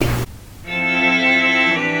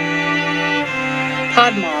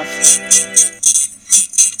cod moss.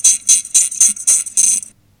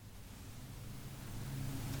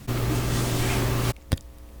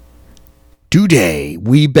 Today,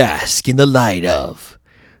 we bask in the light of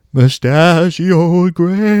mustachio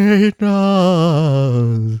greatness.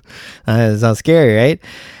 That sounds scary, right?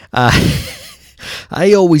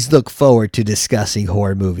 I always look forward to discussing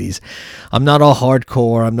horror movies. I'm not a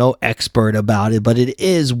hardcore, I'm no expert about it, but it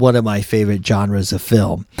is one of my favorite genres of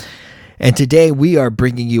film. And today we are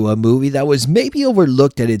bringing you a movie that was maybe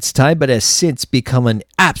overlooked at its time, but has since become an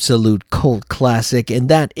absolute cult classic, and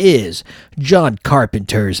that is John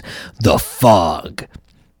Carpenter's The Fog.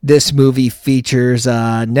 This movie features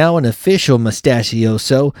now an official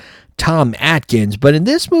mustachioso, Tom Atkins, but in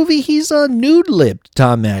this movie he's a nude-lipped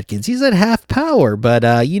Tom Atkins. He's at half power,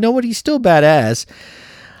 but you know what? He's still badass.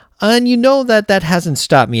 And you know that hasn't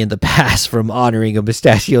stopped me in the past from honoring a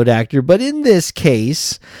mustachioed actor, but in this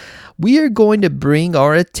case, we are going to bring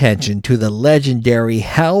our attention to the legendary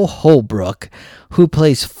Hal Holbrook, who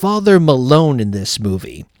plays Father Malone in this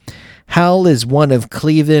movie. Hal is one of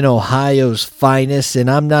Cleveland, Ohio's finest,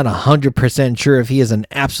 and I'm not 100% sure if he is an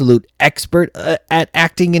absolute expert at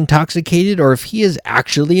acting intoxicated or if he is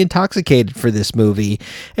actually intoxicated for this movie.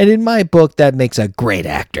 And in my book, that makes a great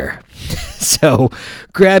actor. So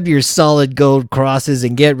grab your solid gold crosses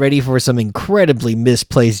and get ready for some incredibly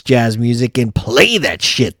misplaced jazz music and play that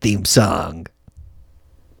shit theme song.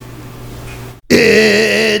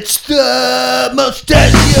 It's the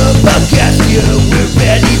Mustachio Podcast, we're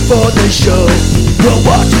ready for the show. We'll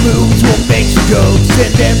watch movies, we'll make some jokes,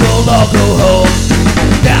 and then we'll all go home.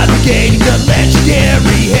 Navigating the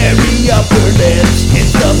legendary hairy upper lips,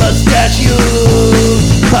 it's the Mustachio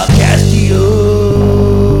Podcast.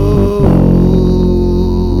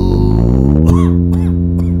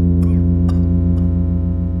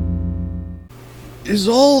 Is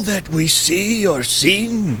all that we see or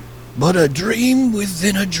seem but a dream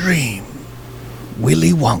within a dream?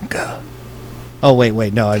 Willy Wonka. Oh,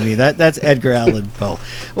 wait, no, I mean, that's Edgar Allan Poe.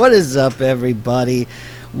 What is up, everybody?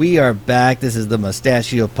 We are back. This is the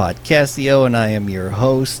Mustachio Podcastio, and I am your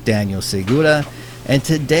host, Daniel Segura. And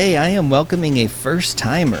today I am welcoming a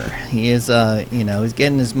first-timer. He is, he's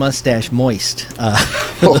getting his mustache moist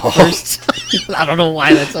for the first time. I don't know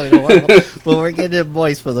why that's so horrible, but we're getting it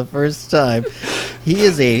moist for the first time. He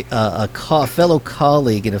is a fellow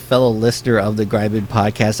colleague and a fellow listener of the Grindbin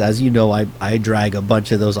podcast. As you know, I drag a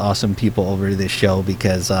bunch of those awesome people over to this show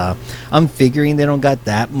because I'm figuring they don't got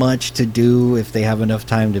that much to do if they have enough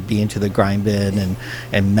time to be into the Grindbin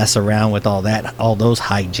and mess around with all those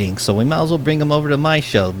hijinks. So we might as well bring them over to my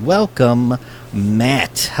show. Welcome,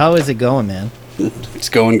 Matt. How is it going, man? It's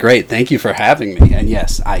going great. Thank you for having me. And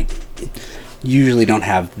yes, I usually don't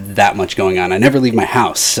have that much going on. I never leave my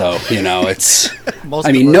house, so it's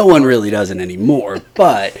no one really doesn't anymore,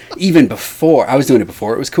 but even before, I was doing it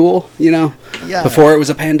before it was cool, yeah. Before it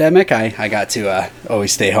was a pandemic, I got to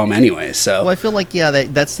always stay home anyway. So well, I feel like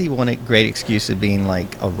that's the one great excuse of being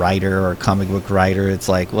like a writer or a comic book writer. It's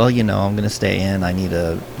like, well, I'm going to stay in. I need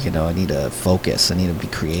to focus. I need to be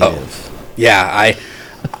creative. Oh, yeah,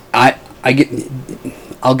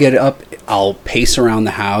 I'll get up, I'll pace around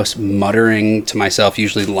the house, muttering to myself,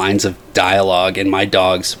 usually lines of dialogue, and my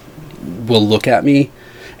dogs will look at me.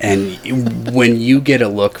 And when you get a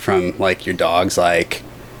look from, like, your dogs, like,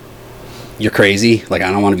 you're crazy, like,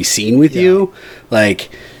 I don't want to be seen with you,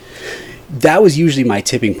 like, that was usually my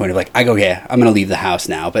tipping point of, like, I go, yeah, I'm going to leave the house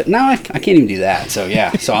now. But now I can't even do that. So,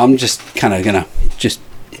 yeah, so I'm just kind of going to just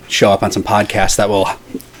show up on some podcasts that will,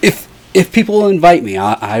 if people will invite me,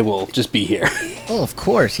 I will just be here. Oh, of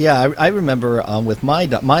course, yeah. I remember with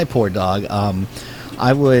my poor dog,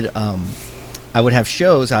 I would have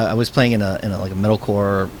shows. I was playing in a like a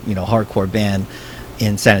metalcore, hardcore band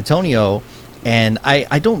in San Antonio, and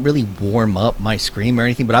I don't really warm up my scream or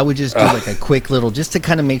anything, but I would just do like a quick little, just to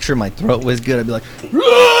kind of make sure my throat was good. I'd be like,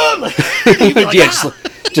 yeah,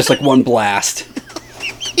 just like one blast.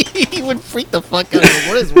 He would freak the fuck out of me.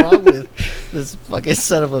 What is wrong with this fucking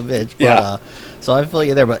son of a bitch? But, yeah. So I feel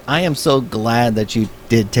you there, but I am so glad that you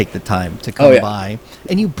did take the time to come by,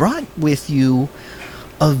 and you brought with you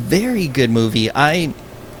a very good movie. I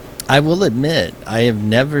will admit, I have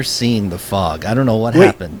never seen The Fog. I don't know what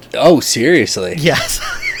happened. Oh, seriously? Yes,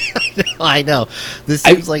 I know. This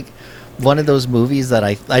seems like one of those movies that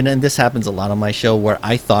and this happens a lot on my show where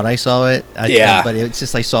I thought I saw it. But it's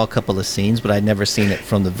just I saw a couple of scenes, but I'd never seen it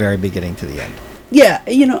from the very beginning to the end. Yeah,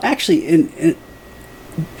 actually,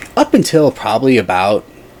 up until probably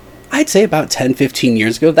I'd say about 10, 15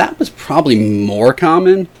 years ago, that was probably more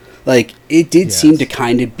common. Like, it did Yes. seem to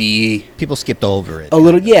kind of be People skipped over it. a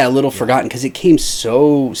little forgotten, because it came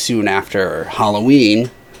so soon after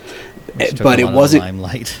Halloween. Which took But a it lot of wasn't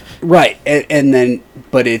limelight. right, and then,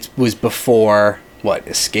 but it was before what,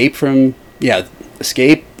 Escape from New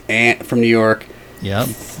York. Yep.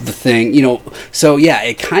 The Thing, you know. So yeah,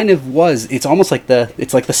 it kind of was. It's almost like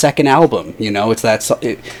it's like the second album, you know. It's that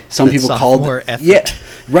some people called effort. yeah,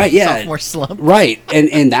 right, yeah, Sophomore slump. right,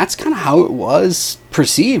 and that's kind of how it was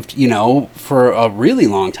perceived, you know, for a really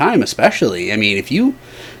long time. Especially, I mean, if you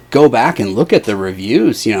go back and look at the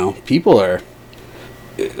reviews, you know, people are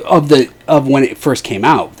of when it first came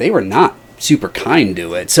out, they were not super kind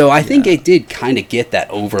to it. So I think it did kind of get that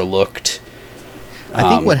overlooked. I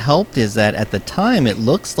think what helped is that at the time it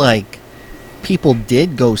looks like people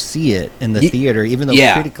did go see it in the theater, even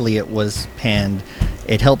though critically it was panned.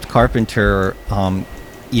 It helped Carpenter,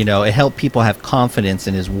 you know, it helped people have confidence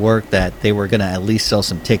in his work that they were going to at least sell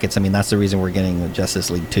some tickets. I mean, that's the reason we're getting Justice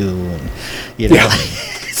League 2, and you know,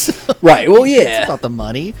 so right. Well, yeah, it's about the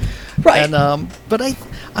money, right? And but I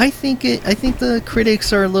think the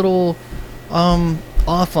critics are a little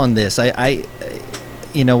off on this. I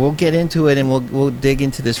you know, we'll get into it and we'll dig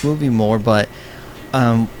into this movie more, but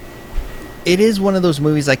it is one of those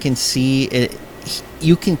movies I can see it.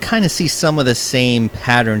 You can kind of see some of the same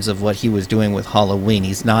patterns of what he was doing with Halloween.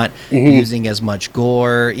 He's not using as much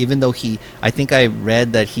gore, even though I think I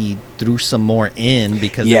read that he threw some more in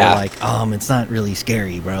because they were like, it's not really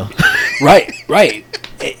scary, bro. right.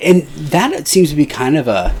 And that seems to be kind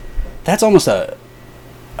of that's almost a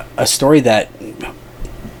story that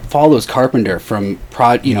follows Carpenter from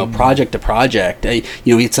project to project. You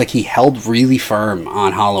know, it's like he held really firm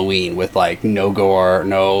on Halloween with like no gore,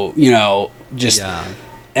 no, you know, just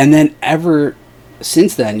and then ever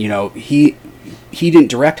since then, you know, he didn't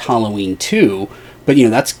direct Halloween 2, but you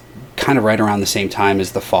know, that's kind of right around the same time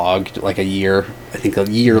as The Fog, like a year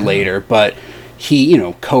later, but he, you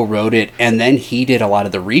know, co-wrote it, and then he did a lot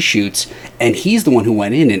of the reshoots, and he's the one who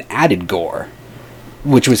went in and added gore,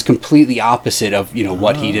 which was completely opposite of, you know,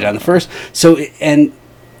 what he did on the first. So, and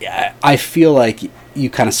I feel like you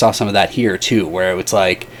kind of saw some of that here too, where it's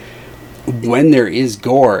like when there is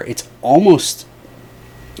gore, it's almost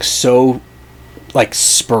so like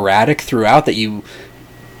sporadic throughout that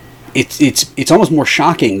it's almost more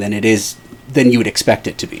shocking than you would expect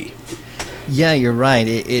it to be. Yeah, you're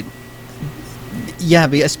right. Yeah,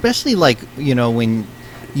 but especially like, you know, when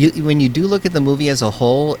you do look at the movie as a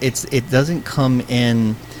whole, it doesn't come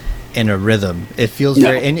in a rhythm. It feels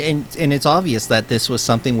very and it's obvious that this was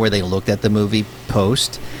something where they looked at the movie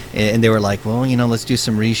post and they were like, well, you know, let's do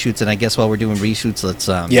some reshoots, and I guess while we're doing reshoots, let's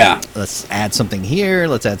add something here,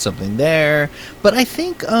 let's add something there. But I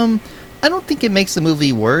think I don't think it makes the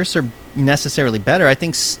movie worse or necessarily better. I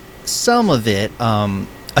think some of it,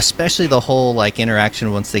 especially the whole like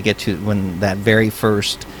interaction once they get to when that very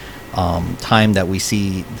first time that we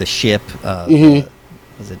see the ship,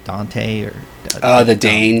 was it Dante or the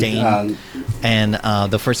Dane. And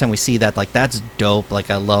the first time we see that, like, that's dope.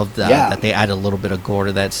 Like, I love that they add a little bit of gore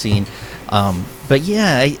to that scene. But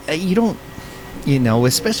yeah, you don't, you know,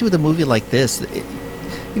 especially with a movie like this,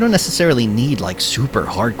 you don't necessarily need like super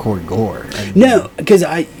hardcore gore. No, because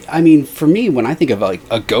I mean, for me, when I think of like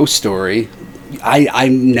a ghost story, I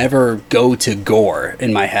never go to gore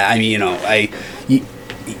in my head. I mean, you know,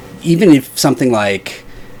 even if something like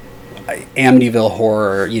Amityville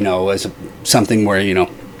Horror, you know, is something where, you know,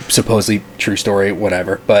 supposedly true story,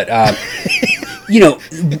 whatever, but you know,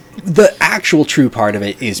 the actual true part of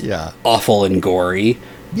it is awful and gory.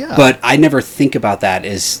 Yeah. But I never think about that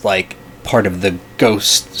as like part of the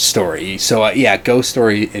ghost story. So ghost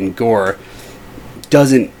story and gore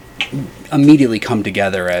doesn't immediately come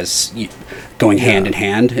together as going hand in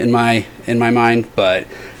hand in my mind, but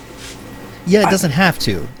yeah, it doesn't have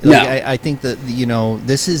to. Like, no. I think that, you know,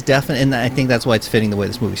 this is definitely, and I think that's why it's fitting the way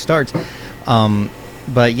this movie starts.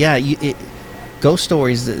 But yeah, ghost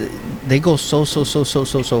stories, they go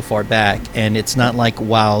so far back, and it's not like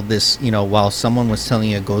while someone was telling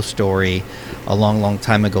you a ghost story a long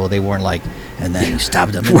time ago, they weren't like, and then you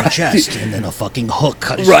stabbed him in the chest, and then a fucking hook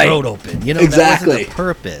cut his throat open. You know, that wasn't the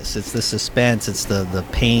purpose. It's the suspense, it's the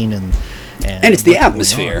pain, and it's the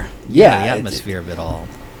atmosphere. Yeah, the atmosphere of it all.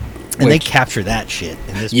 And they capture that shit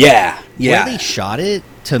in this movie. Where they shot it,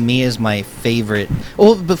 to me, is my favorite.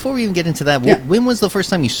 Well, before we even get into that, when was the first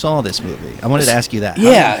time you saw this movie? I wanted to ask you that. How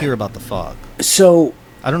did you hear about The Fog? So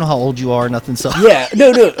I don't know how old you are, nothing. So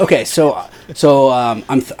no. Okay, so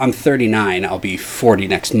I'm 39. I'll be 40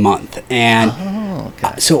 next month, and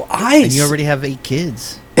okay. And you already have 8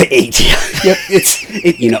 kids. 8. Yep.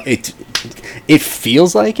 It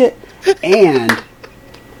feels like it, and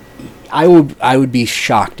I would be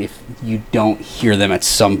shocked if you don't hear them at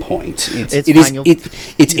some point. It's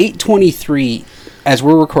 8:23 as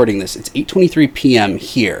we're recording this. It's 8:23 p.m.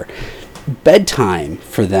 here. Bedtime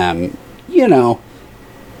for them,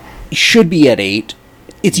 should be at 8.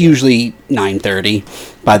 It's usually 9:30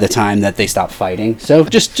 by the time that they stop fighting. So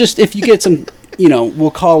just if you get some,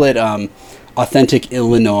 we'll call it authentic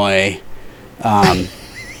Illinois background.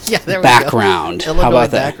 Illinois How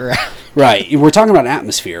about that? Background. Right. We're talking about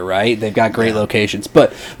atmosphere, right? They've got great locations.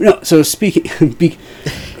 But so speaking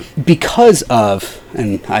because of,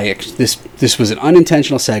 and this was an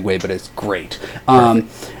unintentional segue, but it's great.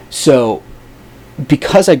 So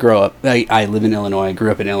because I live in Illinois, I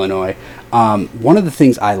grew up in Illinois. One of the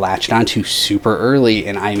things I latched onto super early,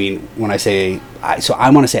 and I mean, when I say, I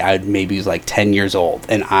want to say I maybe was like 10 years old,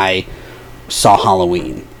 and I saw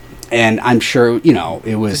Halloween. And I'm sure,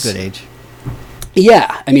 it was... It's a good age.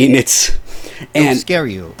 Yeah, I mean, it'll scare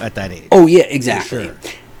you at that age. Oh, yeah, exactly. Sure.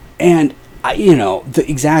 And, the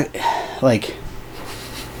exact,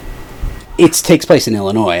 it takes place in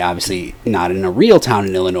Illinois, obviously not in a real town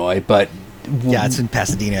in Illinois, but... Yeah, it's in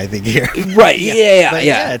Pasadena, I think, here. Right,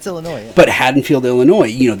 yeah. It's Illinois. Yeah. But Haddonfield,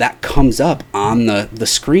 Illinois, that comes up on the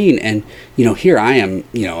screen, and, here I am,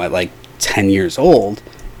 at like 10 years old.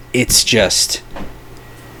 It's just...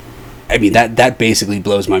 I mean, that basically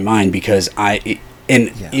blows my mind, because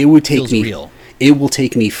it would take me... Real. It will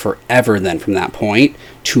take me forever then from that point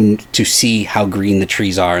to see how green the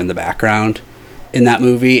trees are in the background in that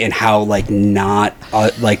movie, and how not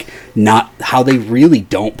how they really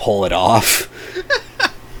don't pull it off.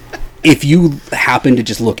 If you happen to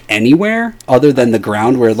just look anywhere other than the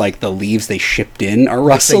ground where the leaves they shipped in are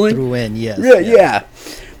rustling, they threw in, yes. Yeah.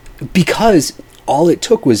 Because all it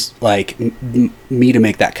took was me to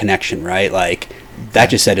make that connection, right? That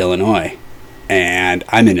just said Illinois, and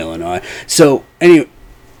I'm in Illinois. So anyway,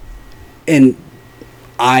 and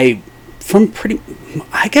I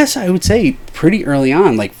guess I would say pretty early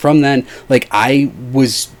on, from then, I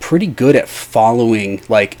was pretty good at following,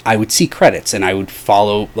 I would see credits and I would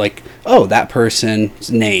follow, that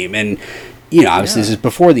person's name. And, obviously this is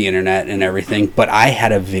before the internet and everything, but I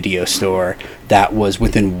had a video store that was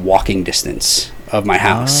within walking distance of my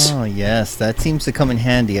house. Oh, yes. That seems to come in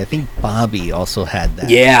handy. I think Bobby also had that.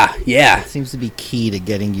 Yeah. It seems to be key to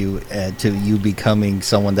getting you, to you becoming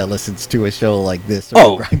someone that listens to a show like this.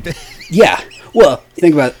 Yeah. Well,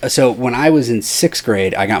 think about it. So when I was in 6th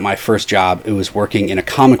grade, I got my first job. It was working in a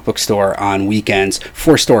comic book store on weekends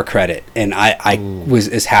for store credit, and I was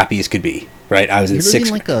as happy as could be. Right, I was in 6th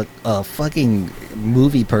grade. Like a fucking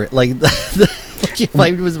movie if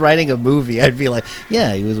I was writing a movie, I'd be like,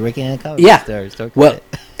 yeah, he was working at a comic book store. Well,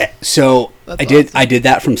 so I did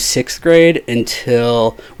that from 6th grade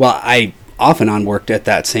until, I off and on worked at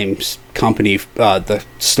that same company, the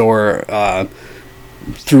store,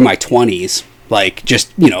 through my 20s.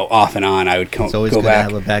 Just, off and on, I would go back. It's always good to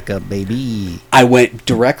have a backup, baby. I went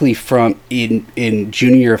directly from, in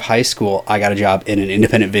junior year of high school, I got a job in an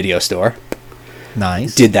independent video store.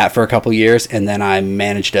 Nice. Did that for a couple years, and then I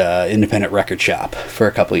managed an independent record shop for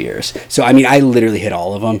a couple years. So, I mean, I literally hit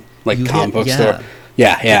all of them, comic book store.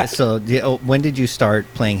 Yeah. So, when did you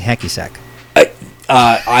start playing hacky sack?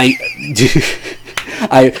 I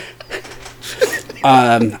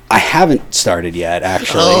haven't started yet,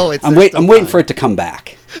 actually. I'm waiting for it to come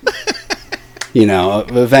back.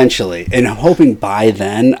 Eventually, and I'm hoping by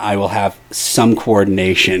then I will have some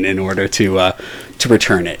coordination in order to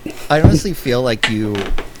return it. I honestly feel like you,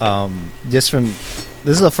 this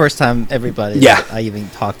is the first time I even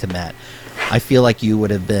talked to Matt. I feel like you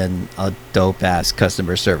would have been a dope ass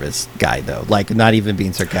customer service guy, though. Not even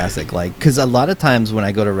being sarcastic, because a lot of times when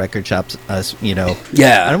I go to record shops, I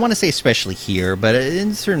don't want to say especially here, but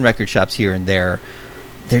in certain record shops here and there,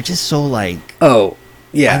 they're just so oh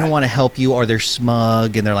yeah, I don't want to help you, or they're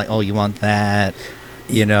smug and they're like, oh, you want that,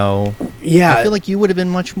 Yeah, I feel like you would have been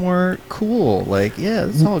much more cool. Yeah,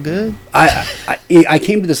 it's all good. I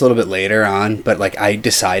came to this a little bit later on, but I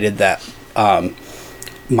decided that the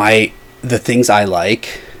things I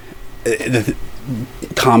like, the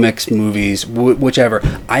comics, movies, whichever,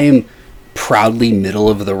 I am proudly middle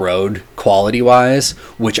of the road quality wise,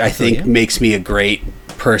 which I think makes me a great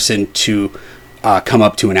person to come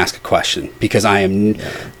up to and ask a question, because I am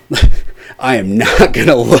not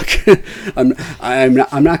gonna look.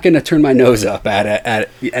 I'm not gonna turn my nose up at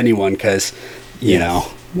anyone, because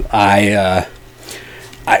I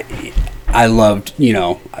loved,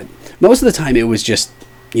 most of the time it was just,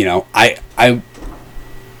 I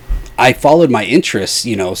followed my interests,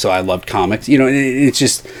 so I loved comics, it's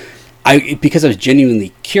just because I was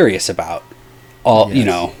genuinely curious about all,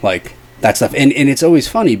 that stuff. And it's always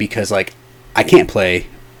funny because, like, I can't play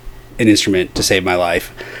an instrument to save my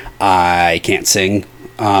life. I can't sing.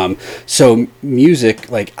 So music,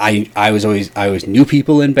 like, I always knew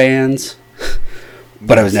people in bands,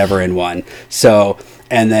 but I was never in one. So,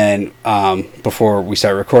 and then before we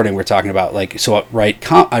start recording, we're talking about, like, so I write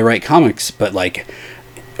comics, but, like,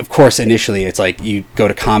 of course, initially it's like you go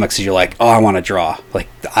to comics and you're like, oh, I want to draw. Like,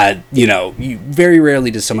 you very rarely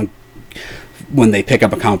does someone, when they pick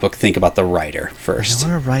up a comic book, think about the writer first. I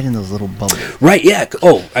want to write in those little bubbles. Right, yeah.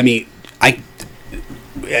 Oh, I mean,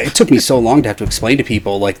 it took me so long to have to explain to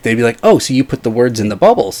people. Like, they'd be like, oh, so you put the words in the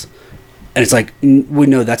bubbles. And it's like, well,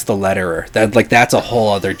 no, that's the letterer. That's a whole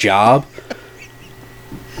other job.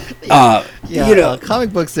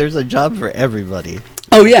 Comic books, there's a job for everybody.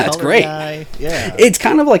 Oh, yeah, it's great. Guy, yeah. It's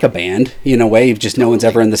kind of like a band, in a way, just no one's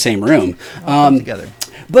ever in the same room. Together.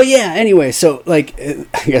 But yeah, anyway, so, like,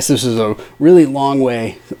 I guess this is a really long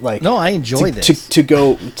way, like... No, I enjoy this. To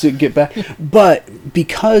get back. But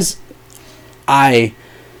because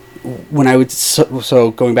when I would...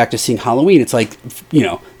 So going back to seeing Halloween, it's like,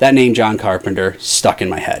 that name John Carpenter stuck in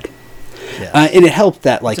my head. Yeah. And it helped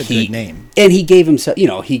that, like, That's a good name. And he gave himself,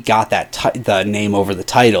 he got that the name over the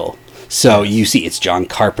title. So you see, it's John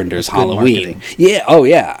Carpenter's Halloween. Yeah. Oh,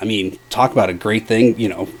 yeah. I mean, talk about a great thing,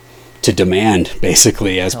 to demand,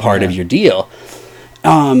 basically, as part of your deal.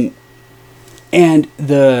 And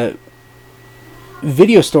the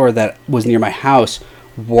video store that was near my house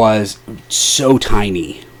was so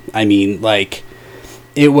tiny. I mean, like,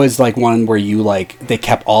 it was like one where they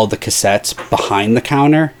kept all the cassettes behind the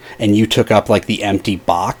counter, and you took up, like, the empty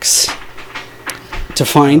box to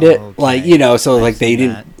find it. Okay. Like, so, like, they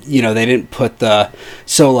didn't... they didn't put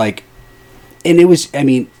so, like, and it was, I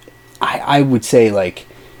mean, I would say, like,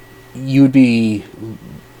 you'd be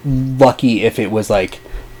lucky if it was, like,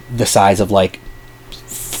 the size of, like,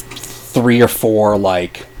 3 or 4,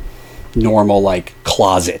 like, normal, like,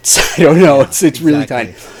 closets. I don't know. Yeah, it's exactly. Really tiny.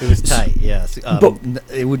 It was tight, yes. But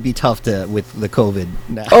it would be tough with the COVID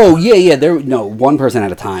now. Oh, yeah. One person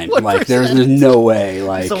at a time. Like, there's no way.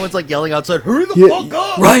 Like, someone's, like, yelling outside, hurry the fuck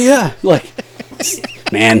up! Right, yeah. Like...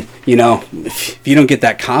 Man, if you don't get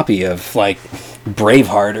that copy of, like,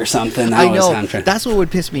 Braveheart or something, I know. That's what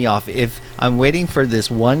would piss me off. If I'm waiting for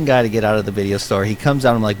this one guy to get out of the video store, he comes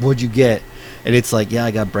out, I'm like, what'd you get? And it's like, yeah,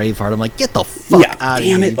 I got Braveheart. I'm like, get the fuck out of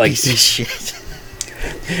here, you piece of shit.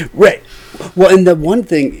 Right. Well, and the one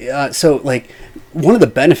thing, so, like, one of the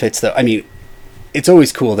benefits, though, I mean, it's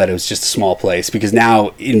always cool that it was just a small place, because now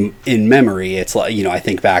in memory, it's like, I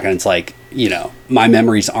think back and it's like, my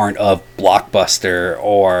memories aren't of Blockbuster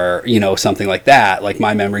or, something like that. Like,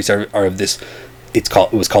 my memories are of this, it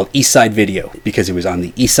was called East Side Video, because it was on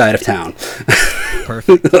the east side of town.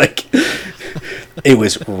 Perfect. Like, it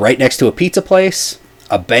was right next to a pizza place,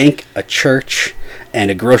 a bank, a church,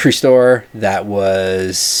 and a grocery store that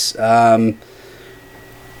was,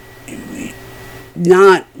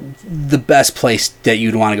 not the best place that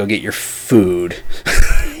you'd want to go get your food.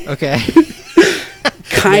 Okay.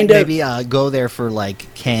 Kind of. Maybe go there for,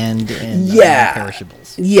 like, canned and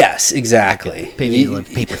perishables. Yes, exactly. Okay. Maybe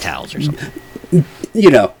like paper towels or something.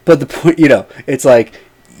 But the point, it's like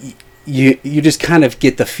you just kind of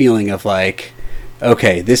get the feeling of, like,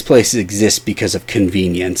 okay, this place exists because of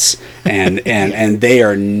convenience, and they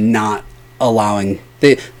are not allowing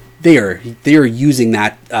they are using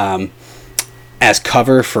that as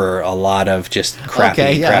cover for a lot of just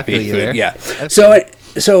crappy food. Yeah.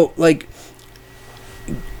 So like,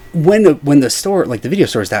 when the store, like, the video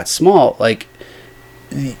store is that small, like,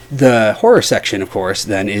 the horror section, of course,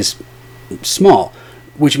 then is small,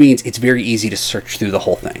 which means it's very easy to search through the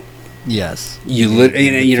whole thing. Yes.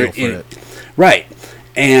 Right.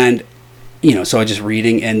 And, so I just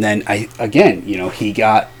reading, and then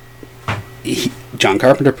John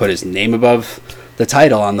Carpenter put his name above the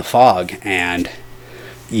title on the fog, and,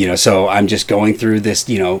 so I'm just going through this,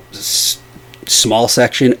 small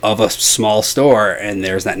section of a small store, and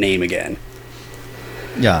there's that name again.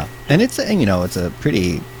 Yeah. And it's a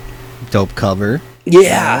pretty dope cover.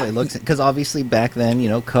 Yeah. It looks, because obviously back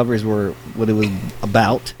then, covers were what it was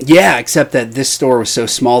about. Yeah, except that this store was so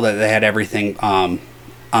small that they had everything on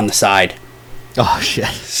the side. Oh shit!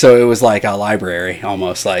 So it was like a library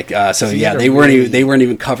almost, like they weren't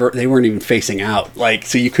even facing out, like,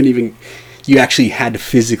 so you couldn't even, you actually had to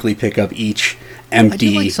physically pick up each empty.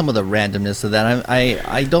 I do like some of the randomness of that.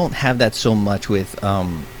 I don't have that so much with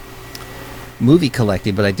movie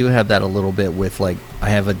collecting, but I do have that a little bit with, like, I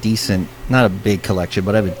have a decent, not a big collection,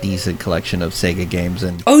 but I have a decent collection of Sega games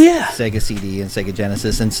and Sega CD and Sega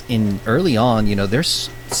Genesis. And in early on, you know, there's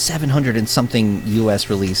 700 and something US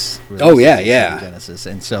releases Sega Genesis.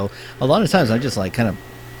 And so a lot of times I just like kind of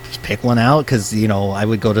pick one out because, you know, I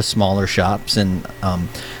would go to smaller shops and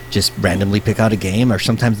just randomly pick out a game, or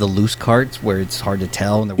sometimes the loose carts where it's hard to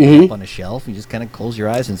tell and they're way up on a shelf. You just kind of close your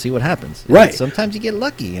eyes and see what happens. Right. And sometimes you get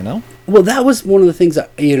lucky, you know? Well, that was one of the things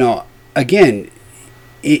that, you know, again,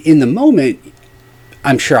 in the moment,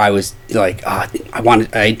 I'm sure I was like, I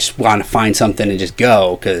just want to find something and just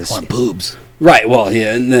go because I want boobs. Right. Well,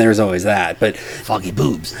 yeah, and there's always that, but foggy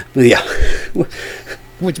boobs. Yeah.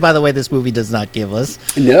 Which, by the way, this movie does not give us.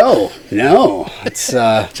 No. It's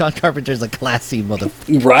John Carpenter's a classy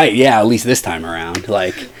motherfucker. Right. Yeah. At least this time around,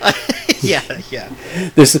 like. yeah.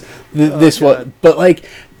 This one,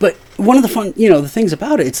 but one of the fun, you know, the things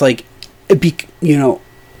about it, it's like, you know,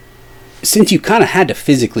 since you kind of had to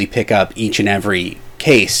physically pick up each and every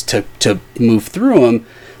case to move through them.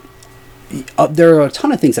 There are a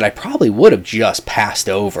ton of things that I probably would have just passed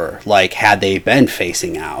over, like had they been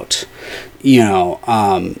facing out, you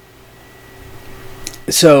know.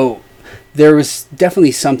 So there was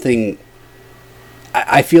definitely something.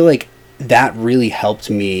 I feel like that really helped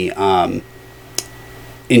me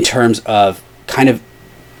in terms of kind of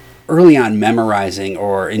early on memorizing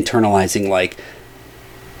or internalizing like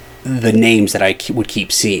the names that I would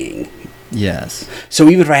keep seeing. Yes. So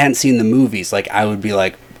even if I hadn't seen the movies, like I would be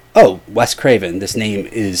like, oh, Wes Craven, this name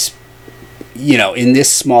is, you know, in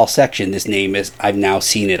this small section, this name is, I've now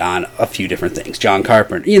seen it on a few different things. John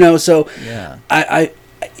Carpenter, you know, so yeah. I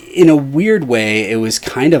in a weird way, it was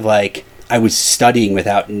kind of like I was studying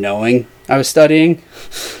without knowing I was studying.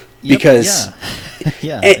 Because,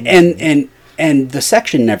 yeah. and the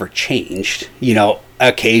section never changed, you know,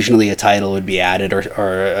 occasionally a title would be added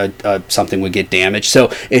or something would get damaged.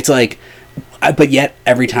 So it's like, but yet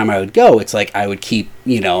every time I would go, it's like I would keep,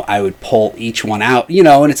 you know, I would pull each one out, you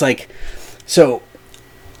know, and it's like, so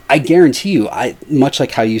I guarantee you, much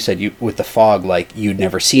like how you said you with the fog, like you'd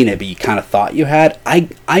never seen it, but you kind of thought you had.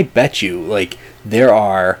 I bet you, like there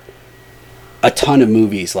are a ton of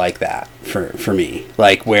movies like that for me,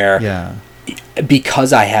 like where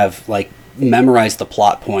because I have like memorized the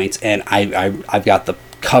plot points and I've got the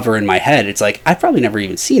cover in my head. It's like I've probably never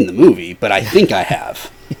even seen the movie, but I think I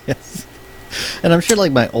have. Yes. And I'm sure,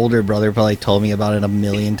 like, my older brother probably told me about it a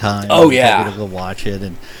million times. Oh, yeah. To go watch it.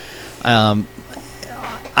 And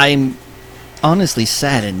I'm honestly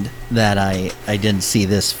saddened that I didn't see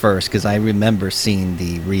this first, because I remember seeing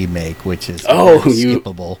the remake, which is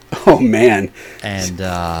skippable. Oh, man. And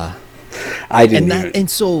I didn't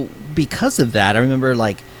and so, because of that, I remember,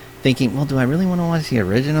 like, thinking, well, do I really want to watch the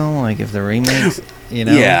original? Like, if the remakes, you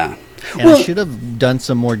know? Yeah. And I should have done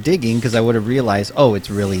some more digging because I would have realized, it's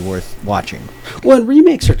really worth watching. Well, and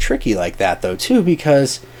remakes are tricky like that though too,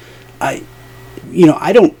 because I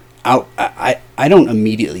don't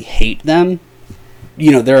immediately hate them.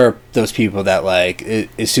 You know, there are those people that like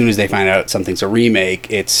as soon as they find out something's a remake,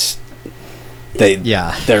 they're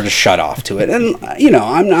just shut off to it. And you know,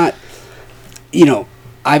 I'm not. You know,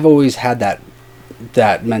 I've always had that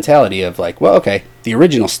mentality of like, well, okay, the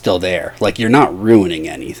original's still there. Like, you're not ruining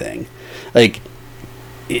anything. Like,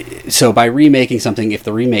 so by remaking something, if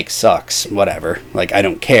the remake sucks, whatever. Like, I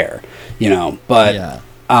don't care, you know. But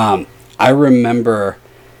I remember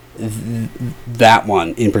that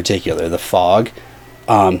one in particular, The Fog,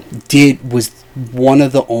 was one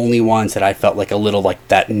of the only ones that I felt like a little like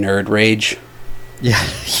that nerd rage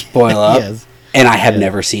boil up. Yes. And I have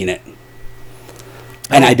never seen it.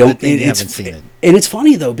 And I don't. Haven't seen it. And it's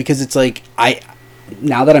funny though, because it's like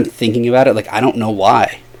now that I'm thinking about it, like I don't know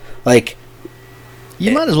why. Like,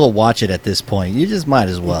 you might as well watch it at this point. You just might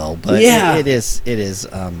as well. But it is.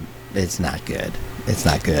 It's not good. It's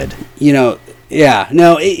not good. You know. Yeah.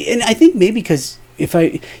 No. And I think maybe because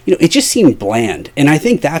it just seemed bland, and I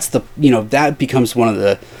think that's that becomes one of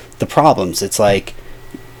the problems. It's like,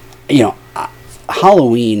 you know,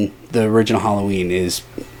 Halloween, the original Halloween is.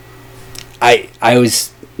 I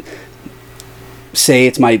always say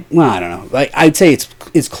it's my, I don't know. Like, I'd say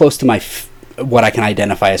it's close to what I can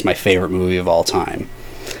identify as my favorite movie of all time.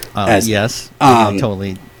 Yes, I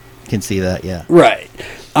totally can see that. Yeah, right.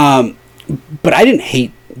 But I didn't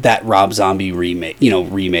hate that Rob Zombie remade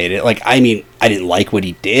it. Like, I mean, I didn't like what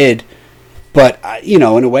he did, but in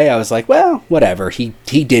a way, I was like, well, whatever. He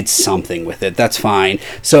did something with it. That's fine.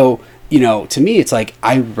 So, to me, it's like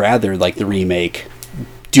I'd rather like the remake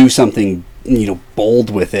do something bold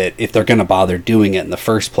with it if they're going to bother doing it in the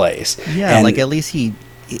first place. Yeah, and like at least he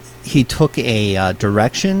he took a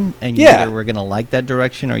direction, and you Yeah. either were gonna like that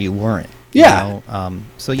direction or you weren't. Yeah. You know?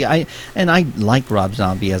 So yeah, I like Rob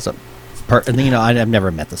Zombie as a. You know, I've never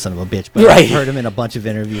met the son of a bitch, but Right. I've heard him in a bunch of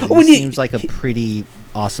interviews. Well, He seems like a pretty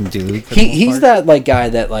awesome dude. for the most He's part. that like guy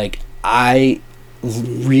that like I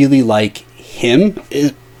really like him,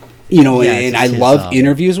 you know, Yeah, and it's I his, love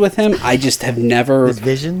interviews with him. I just have never. his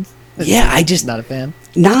visions. Yeah, I just not a fan.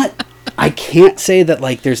 not. I can't say that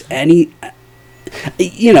like there's any.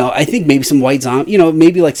 You know, I think maybe some White Zombie. You know,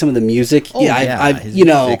 maybe like some of the music. Oh, yeah, I've his you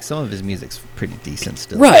know, music, some of his music's pretty decent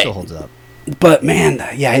still. Right. Still holds up. but man,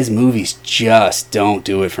 yeah, his movies just don't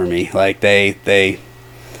do it for me. Like they,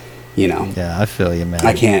 you know. Yeah, I feel you, man.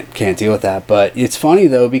 I can't deal with that. But it's funny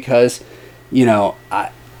though because, you know,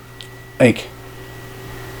 I like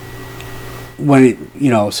when it, you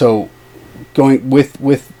know, so going with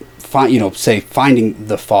you know, say Finding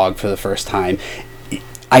the Fog for the first time,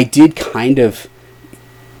 I did kind of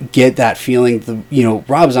get that feeling. You know,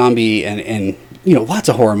 Rob Zombie and you know, lots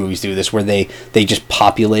of horror movies do this where they just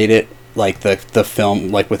populate it like the film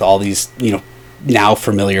like with all these, you know, now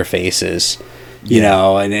familiar faces. You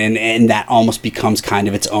know, and that almost becomes kind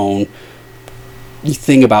of its own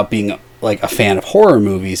thing about being like a fan of horror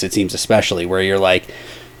movies, it seems, especially where you're like,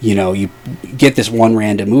 you know, you get this one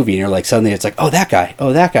random movie and you're like, suddenly it's like, oh, that guy.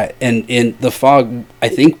 And in The Fog, I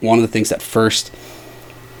think one of the things that first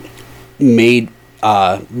made,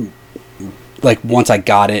 like once I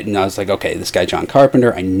got it and I was like, okay, this guy John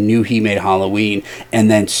Carpenter, I knew he made Halloween, and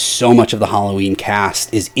then so much of the Halloween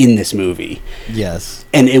cast is in this movie. Yes.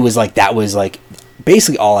 And it was like, that was like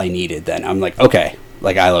basically all I needed then. I'm like, okay,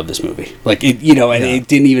 like I love this movie. Like, it, you know, and it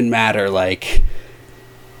didn't even matter, like...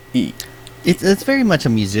 It's very much a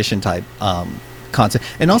musician type concept,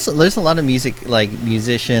 and also there's a lot of music, like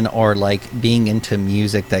musician or like being into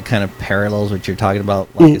music that kind of parallels what you're talking about,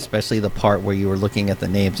 like especially the part where you were looking at the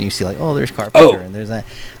names and you see like, oh, there's Carpenter and there's that.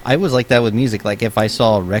 I was like that with music, like if I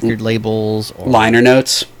saw record labels or liner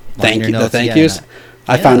notes, thank yous.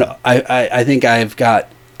 I found I think I've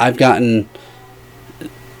gotten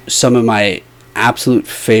some of my absolute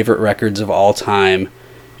favorite records of all time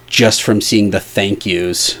just from seeing the thank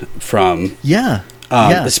yous from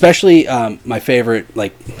especially my favorite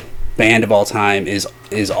like band of all time is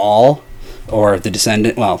All, or the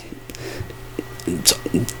Descendant. Well, it's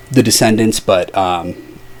the Descendants, but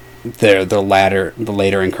the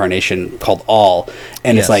later incarnation called All,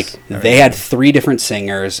 and it's like they had 3 different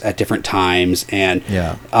singers at different times and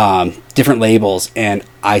different labels, and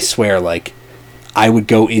I swear, like I would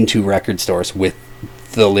go into record stores with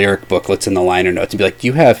the lyric booklets and the liner notes and be like, do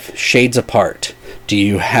you have Shades Apart? Do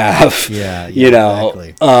you have you know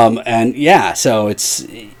exactly. And so it's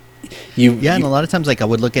and a lot of times like I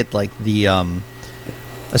would look at like the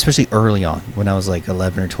especially early on when I was like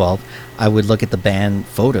 11 or 12, I would look at the band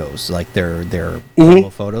photos, like their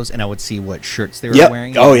promo photos, and I would see what shirts they were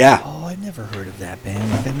wearing. Oh yeah. Oh, I've never heard of that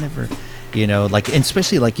band. Like I've never, you know, like, and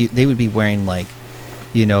especially like they would be wearing like,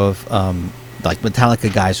 you know, if like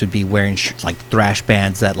Metallica guys would be wearing like thrash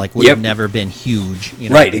bands that like would have never been huge, you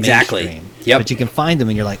know, right? Exactly. Yep. But you can find them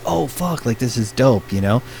and you're like, oh fuck, like this is dope, you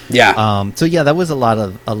know? Yeah. So yeah, that was a lot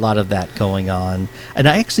of that going on, and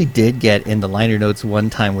I actually did get in the liner notes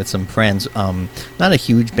one time with some friends. Not a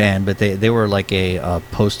huge band, but they were like a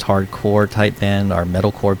post-hardcore type band or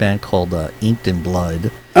metalcore band called Inked in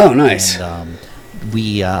Blood. Oh, nice. And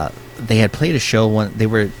they had played a show they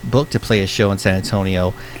were booked to play a show in San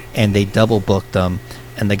Antonio, and they double booked them.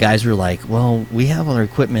 And the guys were like, well, we have all our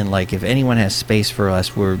equipment. Like, if anyone has space for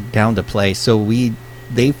us, we're down to play. So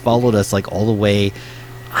they followed us like all the way.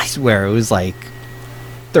 I swear it was like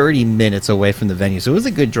 30 minutes away from the venue. So it was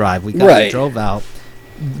a good drive. We drove out.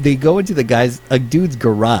 They go into a dude's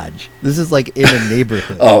garage. This is like in a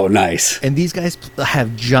neighborhood. Oh, nice. And these guys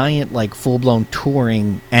have giant, like full-blown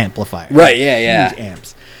touring amplifiers. Right, yeah. Huge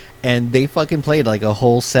amps. And they fucking played like a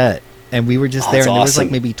whole set. And we were just there, and there was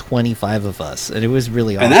like maybe 25 of us, and it was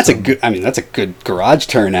really awesome. And that's a good garage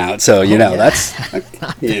turnout. So that's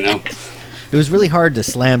you know, it was really hard to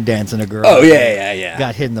slam dance in a garage. Oh yeah.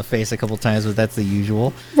 Got hit in the face a couple times, but that's the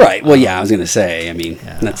usual. Right. Well, I was gonna say. I mean,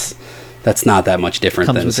 that's not that much different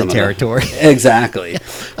Comes than with some the territory. Exactly.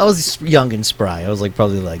 I was young and spry. I was like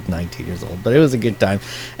probably like 19 years old, but it was a good time.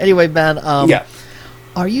 Anyway, man.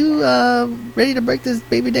 Are you ready to break this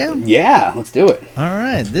baby down? Yeah, let's do it. All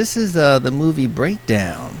right, this is the movie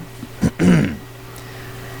breakdown. Dun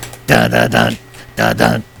dun dun dun dun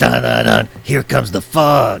dun dun dun. Here comes the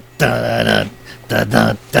fog. Dun dun dun da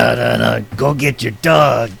da da da da. Go get your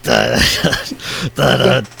dog. Da da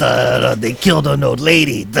da da da. They killed an old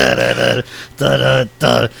lady. Da da da da da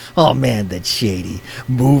da. Oh man, that's shady.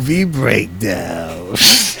 Movie breakdown.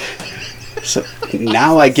 So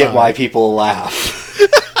now I get why people laugh.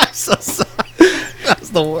 I'm so sorry. That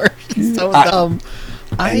was the worst. So dumb.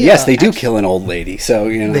 Yes, they do kill an old lady. So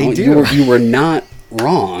They do. You were not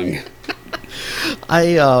wrong.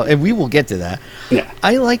 And we will get to that. Yeah.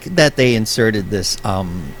 I like that they inserted this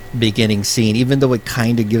beginning scene, even though it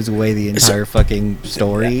kind of gives away the entire fucking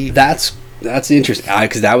story. That's interesting,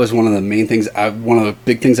 because that was one of the main things. One of the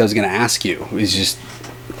big things I was going to ask you is just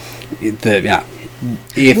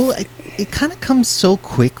It kind of comes so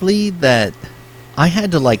quickly that I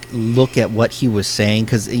had to look at what he was saying,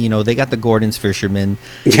 because they got the Gordon's fisherman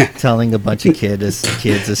telling a bunch of kids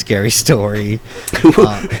a scary story.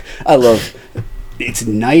 I love. It's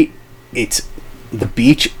night. It's the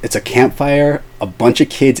beach. It's a campfire. A bunch of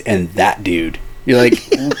kids and that dude. You're like,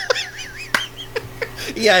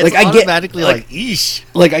 yeah. It's automatically eesh.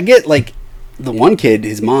 I get the one kid.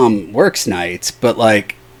 His mom works nights, but where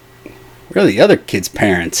are the other kids'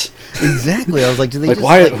 parents? Exactly. I was like, do they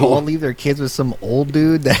all leave their kids with some old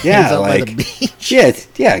dude that hangs out by the beach?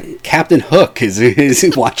 Yeah. Captain Hook is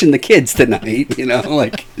watching the kids tonight. And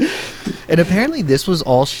apparently, this was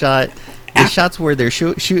all shot. The shots where they're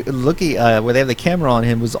looking, where they have the camera on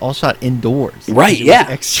him, was all shot indoors. Right? Yeah.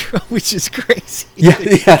 Extra, which is crazy. Yeah,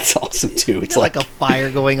 it's awesome too. It's like a fire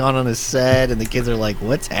going on a set, and the kids are like,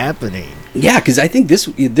 "What's happening?" Yeah, because I think this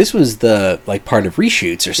was the part of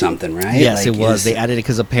reshoots or something, right? Yes, it was. They added it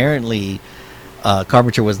because apparently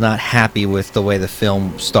Carpenter was not happy with the way the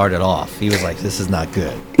film started off. He was like, "This is not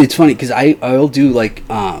good." It's funny because I'll do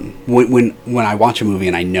when I watch a movie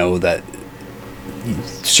and I know that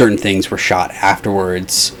certain things were shot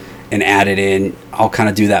afterwards and added in, I'll kind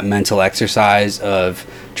of do that mental exercise of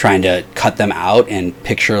trying to cut them out and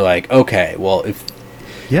picture okay, well,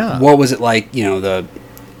 what was it like,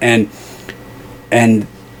 and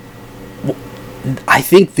I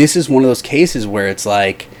think this is one of those cases where it's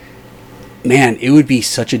man, it would be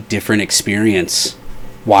such a different experience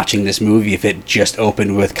watching this movie if it just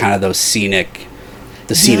opened with kind of those scenic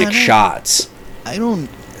shots. I don't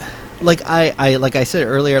like I said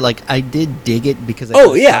earlier, I did dig it because I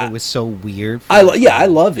thought it was so weird. I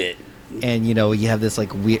love it. And you have this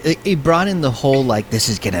weird. It brought in the whole this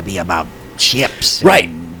is gonna be about ships, right?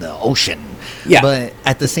 And the ocean, yeah. But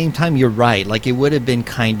at the same time, you're right. It would have been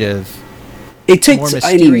kind of. It takes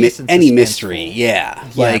any mystery,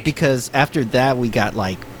 yeah. Because after that we got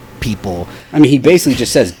people. I mean, he basically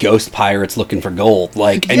just says ghost pirates looking for gold.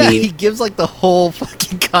 He gives the whole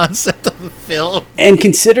fucking concept of the film. And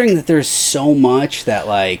considering that there's so much that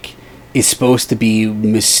is supposed to be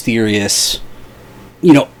mysterious,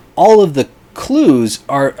 all of the clues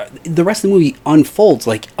are, the rest of the movie unfolds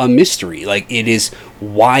like a mystery. It is,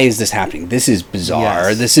 why is this happening? This is bizarre.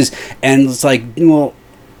 Yes. This is, and it's well,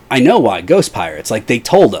 I know why, ghost pirates. They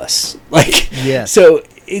told us. Yes. So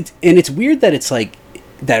it's weird that it's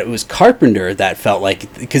that it was Carpenter that felt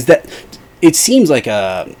because that it seems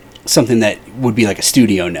something that would be a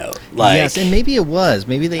studio note. Yes, and maybe it was.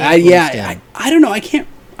 Maybe they. I don't know. I can't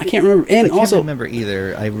remember. And I can't remember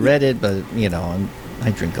either. I read it, but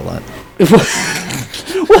I drink a lot.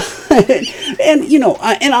 and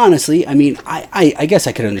and honestly, I mean, I guess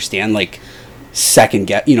I could understand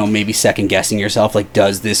maybe second guessing yourself.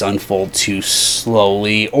 Does this unfold too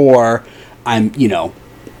slowly, or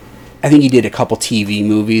I think he did a couple TV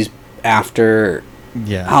movies after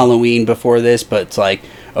Halloween before this, but it's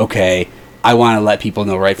okay, I want to let people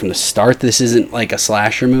know right from the start this isn't a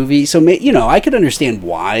slasher movie. So, I could understand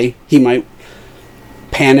why he might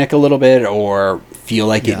panic a little bit or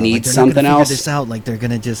feel it needs something else. This out, they're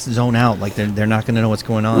gonna just zone out, they're not gonna know what's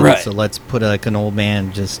going on. Right. So let's put an old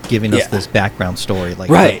man just giving us this background story,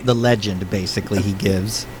 right. the legend basically he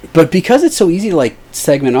gives. But because it's so easy to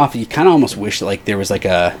segment off, you kind of almost wish that there was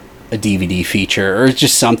a DVD feature or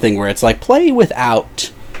just something where it's play without,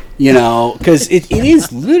 because it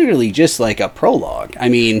is literally just a prologue. I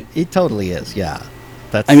mean, it totally is. Yeah,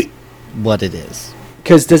 that's what it is.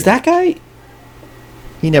 Because does that guy?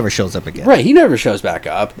 He never shows up again. Right, he never shows back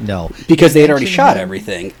up. No, because they had already shot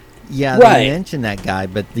everything. Yeah, right. They mentioned that guy,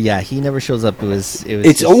 but he never shows up.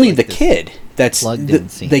 It's only the kid that's plugged-in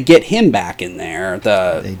scene. They get him back in there.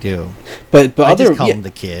 They do, but I just call him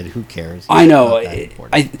the kid. Who cares? I know.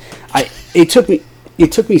 It took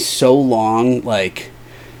me so long.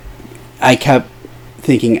 I kept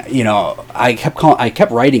thinking, I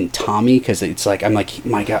kept writing Tommy because it's I'm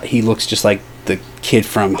my God, he looks just like the kid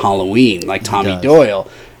from Halloween, Tommy Doyle,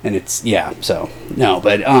 and it's so no,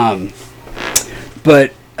 but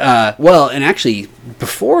But well, and actually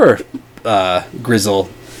before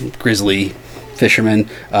Grizzly Fisherman,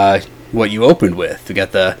 what you opened with, we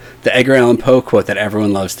got the Edgar Allan Poe quote that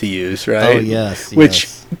everyone loves to use, right? Oh yes, which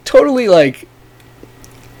totally like,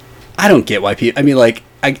 I don't get why people. I mean, like,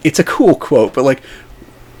 it's a cool quote, but like,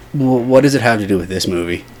 what does it have to do with this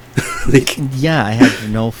movie? Like, yeah, I have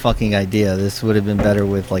no fucking idea. This would have been better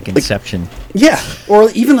with like Inception. Yeah, or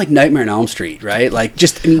even like Nightmare on Elm Street, right? Like,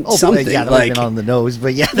 just, I mean, something yeah, that like been on the nose,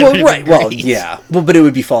 but yeah, well, right, well, yeah, well, but it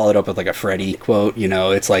would be followed up with like a Freddy quote. You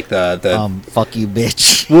know, it's like the fuck you,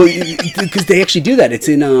 bitch. well, because they actually do that. It's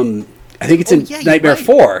in I think it's in Nightmare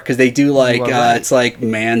 4, because they do like it's like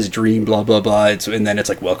man's dream, blah blah blah. And then it's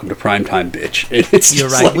like welcome to primetime, bitch. It's You're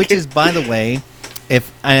right. like, Which is, by the way,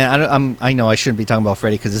 if I know I shouldn't be talking about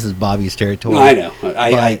Freddy because this is Bobby's territory. I know.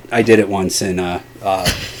 I did it once in a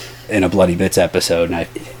Bloody Bits episode, and I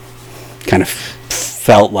kind of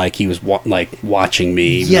felt like he was watching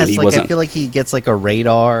me. Yes, he like wasn't. I feel like he gets like a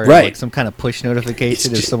radar, or right? like some kind of push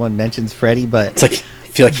notification if someone mentions Freddy. But it's like I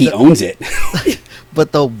feel like he owns it.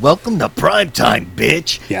 But the "Welcome to Primetime,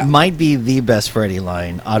 bitch" might be the best Freddy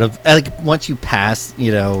line out of, like, once you pass,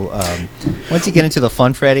 once you get into the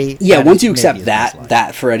fun Freddy. Yeah, once you accept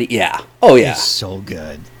that Freddy, yeah. Oh yeah, it's so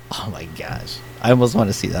good. Oh my gosh, I almost want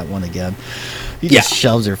to see that one again. He just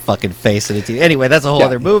shoves her fucking face in it. Anyway, that's a whole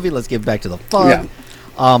other movie. Let's get back to the fun.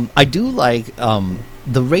 Yeah. I do like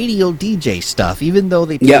the radio DJ stuff, even though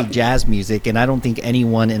they play jazz music, and I don't think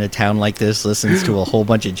anyone in a town like this listens to a whole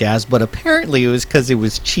bunch of jazz, but apparently it was because it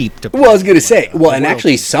was cheap to play. Well, I was going to say, and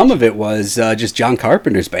actually some of it was just John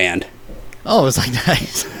Carpenter's band. Oh, it was like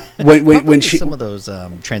nice. When she, some of those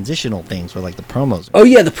transitional things were like the promos. Oh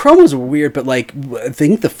yeah, the promos were weird, but like I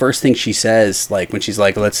think the first thing she says, like when she's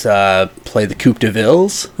like, "Let's play the Coupe de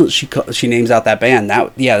Villes," she names out that band.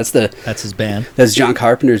 That's his band. That's John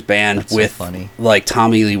Carpenter's band. That's with so funny. Like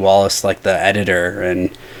Tommy Lee Wallace, like the editor,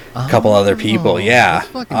 and a couple other people. Yeah, that's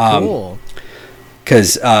fucking cool.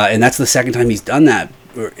 Because and that's the second time he's done that,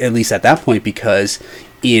 or at least at that point, because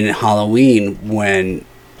in Halloween when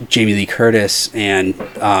Jamie Lee Curtis and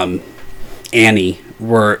Annie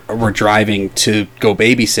were driving to go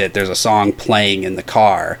babysit, there's a song playing in the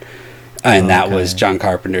car, and that was John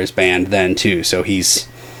Carpenter's band then too. So it's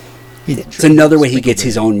another way he gets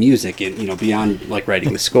his own music, and beyond like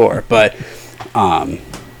writing the score. But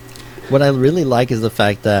what I really like is the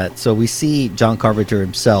fact that we see John Carpenter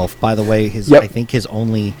himself. By the way, I think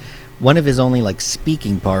one of his only like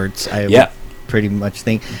speaking parts. Pretty much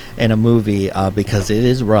think in a movie because it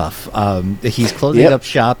is rough. He's closing up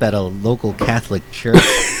shop at a local Catholic church,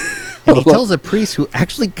 and he tells a priest who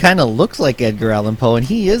actually kind of looks like Edgar Allan Poe, and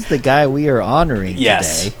he is the guy we are honoring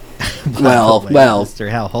today. well, Mr.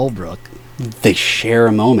 Hal Holbrook. They share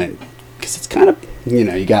a moment because it's kind of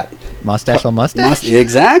you got mustache on mustache.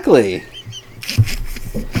 Exactly.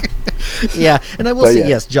 Yeah, and I will say,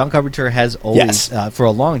 yes, John Carpenter has always, for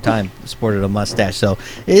a long time, sported a mustache, so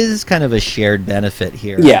it is kind of a shared benefit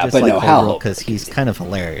here. Yeah, but no, Hal, because he's kind of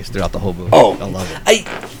hilarious throughout the whole movie. Oh, I love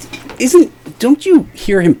it. Don't you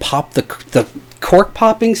hear him pop the cork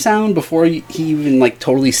popping sound before he even like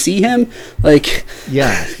totally see him? Like,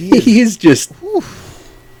 yeah, he's just.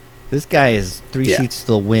 This guy is three sheets to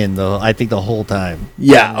the wind, though. I think the whole time.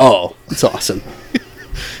 Yeah. Oh, it's awesome.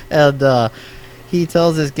 And he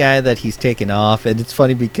tells this guy that he's taken off, and it's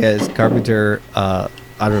funny because Carpenter, I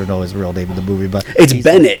don't know his real name in the movie, but it's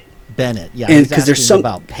Bennett. Bennett, yeah, and because there's some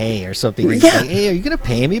about pay or something. He's like, "Hey, are you gonna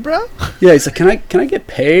pay me, bro?" Yeah, he's like, "Can I get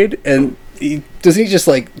paid?" And doesn't he just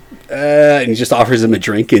like, and he just offers him a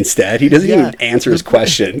drink instead. He doesn't even answer his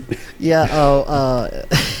question. Yeah.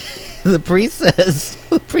 The priest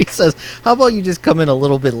says, "How about you just come in a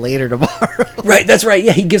little bit later tomorrow?" Right, that's right.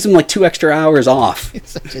 Yeah, he gives him like 2 extra hours off. He's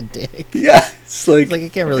such a dick. Yeah, it's like I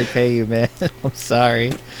can't really pay you, man. I'm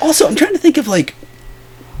sorry. Also, I'm trying to think of like,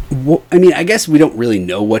 I mean, I guess we don't really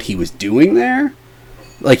know what he was doing there.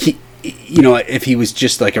 Like if he was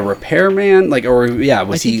just like a repairman, like, or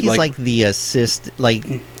was he like the assist, like.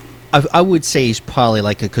 I would say he's probably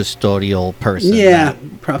like a custodial person. Yeah,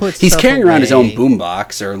 probably. He's carrying around his own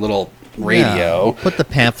boombox or little radio. Yeah, put the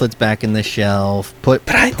pamphlets back in the shelf. Put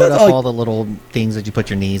up all the little things that you put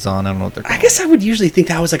your knees on. I don't know what they're called. I guess I would usually think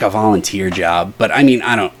that was like a volunteer job, but I mean,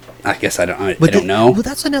 I don't know. Well,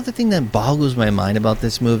 that's another thing that boggles my mind about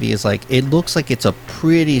this movie is like it looks like it's a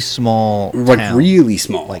pretty small like town, really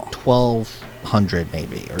small, like 1,200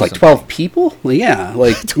 maybe, or like something. 12 people. Well, yeah,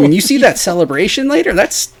 like when you see that celebration later,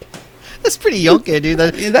 that's pretty yoke, dude.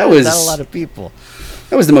 That was not a lot of people.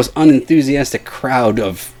 That was the most unenthusiastic crowd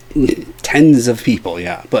of tens of people.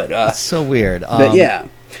 Yeah, but it's so weird. But yeah,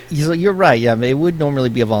 You're right. Yeah, it would normally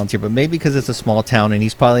be a volunteer, but maybe because it's a small town and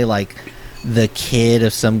he's probably like the kid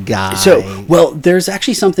of some guy. So, well, there's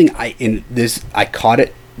actually something I caught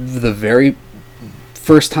it the very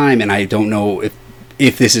first time, and I don't know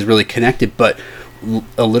if this is really connected, but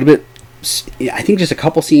a little bit, I think just a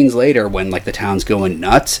couple scenes later when like the town's going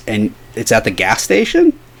nuts and it's at the gas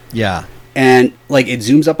station. Yeah. And like it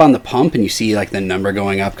zooms up on the pump and you see like the number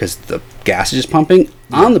going up because the gas is just pumping.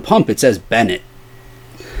 Yeah. On the pump it says Bennett,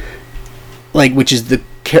 like, which is the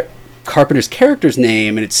Carpenter's character's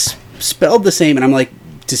name, and it's spelled the same. And I'm like,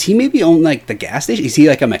 does he maybe own like the gas station? Is he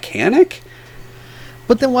like a mechanic?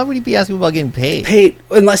 But then why would he be asking about getting paid?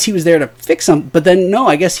 Unless he was there to fix something. But then no,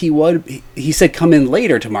 I guess he would. He said come in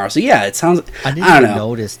later tomorrow. So yeah, it sounds. I don't know.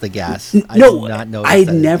 Notice the gas. I did not notice. I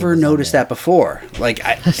never noticed that before. Like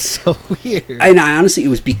that's so weird. And I honestly, it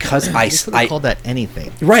was because I called that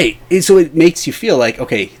anything. Right. So it makes you feel like,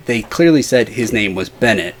 okay, they clearly said his name was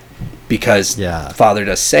Bennett because Father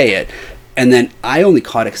does say it. And then I only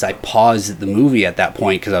caught it because I paused the movie at that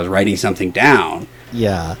point because I was writing something down.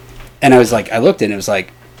 Yeah. And I was like, I looked and it was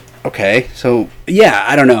like, okay, so yeah,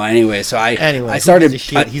 I don't know. Anyway, so I started.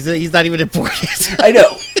 He's not even important. I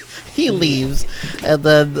know. He leaves, and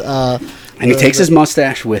then and he takes his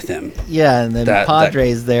mustache with him. Yeah, and then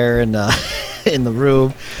Padre's there in in the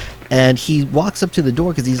room, and he walks up to the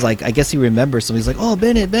door because he's like, I guess he remembers. So he's like, "Oh,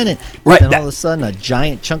 Bennett." Right. And all of a sudden, a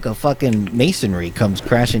giant chunk of fucking masonry comes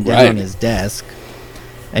crashing down on his desk,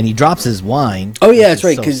 and he drops his wine. Oh yeah, that's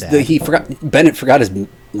right. Because Bennett forgot his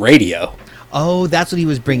radio. Oh, that's what he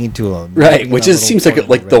was bringing to him. Right, which seems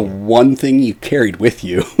like the one thing you carried with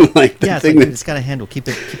you. Like the thing it's got a handle. Keep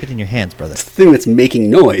it in your hands, brother. It's the thing that's making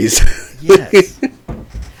noise. Yes.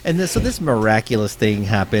 And so this miraculous thing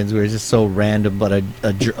happens where it's just so random, but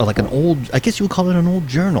like an old, I guess you would call it an old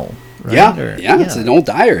journal, right? Yeah, it's an old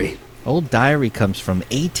diary. Old diary comes from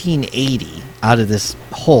 1880 out of this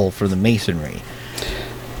hole for the masonry.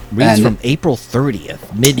 Reads from April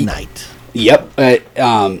 30th, midnight. Yep.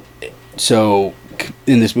 So,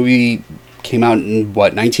 in this movie, came out in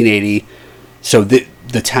 1980. So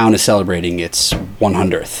the town is celebrating its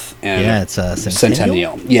 100th. And it's a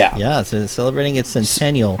centennial. Yeah, so it's celebrating its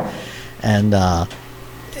centennial, and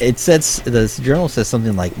it says the journal says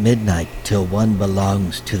something like midnight till one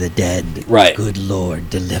belongs to the dead. Right. Good Lord,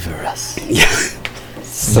 deliver us. Yeah.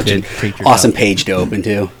 Such an awesome page to open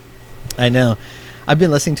to. I know. I've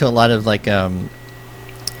been listening to a lot of like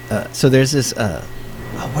so there's this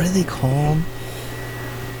what are they called?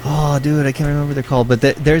 Oh, dude, I can't remember what they're called. But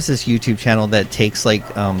there's this YouTube channel that takes like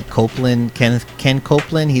Copeland, Ken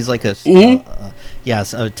Copeland. He's like a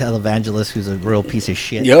televangelist who's a real piece of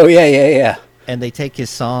shit. Oh yeah. And they take his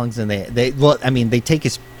songs and they take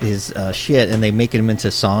his shit and they make him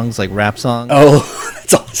into songs like rap songs. Oh,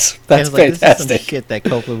 that's awesome. That's fantastic. This is some shit that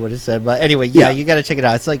Copeland would have said. But anyway, you got to check it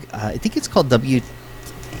out. It's like I think it's called like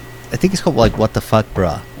What the Fuck,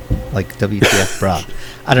 Bruh. Like WTF, brah.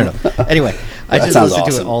 I don't know. Anyway, I just listen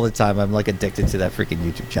to it all the time. I'm like addicted to that freaking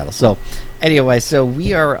YouTube channel. So, anyway,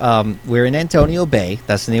 we're in Antonio Bay.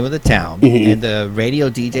 That's the name of the town. Mm-hmm. And the radio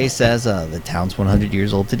DJ says the town's 100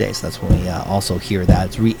 years old today. So that's when we also hear that.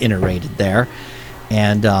 It's reiterated there.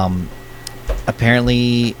 And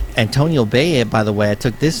apparently, Antonio Bay, by the way, I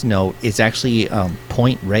took this note, is actually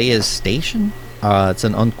Point Reyes Station. It's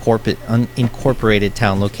an unincorporated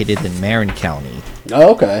town located in Marin County.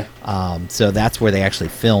 Oh, okay. So that's where they actually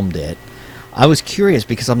filmed it. I was curious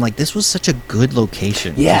because I'm like, this was such a good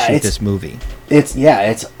location to shoot this movie. It's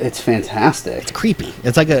fantastic. It's creepy.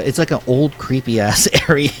 It's like an old creepy ass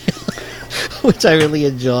area, which I really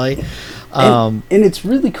enjoy. And it's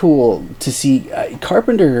really cool to see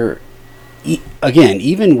Carpenter. Again,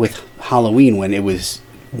 even with Halloween, when it was.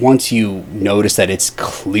 Once you notice that it's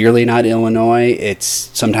clearly not Illinois, it's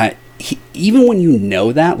sometimes even when you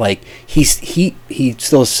know that, like he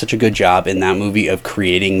still does such a good job in that movie of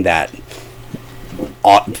creating that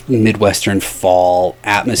Midwestern fall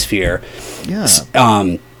atmosphere. Yeah.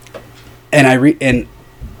 And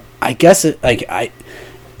I guess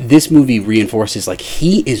this movie reinforces like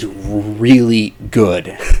he is really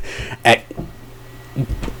good at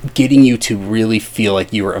getting you to really feel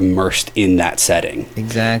like you were immersed in that setting.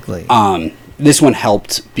 Exactly. This one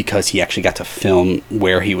helped because he actually got to film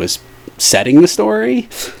where he was setting the story.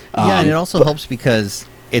 And it also helps because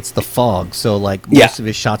it's the fog, so like most of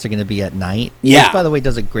his shots are going to be at night. Yeah. Which, by the way,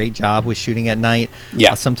 does a great job with shooting at night.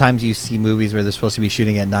 Yeah. Sometimes you see movies where they're supposed to be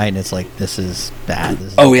shooting at night, and it's like, this is bad.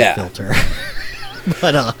 This is a filter.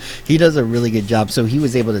 But he does a really good job. So he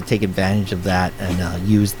was able to take advantage of that and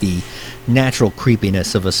use the natural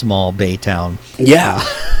creepiness of a small bay town. Yeah.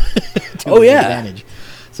 To his advantage.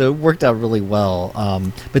 So So it worked out really well.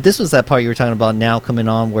 But this was that part you were talking about now coming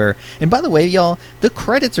on where, and by the way, y'all, the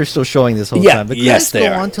credits are still showing this whole time. The credits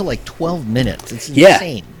go on to like 12 minutes. It's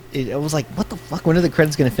insane. It was like, what the fuck? When are the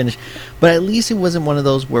credits going to finish? But at least it wasn't one of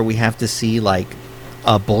those where we have to see like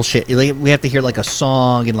bullshit. Like, we have to hear like a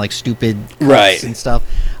song and like stupid cuts and stuff.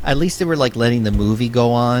 At least they were like letting the movie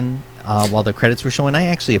go on while the credits were showing. I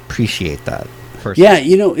actually appreciate that. Personally. Yeah,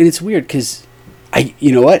 you know, and it's weird because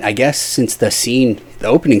you know what? I guess since the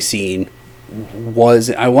opening scene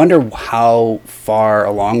I wonder how far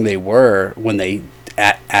along they were when they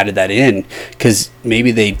added that in, because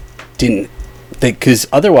maybe they didn't. Because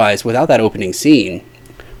otherwise, without that opening scene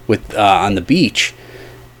with on the beach,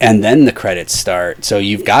 and then the credits start, so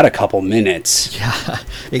you've got a couple minutes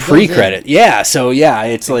pre-credit. Yeah, so yeah,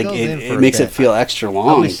 it's like it makes it feel extra long.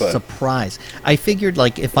 I was surprised. I figured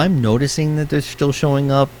like if I'm noticing that they're still showing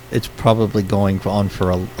up, it's probably going on for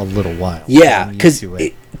a little while. Yeah, because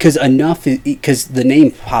the name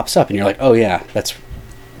pops up and you're like, oh yeah, that's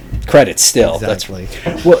credits still. Exactly.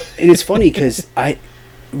 And it's funny because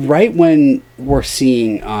right when we're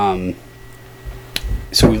seeing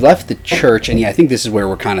so we left the church, and I think this is where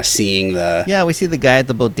we're kind of seeing we see the guy at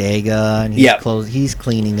the bodega, and he's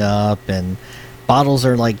cleaning up, and bottles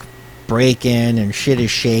are like breaking and shit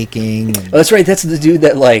is shaking. Oh, that's right, that's the dude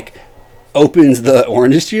that like opens the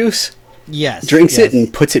orange juice, drinks it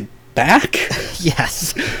and puts it back.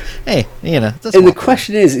 Yes. Hey, you know, and the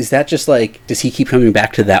question is that just like, does he keep coming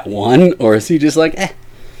back to that one, or is he just like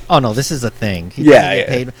Oh no, this is a thing. He doesn't get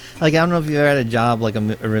paid. Like, I don't know if you're at a job, like a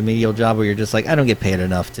remedial job, where you're just like, I don't get paid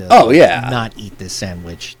enough to not eat this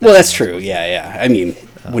sandwich. That's true. Yeah. I mean,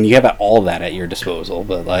 when you have all of that at your disposal,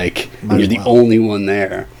 but like when you're the only one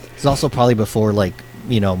there. It's also probably before, like,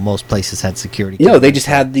 you know, most places had security. No, they just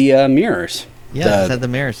had the mirrors. Yeah, just had the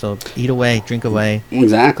mirrors. So eat away, drink away.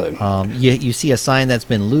 Exactly. You see a sign that's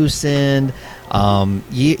been loosened.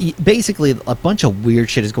 You basically a bunch of weird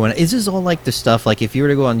shit is going on. Is this all like the stuff, like if you were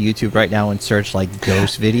to go on YouTube right now and search like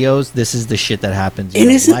ghost videos, this is the shit that happens.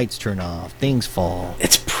 Lights turn off, things fall.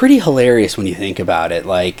 It's pretty hilarious when you think about it,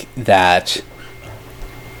 like that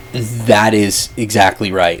is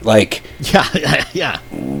exactly right. Like yeah.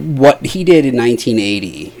 What he did in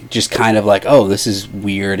 1980, just kind of like, oh, this is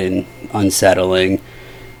weird and unsettling,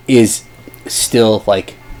 is still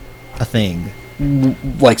like a thing.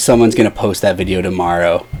 Like someone's gonna post that video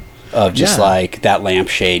tomorrow of just like that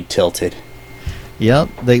lampshade tilted.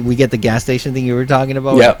 Yep, we get the gas station thing you were talking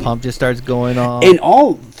about. Yep. The pump just starts going off. And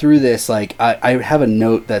all through this, like I have a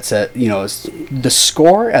note that said, you know, the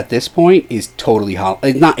score at this point is totally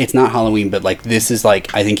it's not Halloween, but like this is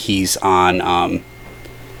like, I think he's on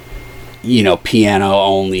you know, piano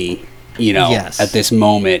only, you know, at this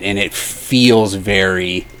moment, and it feels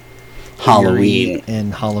very Halloween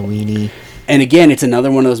and Halloweeny. And again, it's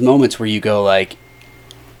another one of those moments where you go like,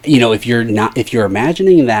 you know, if you're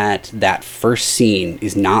imagining that first scene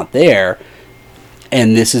is not there,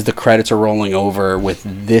 and this is the credits are rolling over with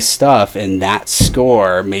this stuff and that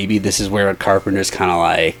score, maybe this is where Carpenter's kind of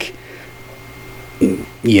like,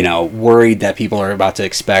 you know, worried that people are about to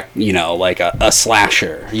expect, you know, like a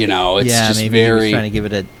slasher, you know. It's just maybe he was trying to give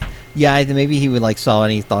it a... Yeah, maybe he would like saw it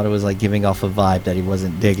and he thought it was like giving off a vibe that he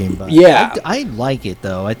wasn't digging. But I like it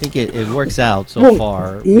though. I think it works out so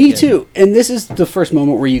far. Me too. And this is the first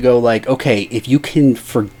moment where you go like, okay, if you can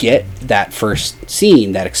forget that first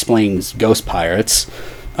scene that explains ghost pirates,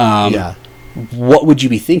 what would you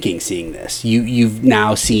be thinking seeing this? You've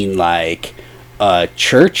now seen like a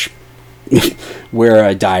church where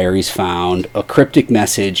a diary's found, a cryptic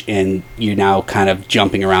message, and you're now kind of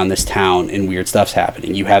jumping around this town and weird stuff's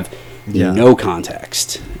happening. You have no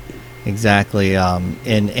context. Exactly.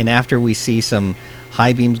 And after we see some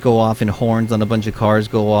high beams go off and horns on a bunch of cars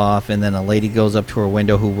go off, and then a lady goes up to her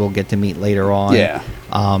window who we'll get to meet later on. Yeah.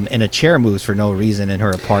 And a chair moves for no reason in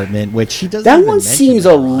her apartment, which she doesn't. That one seems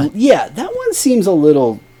that one seems a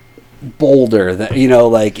little bolder, that, you know,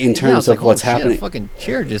 like in terms of what's happening. A fucking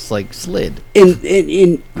chair just like slid.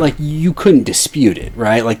 In like you couldn't dispute it,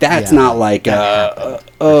 right? Like that's not like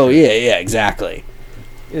exactly.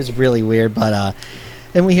 It was really weird, but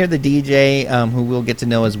then we hear the DJ, who we'll get to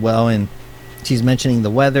know as well, and she's mentioning the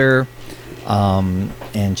weather,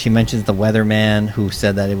 and she mentions the weatherman who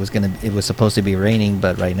said that it was supposed to be raining,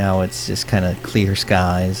 but right now it's just kind of clear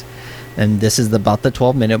skies. And this is about the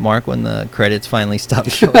 12-minute mark when the credits finally stop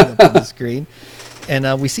showing up on the screen.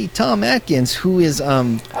 And we see Tom Atkins, who is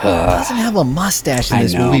doesn't have a mustache in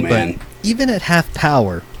this movie, man. But even at half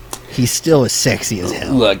power, he's still as sexy as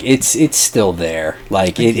hell. Look, it's still there.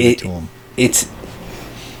 Like it's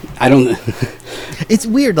I don't It's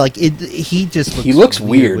weird. Like he just looks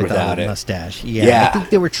weird without a it. mustache. Yeah, I think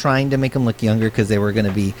they were trying to make him look younger because they were going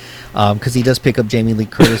to be, because he does pick up Jamie Lee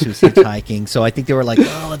Curtis who's hitchhiking. So I think they were like,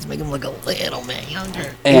 oh, let's make him look a little bit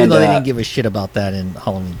younger. And, even though they didn't give a shit about that in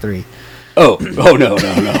Halloween 3. Oh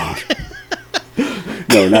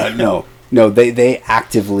no. No, they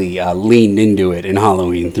actively leaned into it in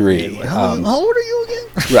Halloween 3. How old are you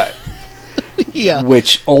again? Right. Yeah.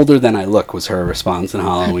 Which older than I look was her response in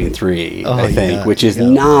Halloween 3, I think, yeah, which is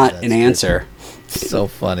not an answer. So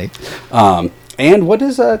funny. And what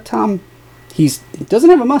is Tom? He doesn't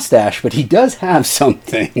have a mustache, but he does have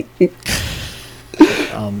something.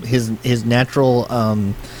 His natural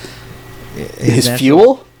his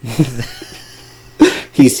fuel.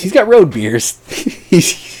 He's got road beers.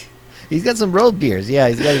 He's got some road beers. Yeah,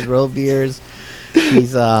 he's got his road beers.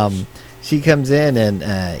 She comes in and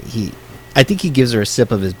I think he gives her a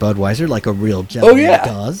sip of his Budweiser like a real gentleman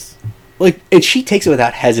does. Like, and she takes it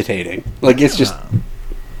without hesitating. Like, it's just...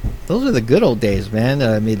 Those are the good old days, man.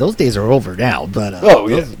 I mean, those days are over now, but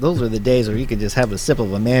those are the days where you could just have a sip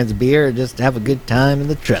of a man's beer and just have a good time in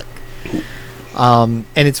the truck. And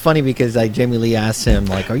it's funny because Jamie Lee asks him,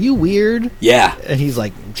 like, are you weird? Yeah. And he's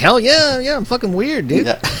like, hell yeah, I'm fucking weird, dude.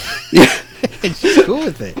 Yeah. And she's cool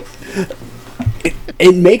with it.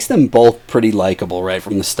 It makes them both pretty likable right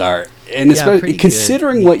from the start. And especially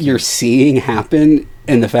considering what you're seeing happen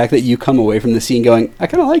and the fact that you come away from the scene going, I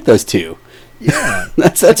kind of like those two. Yeah.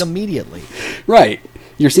 that's like immediately. Right.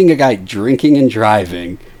 You're seeing a guy drinking and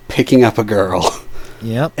driving, picking up a girl.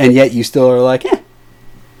 Yep. And yet you still are like,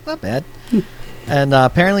 not bad. And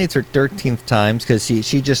apparently it's her 13th time because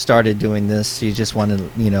she just started doing this. She just wanted,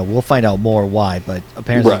 we'll find out more why, but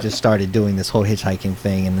apparently just started doing this whole hitchhiking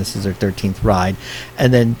thing, and this is her 13th ride.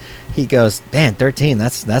 And then he goes, man, 13,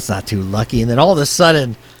 that's not too lucky. And then all of a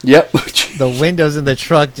sudden, yep, the windows in the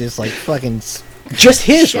truck just like fucking just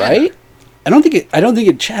his, shatter. Right? I don't think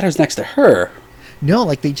it shatters next to her. No,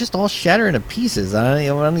 like they just all shatter into pieces. I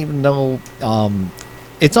don't even know.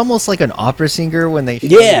 It's almost like an opera singer when they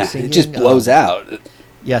it just blows out.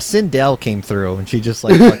 Yeah, Sindel came through and she just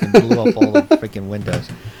like fucking blew up all the freaking windows.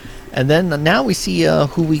 And then now we see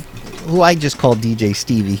who I just called DJ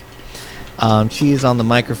Stevie. She is on the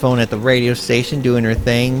microphone at the radio station doing her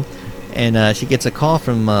thing, and she gets a call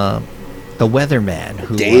from the weatherman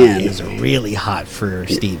who is really hot for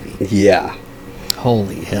Stevie. Yeah.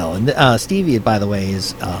 Holy hell. And Stevie, by the way,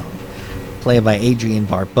 is played by Adrienne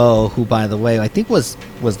Barbeau, who, by the way, I think was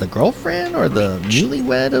the girlfriend or the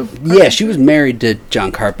newlywed of Carpenter? Yeah, she was married to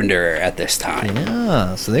John Carpenter at this time.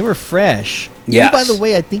 Yeah, so they were fresh. Yeah. By the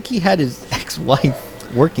way, I think he had his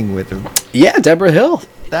ex-wife working with him. Yeah, Deborah Hill.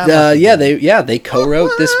 They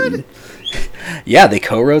co-wrote this. Yeah, they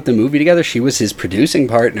co-wrote the movie together. She was his producing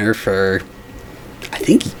partner for, I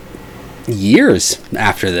think, years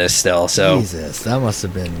after this. Still, so Jesus, that must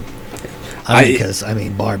have been. Because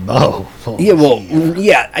Barbeau. Yeah, well,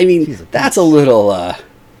 yeah. I mean, that's a little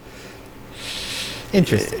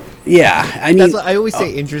interesting. Yeah, I mean, I always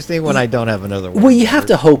say interesting when I don't have another word. Well, you have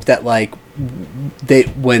to hope that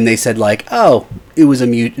when they said it was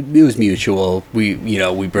mutual. We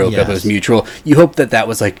broke up. It was mutual. You hope that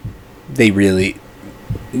was like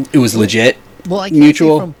it was legit. Well, I can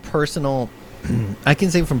mutual. Say from personal. I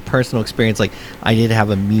can say from personal experience, like I did have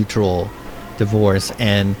a mutual divorce,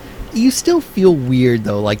 and you still feel weird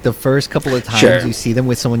though. Like the first couple of times you see them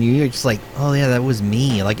with someone, you're just like, oh yeah, that was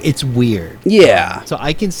me. Like it's weird. Yeah. So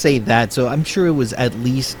I can say that. So I'm sure it was at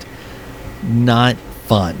least not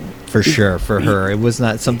fun for sure for her. It was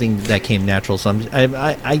not something that came natural. So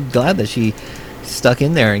I'm glad that she stuck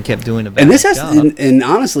in there and kept doing a better job. And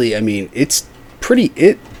honestly, I mean, it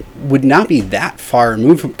would not be that far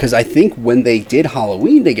removed from, because I think when they did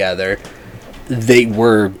Halloween together, they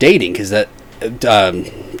were dating because that.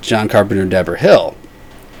 John Carpenter and Deborah Hill.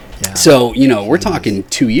 Yeah. So, we're talking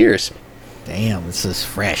 2 years. Damn, this is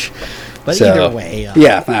fresh. But either way,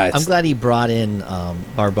 I'm glad he brought in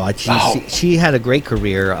Barbeau. She had a great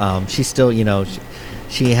career. She still,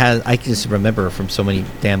 she has, I can just remember her from so many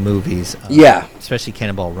damn movies. Especially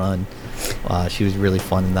Cannonball Run. She was really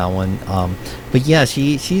fun in that one. But yeah,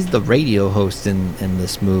 she's the radio host in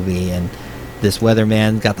this movie, and this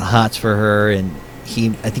weatherman got the hots for her, and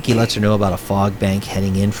I think he lets her know about a fog bank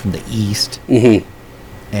heading in from the east. Mm-hmm.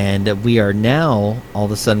 And we are now, all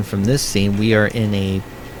of a sudden from this scene, we are in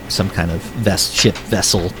some kind of ship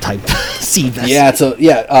vessel type sea vessel.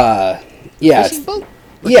 Yeah,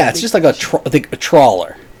 it's just like a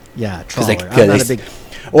trawler. Yeah, trawler.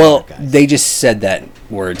 They just said that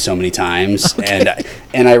word so many times, okay.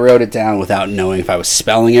 and I wrote it down without knowing if I was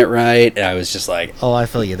spelling it right. And I was just like, oh, I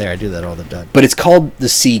feel you there. I do that all the time. But it's called the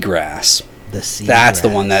seagrass. The seagrass. That's the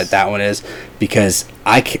one that one is, because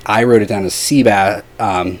I wrote it down as sea bass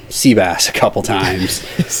a couple times.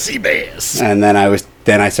 Sea bass. And then I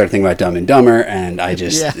started thinking about Dumb and Dumber, and I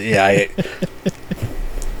just but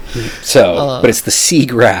it's the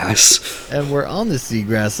seagrass. And we're on the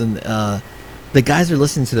seagrass, and the guys are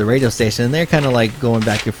listening to the radio station, and they're kind of like going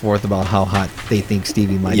back and forth about how hot they think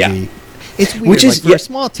Stevie might be. It's weird. Which is, like, for a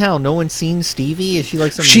small town, no one's seen Stevie. Is she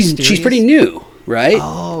like some? She's pretty new, right?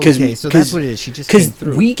 Oh, okay. So that's what it is. She just came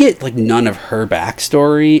through. We get like none of her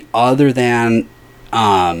backstory other than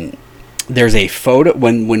there's a photo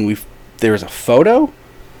there was a photo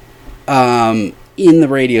in the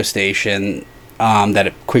radio station that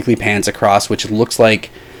it quickly pans across, which looks like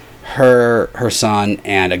her son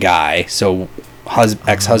and a guy. So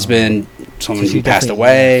ex-husband, someone who passed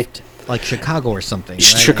away. Left, like Chicago or something. Right?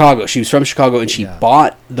 Chicago. She was from Chicago, and she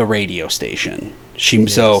bought the radio station. You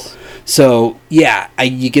get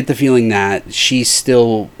the feeling that she's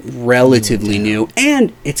still relatively new,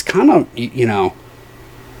 and it's kind of,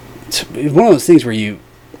 it's one of those things where you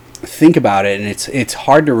think about it, and it's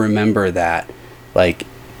hard to remember that, like,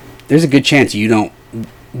 there's a good chance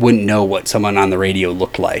wouldn't know what someone on the radio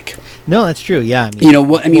looked like. No, that's true. Yeah, wasn't that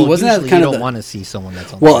kind of? You don't want to see someone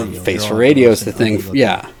that's on the radio. Well, face for radio is the thing.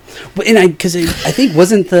 Yeah. But because I think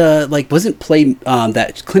wasn't Play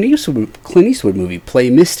that Clint Eastwood movie Play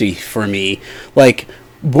Misty for me, like,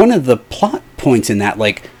 one of the plot points in that,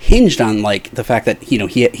 like, hinged on, like, the fact that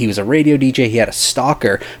he was a radio DJ, he had a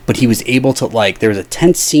stalker, but he was able to, like, there was a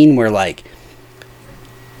tense scene where, like,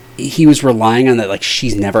 he was relying on that, like,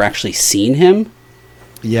 she's never actually seen him.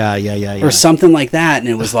 Yeah. Or something like that, and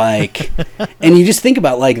it was like, and you just think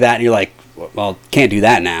about like that, and you're like, well, can't do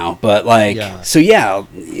that now, but like,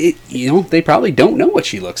 they probably don't know what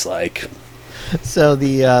she looks like. So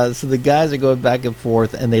the guys are going back and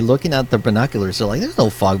forth, and they're looking out the binoculars. They're like, "There's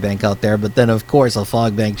no fog bank out there," but then of course a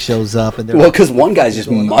fog bank shows up, and because one guy's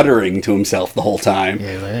just muttering to himself the whole time.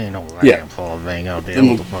 Yeah, there ain't no fog bank out there.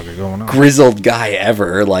 What the fuck is going on? Grizzled guy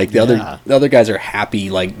ever. Like the other guys are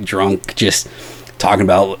happy, like drunk, just talking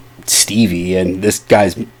about Stevie, and this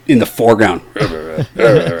guy's in the foreground.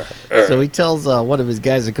 So he tells one of his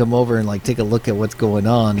guys to come over and like take a look at what's going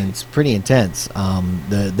on, and it's pretty intense.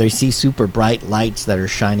 They see super bright lights that are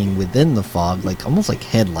shining within the fog, like almost like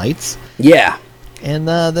headlights. Yeah. And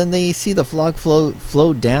then they see the fog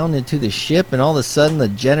flow down into the ship, and all of a sudden the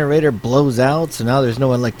generator blows out, so now there's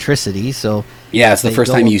no electricity. So yeah, it's the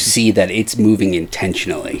first time you see that it's moving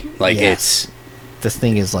intentionally. Like this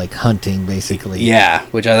thing is like hunting, basically. Yeah,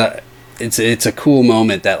 which I thought it's a cool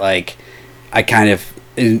moment that, like, I kind of,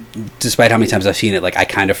 despite how many times I've seen it, like, I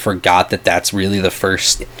kind of forgot that that's really the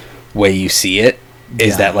first way you see it.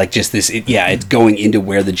 Is that like just this? It's going into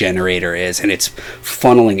where the generator is, and it's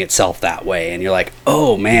funneling itself that way, and you're like,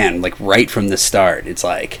 oh man, like right from the start, it's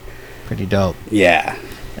like pretty dope. Yeah.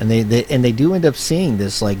 And they do end up seeing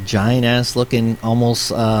this like giant ass looking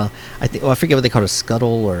almost I forget what they call it, a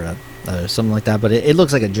scuttle or something like that, but it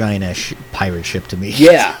looks like a giant ass pirate ship to me.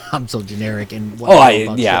 Yeah. I'm so generic and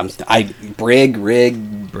brig,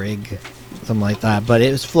 something like that, but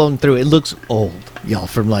it was flown through. It looks old,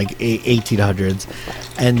 from like 1800s,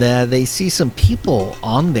 and they see some people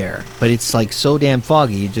on there, but it's like so damn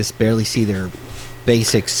foggy you just barely see their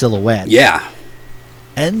basic silhouette. Yeah.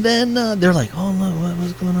 And then they're like, oh no,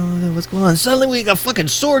 what's going on? What's going on? Suddenly a fucking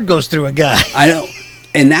sword goes through a guy. I know.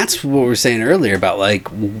 And that's what we were saying earlier about, like,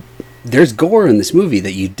 there's gore in this movie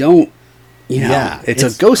that you don't, it's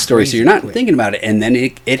a ghost story, so you're not thinking about it, and then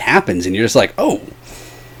it happens, and you're just like, oh.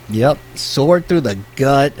 Yep, sword through the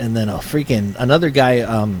gut, and then another guy,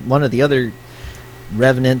 one of the other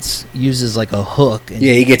revenants uses like a hook. And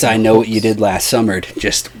he gets I know what you did last summer,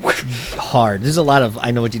 just hard. There's a lot of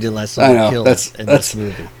I know what you did last summer kills in this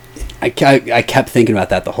movie. I kept thinking about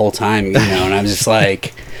that the whole time, and I'm just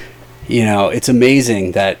like, it's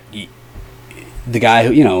amazing that the guy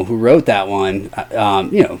who wrote that one,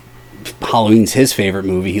 Halloween's his favorite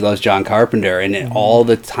movie. He loves John Carpenter, and all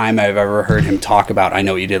the time I've ever heard him talk about I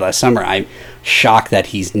Know What You Did Last Summer, I'm shocked that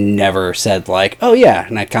he's never said like, oh yeah,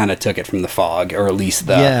 and I kind of took it from The Fog, or at least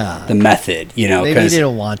the method, Maybe he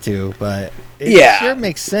didn't want to, but it sure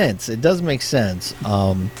makes sense. It does make sense.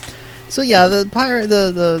 So yeah, the pirate,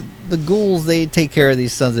 the ghouls, they take care of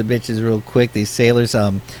these sons of bitches real quick. These sailors.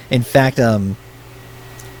 In fact,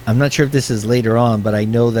 I'm not sure if this is later on, but I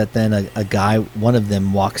know that then a guy, one of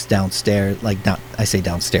them, walks downstairs. Like, not I say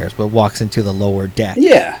downstairs, but walks into the lower deck.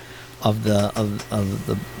 Yeah. Of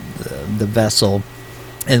the vessel,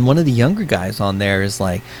 and one of the younger guys on there is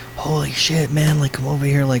like, "Holy shit, man! Like, come over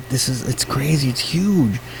here! Like, it's crazy! It's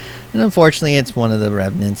huge!" And unfortunately, it's one of the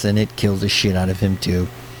revenants, and it kills the shit out of him too.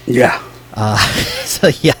 Yeah. So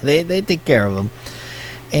yeah, they take care of him.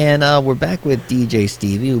 And we're back with DJ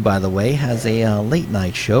Stevie, who, by the way, has a late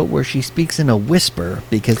night show where she speaks in a whisper,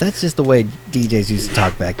 because that's just the way DJs used to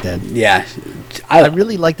talk back then. Yeah. I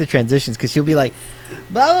really like the transitions, because she'll be like,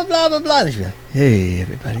 blah, blah, blah, blah, blah. And she'll be like, hey,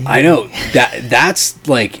 everybody. I know. That's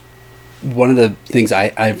like one of the things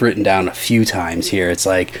I've written down a few times here. It's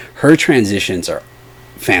like her transitions are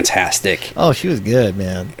fantastic. Oh, she was good,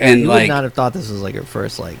 man. And you like, would not have thought this was like her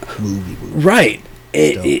first like movie. Right.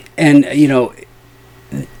 And, you know,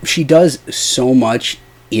 she does so much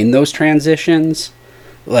in those transitions,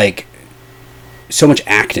 like so much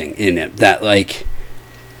acting in it that like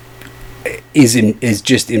is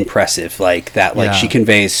just impressive. Like that, like she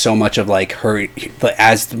conveys so much of like her,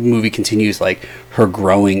 as the movie continues, like her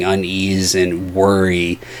growing unease and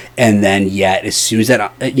worry, and then yet as soon as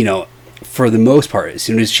that, you know, for the most part, as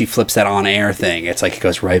soon as she flips that on air thing, it's like it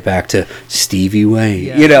goes right back to Stevie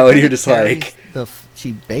Wayne, you know, and you're just like.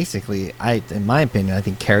 She basically, in my opinion, I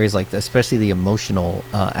think carries like especially the emotional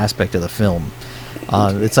aspect of the film.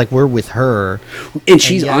 It's like we're with her, and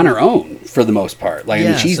she's on her own for the most part. Like, I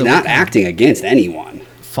mean, she's not acting against anyone.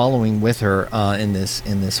 Following with her in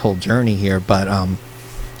this whole journey here, but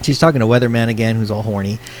she's talking to Weatherman again, who's all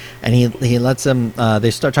horny, and he lets them. They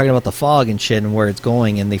start talking about the fog and shit and where it's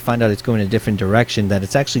going, and they find out it's going a different direction. That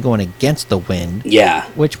it's actually going against the wind. Yeah.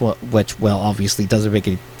 Which obviously doesn't make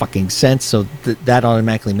any fucking sense. So that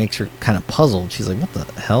automatically makes her kind of puzzled. She's like, "What the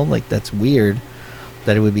hell? Like, that's weird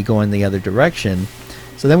that it would be going the other direction."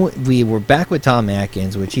 So then we were back with Tom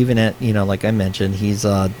Atkins, which even at, you know, like I mentioned, he's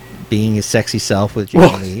being his sexy self with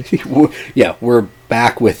Jamie Lee. Yeah, we're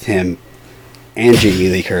back with him and Jamie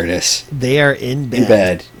Lee Curtis. They are in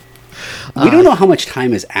bed. We don't know how much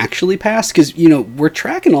time has actually passed because, you know, we're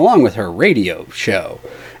tracking along with her radio show.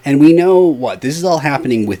 And we know this is all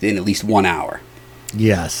happening within at least 1 hour.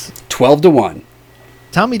 Yes. 12 to 1.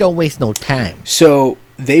 Tommy don't waste no time. So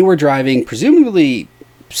they were driving presumably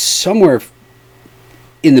somewhere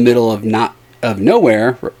in the middle of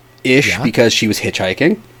nowhere-ish because she was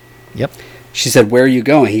hitchhiking. Yep. She said, "Where are you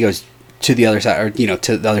going?" He goes, "To the other side, or, you know,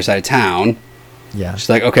 to the other side of town." Yeah. She's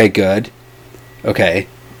like, "Okay, good. Okay."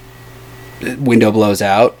 The window blows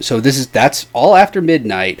out. So that's all after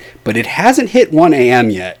midnight, but it hasn't hit 1 a.m.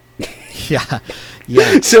 yet. Yeah.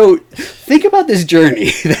 Yeah. So think about this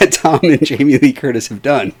journey that Tom and Jamie Lee Curtis have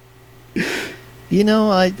done. You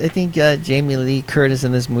know, I think Jamie Lee Curtis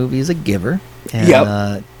in this movie is a giver,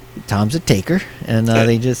 and Tom's a taker, and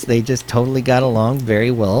they just totally got along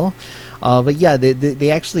very well. But yeah,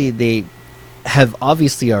 they have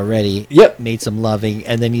obviously already made some loving,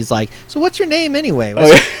 and then he's like, "So what's your name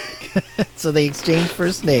anyway?" So they exchange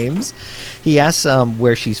first names. He asks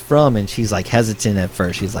where she's from, and she's like hesitant at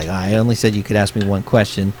first. She's like, "I only said you could ask me one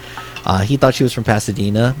question." He thought she was from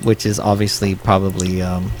Pasadena, which is obviously probably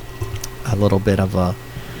a little bit of a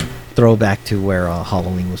throwback to where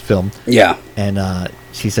Halloween was filmed. Yeah. And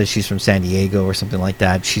she says she's from San Diego or something like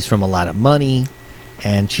that. She's from a lot of money,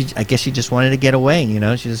 and I guess she just wanted to get away, you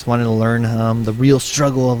know? She just wanted to learn the real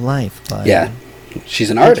struggle of life. Yeah. She's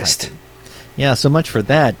an artist. Yeah, so much for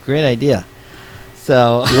that. Great idea.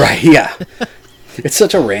 So right, yeah. It's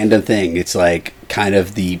such a random thing. It's like kind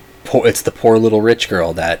of the poor little rich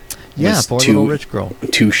girl that little rich girl,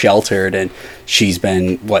 too sheltered, and she's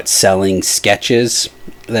been selling sketches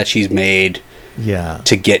that she's made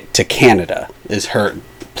to get to Canada is her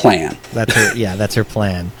plan. That's her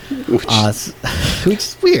plan. Which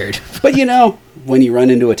is weird. But you know, when you run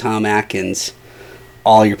into a Tom Atkins,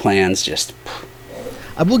 all your plans just...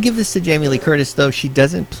 I will give this to Jamie Lee Curtis, though. She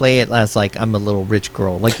doesn't play it as like, I'm a little rich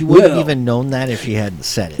girl. Like, you wouldn't have even known that if she hadn't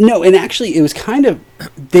said it. No, and actually it was kind of,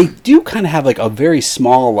 they do kind of have like a very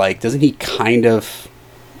small, like, doesn't he kind of,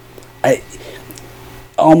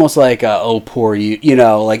 almost like poor you, you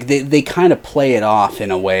know, like they kind of play it off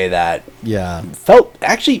in a way that felt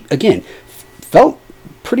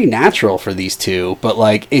pretty natural for these two, but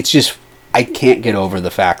like it's just, I can't get over the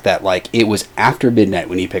fact that like it was after midnight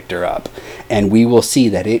when he picked her up, and we will see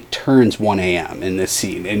that it turns 1 a.m. in this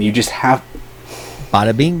scene, and you just have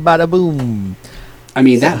bada bing bada boom. I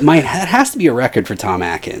mean, that has to be a record for Tom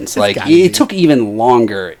Atkins. Like, it took even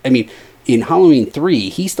longer. I mean, in Halloween 3,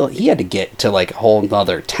 he had to get to like a whole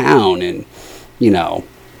other town, and you know,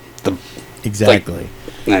 exactly.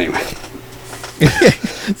 Like, anyway,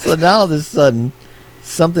 so now all of a sudden,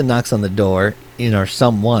 something knocks on the door.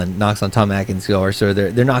 Someone knocks on Tom Atkins' door. So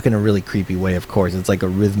they're knocking in a really creepy way. Of course, it's like a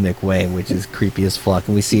rhythmic way, which is creepy as fuck.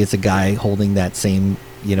 And we see it's a guy holding that same,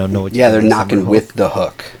 they're knocking with the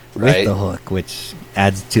hook, right? With the hook, which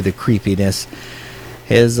adds to the creepiness.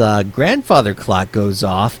 his grandfather clock goes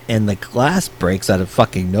off and the glass breaks out of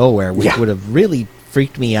fucking nowhere, which would have really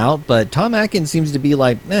freaked me out. But Tom Atkins seems to be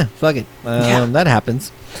like, fuck it. That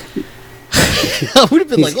happens. I would have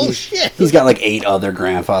been like, oh shit. He's got like 8 other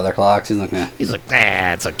grandfather clocks. He's like, nah. He's like,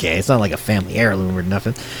 it's okay. It's not like a family heirloom or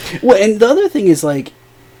nothing. Well, and the other thing is like,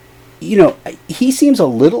 he seems a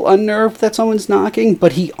little unnerved that someone's knocking,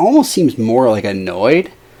 but he almost seems more like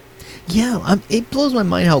annoyed. Yeah, it blows my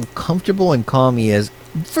mind how comfortable and calm he is.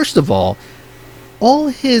 First of all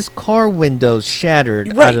his car windows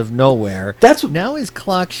shattered out of nowhere. Now his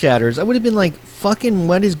clock shatters. I would have been like, fucking,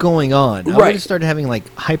 what is going on? I would have started having like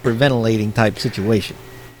hyperventilating type situation.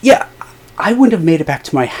 Yeah, I wouldn't have made it back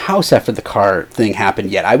to my house after the car thing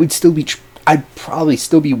happened yet. I'd probably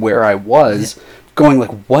still be where I was, going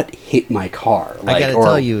like, what hit my car? Like, I gotta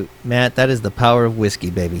tell you, Matt, that is the power of whiskey,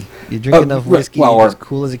 baby. You drink enough whiskey, you're as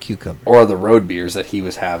cool as a cucumber. Or the road beers that he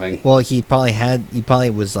was having. Well, he probably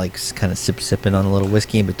was like kind of sipping on a little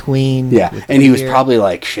whiskey in between. Yeah, and he was probably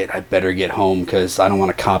like, shit, I better get home because I don't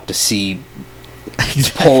want a cop to see,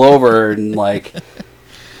 pull over and like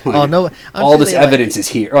oh no! All this evidence is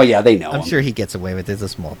here. Oh yeah, they know. I'm sure he gets away with it. It's a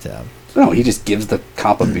small town. No, he just gives the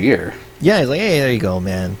cop a beer. Yeah, he's like, hey, there you go,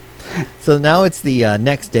 man. So now it's the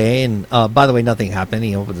next day, and by the way, nothing happened.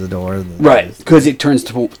 He opens the door. Right, because it turns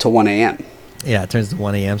to 1 a.m. Yeah, it turns to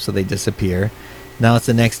 1 a.m., so they disappear. Now it's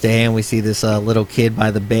the next day, and we see this little kid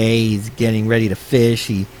by the bay. He's getting ready to fish.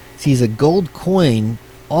 He sees a gold coin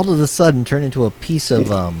all of a sudden turn into a piece of,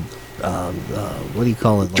 what do you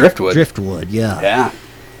call it? Like driftwood. Driftwood, yeah. Yeah.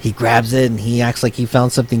 He grabs it, and he acts like he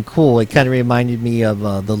found something cool. It kind of reminded me of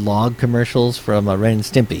the log commercials from Ren and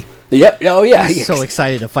Stimpy. Yep. Oh, yeah. He's so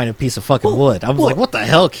excited to find a piece of fucking wood. I was like, what the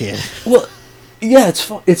hell, kid? Well, yeah,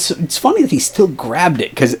 it's funny that he still grabbed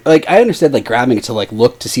it. Because, like, I understand, like, grabbing it to, like,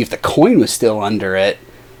 look to see if the coin was still under it.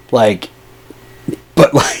 Like,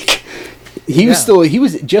 but, like, he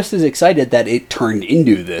was just as excited that it turned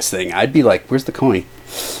into this thing. I'd be like, where's the coin?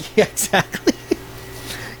 Yeah, exactly.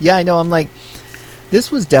 Yeah, I know. I'm like, this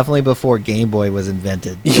was definitely before Game Boy was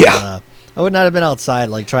invented. Yeah. I would not have been outside,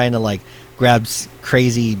 like, trying to, like, grab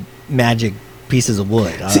crazy magic pieces of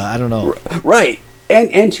wood. I don't know. Right.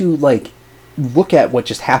 And to, like, look at what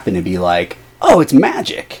just happened and be like, oh, it's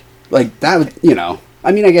magic. Like, that,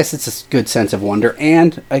 I mean, I guess it's a good sense of wonder.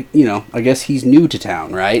 And, I guess he's new to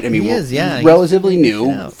town, right? I mean, he is, yeah. He's relatively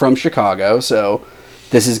new from Chicago, so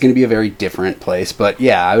this is going to be a very different place. But,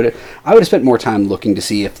 yeah, I would have spent more time looking to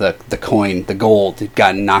see if the coin, the gold, had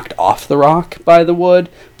gotten knocked off the rock by the wood.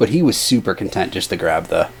 But he was super content just to grab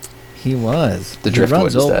the... He was. The driftwood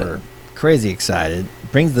runs instead. Over, crazy excited,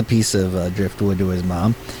 brings the piece of driftwood to his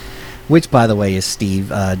mom, which, by the way, is Stevie,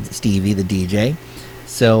 the DJ.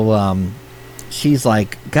 So she's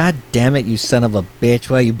like, God damn it, you son of a bitch,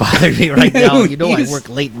 why are you bothering me right now? You know I work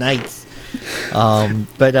late nights.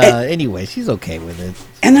 But anyway, she's okay with it.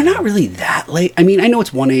 And they're not really that late. I mean, I know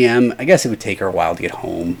it's 1 a.m. I guess it would take her a while to get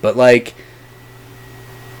home. But, like,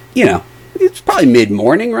 it's probably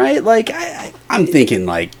mid-morning, right? Like, I'm thinking,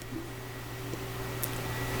 like,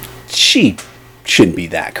 she shouldn't be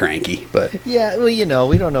that cranky, but... Yeah, well,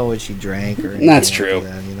 we don't know what she drank or anything. That's true.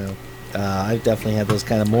 Like that, I've definitely had those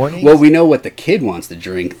kind of mornings. Well, we know what the kid wants to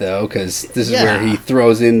drink, though, because this is where he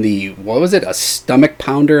throws in a stomach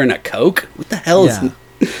pounder and a Coke? What the hell is...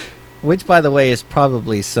 Which, by the way, is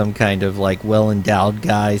probably some kind of, like, well-endowed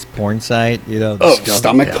guy's porn site,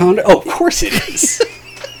 stomach pounder? Oh, of course it is.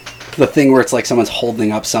 The thing where it's like someone's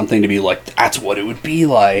holding up something to be like, that's what it would be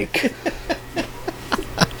like.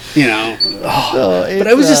 But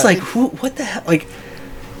I was just like, what the hell? Like,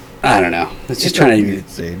 I don't know. It's just trying to...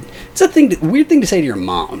 It's a weird thing to say to your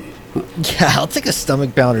mom. Yeah, I'll take a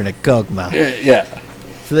stomach pounder and a Coke, Mom. Yeah.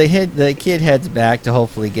 So the kid heads back to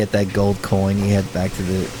hopefully get that gold coin. He heads back to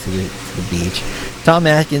the beach. Tom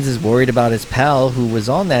Atkins is worried about his pal who was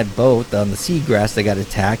on that boat on the seagrass that got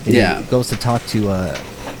attacked. And he goes to talk to a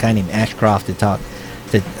guy named Ashcroft to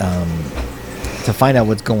find out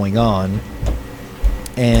what's going on.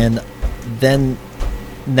 And then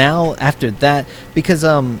now after that, because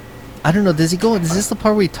I don't know, is this the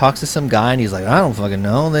part where he talks to some guy and he's like, I don't fucking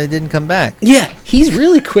know, they didn't come back? Yeah, he's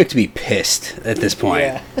really quick to be pissed at this point.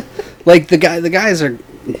 Yeah. Like the guys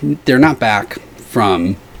they're not back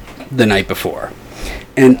from the night before.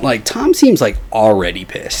 And like Tom seems like already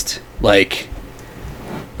pissed, like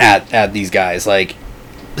at these guys. Like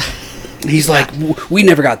he's like, we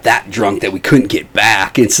never got that drunk that we couldn't get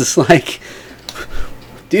back. It's just like,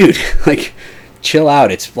 dude, like, chill out.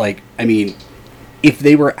 It's like, I mean, if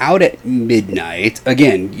they were out at midnight,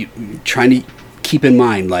 again, trying to keep in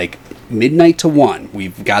mind, like, midnight to 1,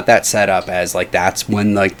 we've got that set up as like that's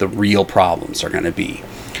when like the real problems are going to be.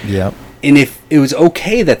 Yep. And if it was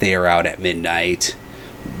okay that they are out at midnight,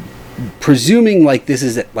 presuming like this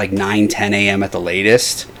is at like 9-10 a.m. at the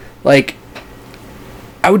latest, like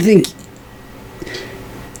I would think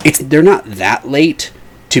they're not that late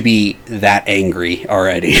to be that angry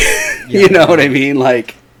already. You know what I mean?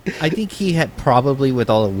 Like, I think he had probably, with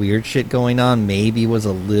all the weird shit going on, maybe was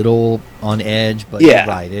a little on edge, but yeah, you're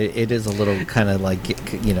right. It is a little kind of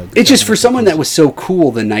like, you know. It's just for someone that was so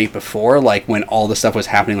cool the night before, like when all the stuff was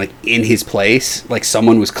happening, like in his place, like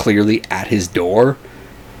someone was clearly at his door,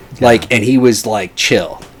 like, and he was like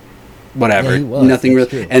chill, whatever, nothing really.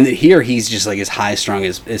 True. And here he's just like as high strung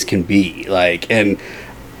as can be, like, and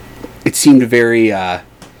it seemed very,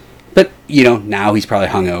 but you know, now he's probably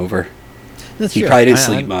hungover. That's he true. probably didn't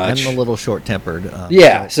sleep much. I'm a little short-tempered.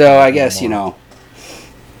 Yeah, so I guess, you know,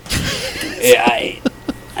 I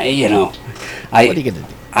you know, what are you gonna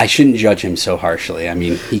do? I shouldn't judge him so harshly. I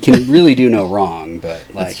mean, he can really do no wrong, but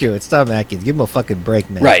like, that's true. It's Tom Atkins. Give him a fucking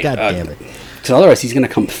break, man. Right? God damn it. Because otherwise, he's gonna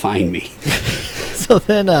come find me. So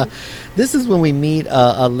then, this is when we meet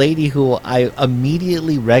a lady who I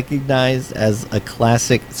immediately recognized as a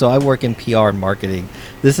classic. So I work in PR and marketing.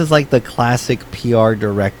 This is like the classic PR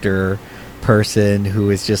director person who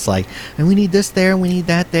is just like, and we need this there, and we need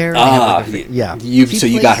that there. Yeah. So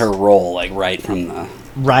you got her role like right from the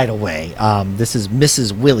right away. This is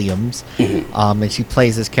Mrs. Williams, and she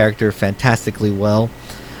plays this character fantastically well.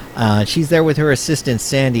 She's there with her assistant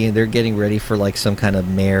Sandy, and they're getting ready for like some kind of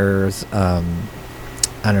mayor's, I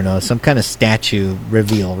don't know, some kind of statue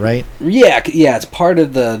reveal, right? Yeah. It's part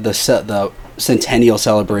of the centennial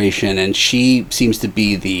celebration, and she seems to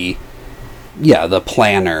be the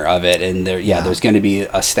planner of it, and there's going to be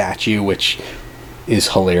a statue which is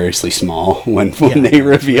hilariously small when they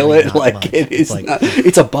reveal it. Like much. It is like, not,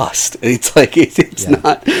 it's a bust. It's like it's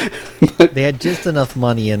not. But they had just enough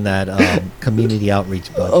money in that community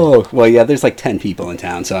outreach budget. Oh well, yeah. There's like 10 people in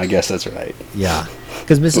town, so I guess that's right. Yeah,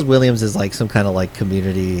 because Mrs. Williams is like some kind of like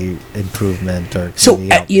community improvement or so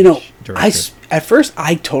you know. At first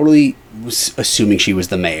I totally was assuming she was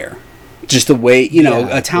the mayor. Just the way, you know,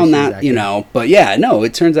 a town that, exactly. You know, but yeah, no,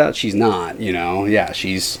 it turns out she's not, you know,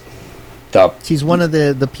 she's one of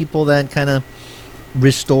the people that kind of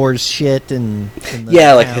restores shit in the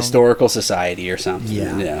town. Like historical society or something.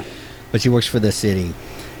 Yeah. But she works for the city.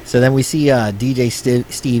 So then we see DJ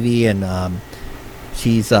Stevie, and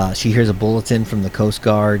she hears a bulletin from the Coast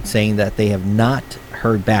Guard saying that they have not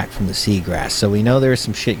heard back from the Seagrass. So we know there's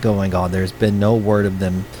some shit going on. There's been no word of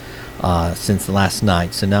them since the last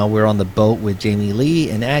night. So now we're on the boat with Jamie Lee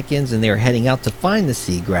and Atkins, and they're heading out to find the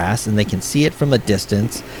Seagrass, and they can see it from a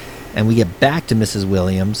distance. And we get back to Mrs.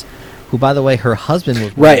 Williams, who, by the way, her husband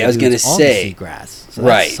was right. I was going to say Seagrass. So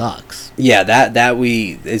that sucks. Yeah,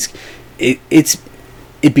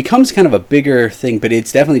 it becomes kind of a bigger thing, but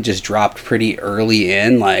it's definitely just dropped pretty early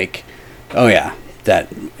in. Like, oh yeah, that.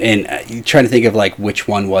 And trying to think of like which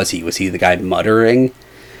one was he? Was he the guy muttering?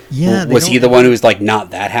 Yeah. Was he the one who was like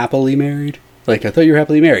not that happily married? Like, I thought you were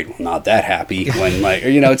happily married. Well, not that happy. When like,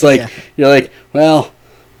 you know, it's like you're like, well,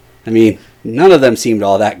 I mean. None of them seemed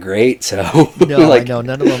all that great, so no, like, I know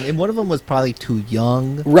none of them. And one of them was probably too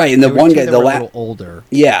young, right? And the one guy, a little older,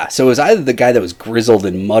 yeah. So it was either the guy that was grizzled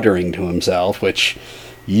and muttering to himself, which,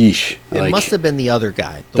 yeesh, it must have been the other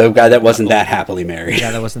guy, the guy that wasn't that happily married. Yeah,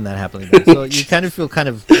 that wasn't that happily married. So you kind of feel kind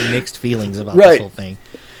of mixed feelings about this whole thing.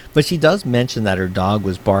 But she does mention that her dog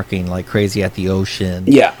was barking like crazy at the ocean.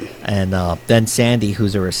 Yeah. And then Sandy,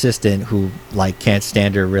 who's her assistant, who like can't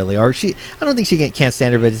stand her really, or I don't think she can't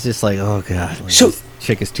stand her, but it's just like, oh god, like, so this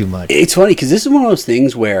chick is too much. It's funny because this is one of those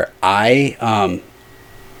things where I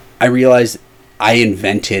realized I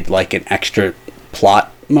invented like an extra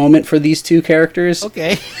plot moment for these two characters.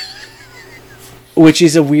 Okay. Which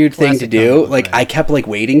is a weird thing to do. Like I kept like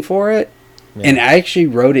waiting for it, and I actually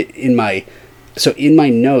wrote it in my. So in my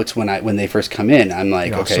notes when they first come in, I'm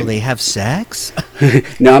like, okay. So they have sex?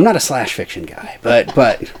 No, I'm not a slash fiction guy, but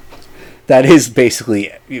that is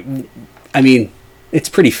basically. I mean, it's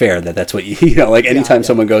pretty fair that's what you know. Like anytime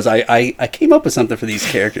someone goes, I came up with something for these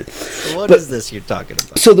characters. So what is this you're talking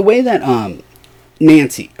about? So the way that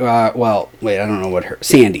Nancy, well, wait, I don't know what her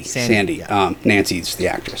Sandy. Yeah. Nancy's the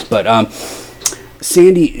actress, but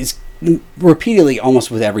Sandy is. Repeatedly, almost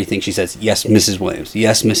with everything she says, yes, Mrs. Williams,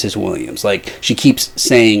 yes, Mrs. Williams. Like she keeps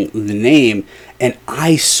saying the name, and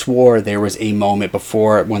I swore there was a moment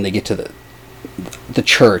before when they get to the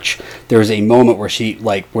church. There was a moment where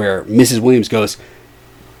where Mrs. Williams goes,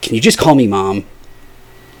 "Can you just call me Mom?"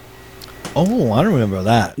 Oh, I don't remember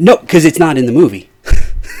that. No, because it's not in the movie.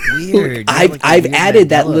 weird. I've added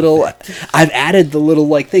that little. I've added the little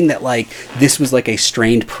like thing that like this was like a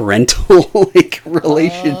strained parental like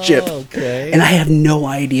relationship, okay. and I have no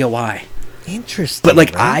idea why. Interesting. But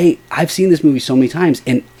like right? I've seen this movie so many times,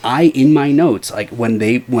 and in my notes like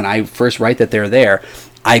when I first write that they're there,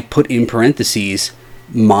 I put in parentheses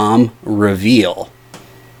mom reveal.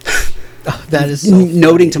 Oh, that is so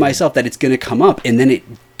noting to myself that it's going to come up, and then it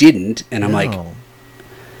didn't, and I'm like, I don't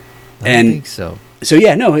think so. So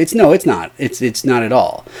yeah, no, it's not. It's not at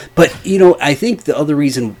all. But I think the other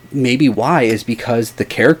reason maybe why is because the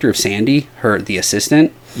character of Sandy, the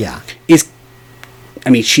assistant, is. I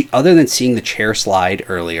mean, she other than seeing the chair slide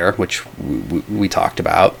earlier, which we talked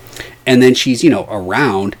about, and then she's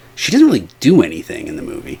around, she doesn't really do anything in the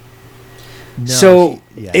movie. No, so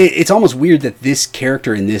it's almost weird that this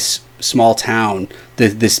character in this small town,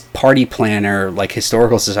 this party planner, like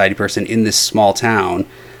historical society person in this small town,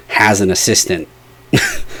 has an assistant.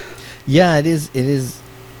 Yeah, it is.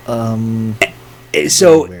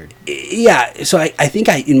 So weird. Yeah, so I think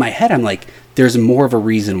in my head I'm like, there's more of a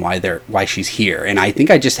reason why she's here, and I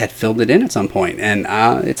think I just had filled it in at some point, and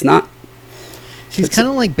it's not. She's kind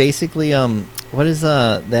of like basically what is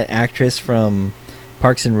that actress from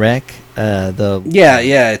Parks and Rec?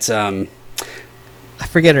 It's I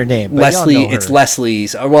forget her name. But Leslie. y'all know her. It's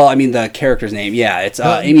Leslie's. Well, I mean the character's name. Yeah, it's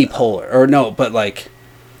Amy Poehler. Or no, but like.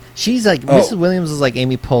 She's like Mrs. Williams is like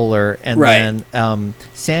Amy Poehler, and then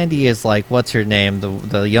Sandy is like what's her name,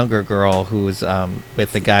 the younger girl who's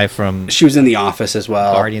with the guy from. She was in The Office as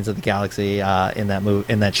well. Guardians of the Galaxy in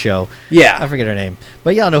that show. Yeah, I forget her name,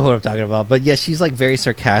 but y'all know who I'm talking about. But yeah, she's like very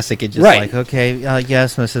sarcastic and just like, okay,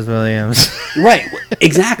 yes, Mrs. Williams. Right,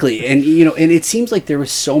 exactly, and and it seems like there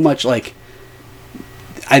was so much like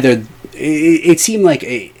either it seemed like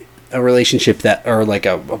a relationship that or like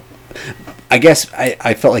I guess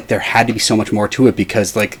I felt like there had to be so much more to it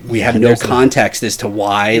because like we have no context as to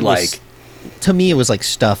why to me it was like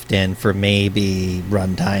stuffed in for maybe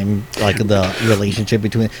runtime, like the relationship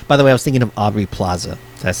between. By the way, I was thinking of Aubrey Plaza.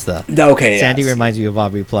 That's the Sandy reminds you of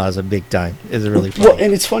Aubrey Plaza big time. Is it really funny? Well,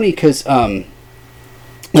 and it's funny because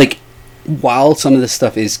like while some of this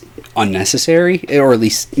stuff is unnecessary, or at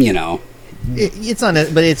least it's on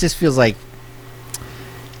it, but it just feels like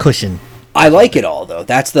cushion. I like it all though.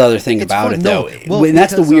 That's the other thing about it though. Well, and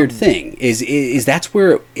that's the weird thing is that's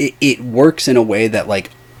where it works in a way that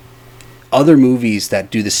like other movies that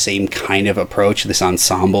do the same kind of approach, this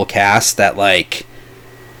ensemble cast that like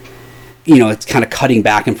it's kind of cutting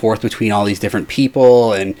back and forth between all these different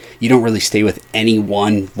people, and you don't really stay with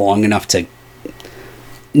anyone long enough to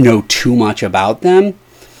know too much about them.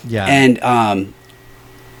 Yeah, and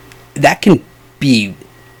that can be.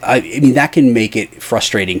 I mean, that can make it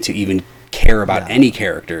frustrating to even care about any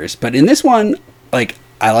characters. But in this one, like,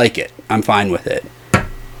 I like it. I'm fine with it.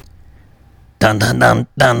 Dun dun dun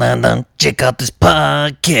dun dun dun. Check out this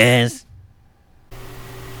podcast.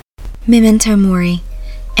 Memento Mori,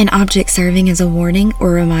 an object serving as a warning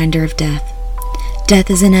or reminder of death. Death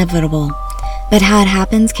is inevitable, but how it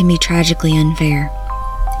happens can be tragically unfair.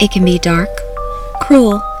 It can be dark,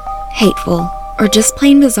 cruel, hateful, or just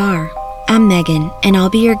plain bizarre. I'm Megan, and I'll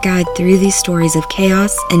be your guide through these stories of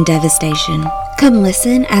chaos and devastation. Come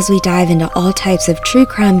listen as we dive into all types of true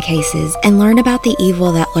crime cases and learn about the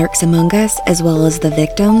evil that lurks among us, as well as the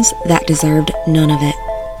victims that deserved none of it.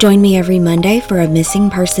 Join me every Monday for a missing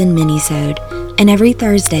person minisode, and every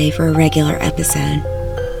Thursday for a regular episode.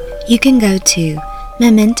 You can go to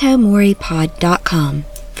mementomoripod.com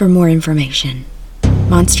for more information.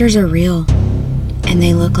 Monsters are real, and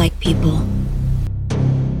they look like people.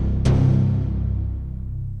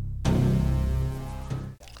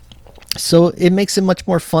 So it makes it much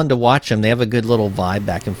more fun to watch them. They have a good little vibe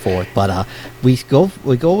back and forth. But we go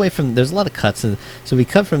away from. There's a lot of cuts, and so we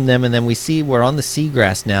cut from them, and then we see we're on the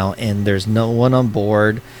seagrass now, and there's no one on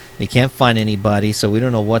board. They can't find anybody, so we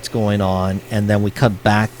don't know what's going on. And then we cut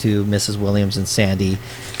back to Mrs. Williams and Sandy.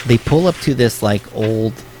 They pull up to this like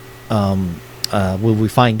old. What we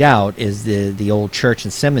find out is the old church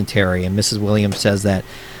and cemetery, and Mrs. Williams says that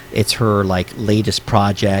it's her like latest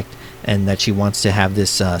project, and that she wants to have this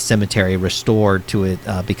cemetery restored to it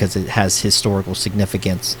because it has historical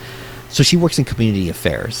significance. So she works in community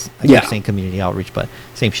affairs. I keep saying community outreach, but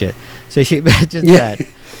same shit. So she imagines that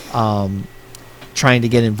trying to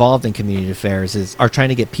get involved in community affairs trying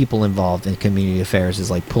to get people involved in community affairs is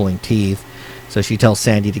like pulling teeth. So she tells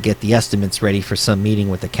Sandy to get the estimates ready for some meeting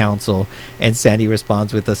with the council, and Sandy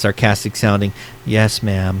responds with a sarcastic sounding, "Yes,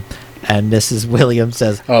 ma'am." And Mrs. Williams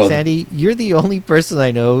says, "Sandy, you're the only person I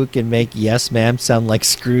know who can make 'yes, ma'am' sound like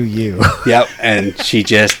 'screw you.'" Yep, and she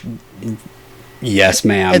just yes,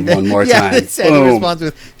 ma'am, And then, one more yeah, time. Sandy Boom. responds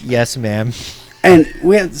with, yes, ma'am. And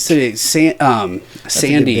we have to say, a good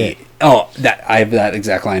Sandy. bit. Oh, that I have that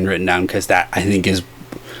exact line written down because that I think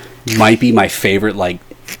might be my favorite. Like,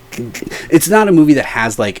 it's not a movie that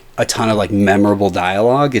has like a ton of like memorable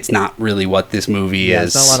dialogue. It's not really what this movie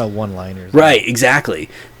is. It's not a lot of one-liners. Right, exactly.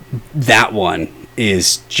 That one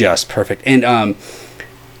is just perfect. And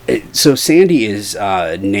so Sandy is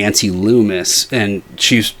Nancy Loomis, and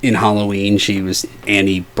she's in Halloween. She was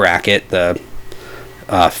Annie Brackett, the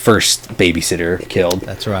first babysitter killed.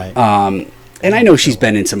 That's right. And I know she's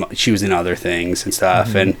been in she was in other things and stuff.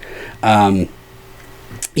 Mm-hmm. And,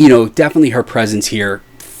 you know, definitely her presence here,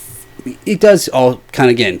 it does all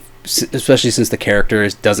kind of, again, especially since the character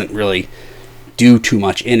doesn't really do too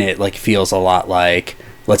much in it, like feels a lot like,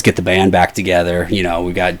 let's get the band back together. You know,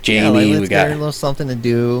 we got Jamie, we got a little something to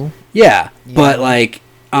do. Yeah. But like,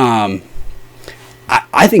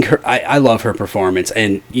 I think I love her performance,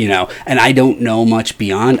 and you know, and I don't know much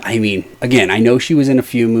beyond. I mean, again, I know she was in a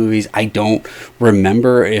few movies. I don't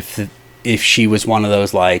remember if she was one of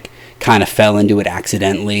those like kind of fell into it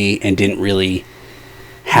accidentally and didn't really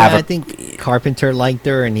have. I think Carpenter liked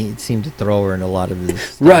her, and he seemed to throw her in a lot of his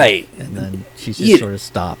stuff, right, and then she just sort of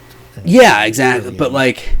stopped. Yeah, exactly.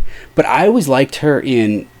 Really but I always liked her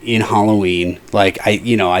in Halloween. Like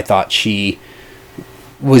I thought she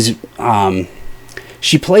was.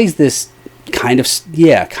 She plays this kind of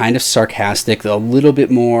sarcastic, a little bit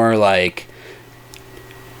more like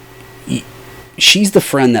she's the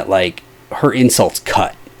friend that like her insults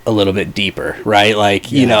cut a little bit deeper, right?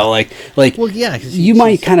 Like, you know, like well, yeah, you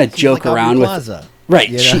might kind of joke like around with right.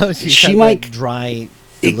 You know? She might dry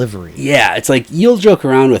delivery. Yeah, it's like you'll joke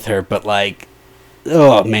around with her, but like,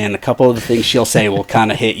 oh man, a couple of the things she'll say will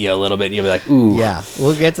kind of hit you a little bit, and you'll be like, ooh. Yeah,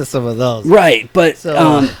 we'll get to some of those. Right, but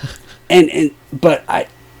so,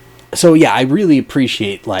 I really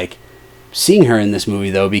appreciate like seeing her in this movie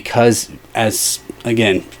though, because as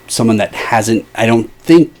again someone that hasn't, I don't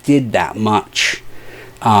think did that much.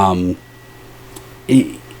 You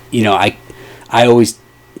know, I always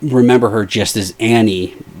remember her just as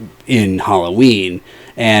Annie in Halloween,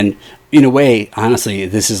 and in a way, honestly,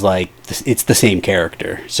 this is like it's the same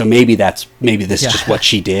character. So maybe this is just what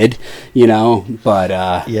she did, you know. But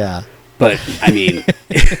yeah. But I mean,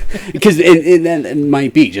 because and then it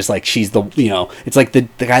might be just like she's the, you know, it's like the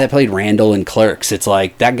guy that played Randall in Clerks. It's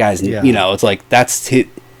like that guy's, you know, it's like that's his.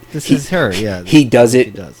 This is her, yeah. He does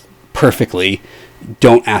it perfectly.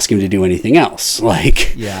 Don't ask him to do anything else.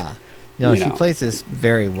 Like, yeah, no, she plays this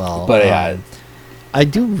very well. But I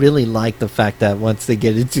do really like the fact that once they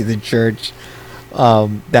get into the church,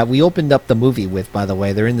 that we opened up the movie with, by the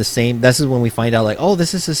way, they're in the same. This is when we find out, like, oh,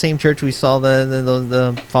 this is the same church we saw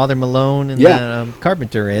the Father Malone and the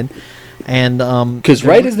Carpenter in, and because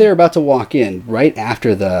right as they're about to walk in, right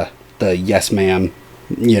after the yes ma'am,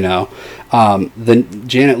 you know, then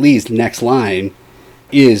Janet Leigh's next line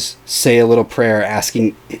is say a little prayer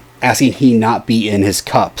asking he not be in his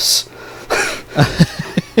cups.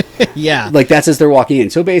 Yeah, like that's as they're walking in.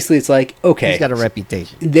 So basically, it's like, okay, he's got a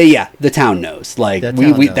reputation. The town knows. Like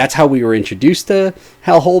we that's how we were introduced to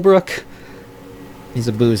Hal Holbrook. He's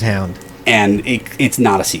a booze hound, and it's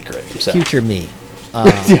not a secret. So. Future me.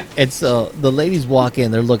 And so the ladies walk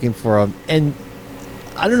in. They're looking for him, and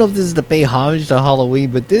I don't know if this is to pay homage to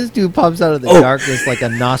Halloween, but this dude pops out of the darkness like a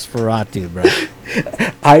Nosferatu, bro.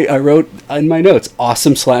 I wrote in my notes,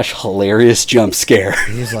 awesome / hilarious jump scare.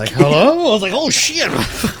 He's like, hello? I was like, oh shit,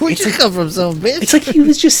 where'd you come from, son of a bitch? It's like he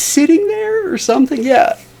was just sitting there or something,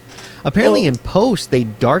 yeah. Apparently in post, they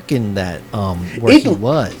darkened that, where he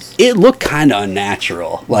was. It looked kind of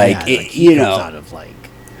unnatural. Like, he comes out of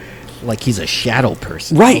like he's a shadow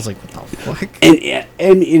person. Right. I was like, what the fuck?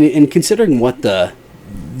 And considering what the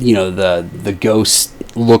ghosts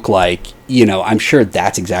look like, you know, I'm sure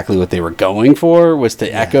that's exactly what they were going for, was to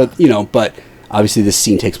echo, you know, but obviously this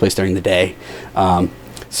scene takes place during the day.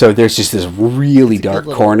 So there's just this really dark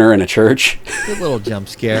corner in a church. Good little jump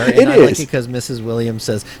scare. And I like it because Mrs. Williams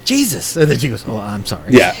says, Jesus! And then she goes, oh, I'm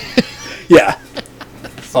sorry. Yeah. Yeah.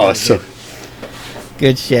 So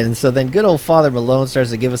good shit. And so then good old Father Malone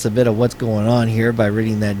starts to give us a bit of what's going on here by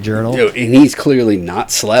reading that journal. Dude, and he's clearly not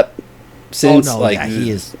slept since. Oh, no,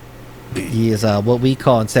 he is what we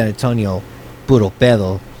call in San Antonio puro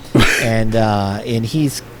pedo. And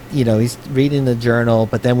he's, you know, he's reading the journal,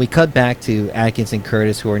 but then we cut back to Atkins and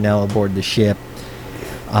Curtis, who are now aboard the ship,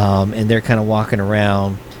 and they're kind of walking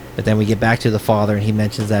around, but then we get back to the father, and he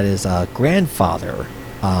mentions that his grandfather,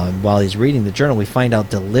 while he's reading the journal, we find out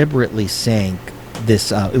deliberately sank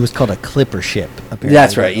this, it was called a clipper ship, apparently.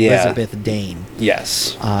 That's right, yeah. Elizabeth Dane.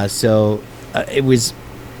 Yes. So it was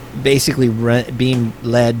basically being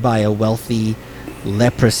led by a wealthy,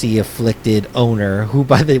 leprosy-afflicted owner who,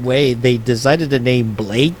 by the way, they decided to name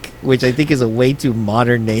Blake, which I think is a way too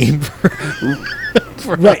modern name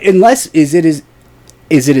for Right, unless is it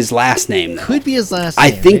his last name though? Could be his last name.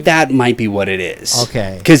 I think that might be what it is.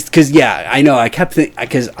 Okay. Because yeah, I know. I kept thinking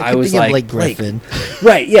because I was like Blake Griffin.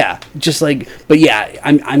 Right. Yeah. Just like, but yeah,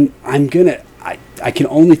 I'm gonna. I can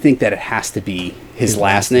only think that it has to be his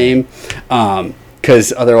last name.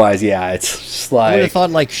 Because otherwise, yeah, it's just I would have like,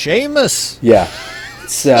 thought like Seamus. yeah,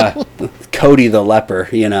 it's Cody the leper.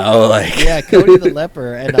 You know, like Yeah, Cody the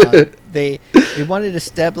leper, and they wanted to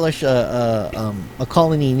establish a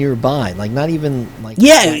colony nearby, like not even like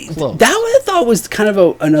yeah, that close. that I thought was kind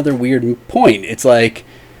of another weird point. It's like,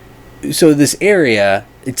 so this area,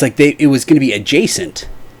 it's like it was going to be adjacent.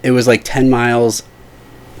 It was like 10 miles.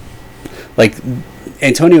 Like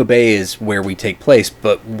Antonio Bay is where we take place,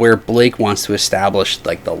 but where Blake wants to establish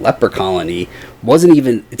like the leper colony wasn't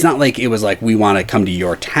even. It's not like it was like we want to come to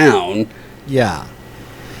your town. Yeah,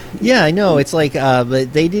 I know. It's like,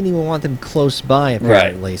 but they didn't even want them close by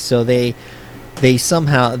apparently. Right. So they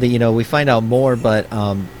somehow, we find out more, but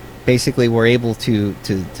basically we're able to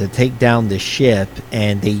take down the ship,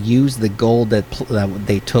 and they use the gold that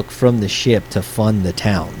they took from the ship to fund the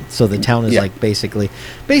town. So the town is like basically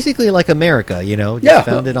like America, just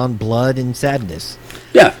founded on blood and sadness.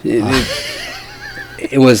 Yeah,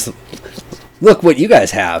 it was. Look what you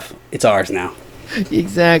guys have. It's ours now.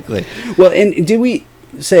 Exactly. Well, and did we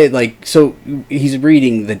say like, so he's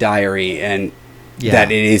reading the diary and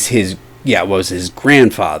that it is his. Yeah, it was his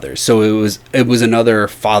grandfather. So it was another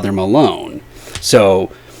Father Malone.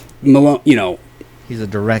 So Malone, he's a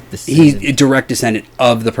direct descendant. He's a direct descendant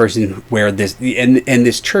of the person where this and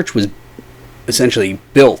this church was essentially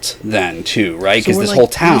built then too, right? Because this whole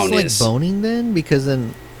town is boning then, because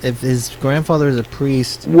then if his grandfather is a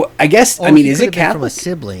priest, well, I guess is it Catholic? From a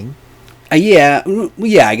sibling? Yeah,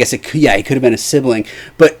 I guess it. Yeah, it could have been a sibling.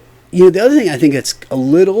 But the other thing I think that's a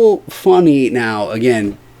little funny now,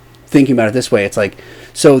 again, thinking about it this way, it's like,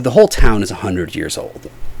 so the whole town is 100 years old,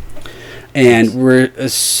 and we're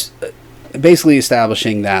basically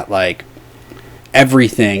establishing that like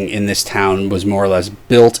everything in this town was more or less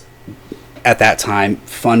built at that time,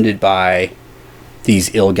 funded by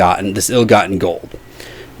this ill-gotten gold,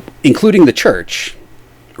 including the church,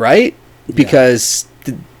 right? Because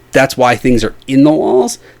that's why things are in the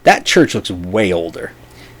walls. That church looks way older.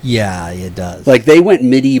 Yeah, it does. Like, they went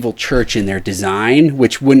medieval church in their design,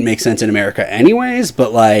 which wouldn't make sense in America anyways,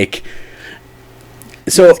 but like,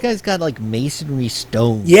 so this guy's got like masonry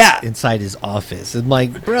stones inside his office. And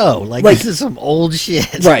like, bro, like this is some old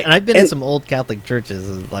shit. Right. And I've been in some old Catholic churches,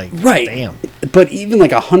 and like, damn. But even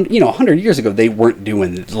like 100 years ago, they weren't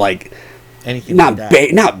doing like anything not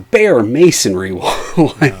like not bare masonry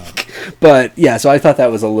but yeah, so I thought that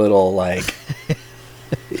was a little like,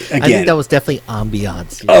 again, I think that was definitely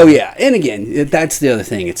ambiance. Oh yeah, and again, that's the other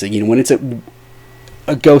thing. It's when it's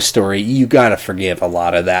a ghost story, you gotta forgive a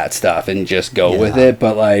lot of that stuff and just go with it.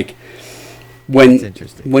 But like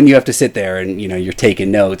when you have to sit there and you're taking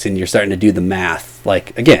notes and you're starting to do the math,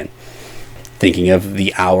 like again, thinking of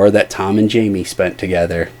the hour that Tom and Jamie spent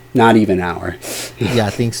together. Not even an hour. Yeah,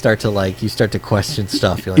 things start to you start to question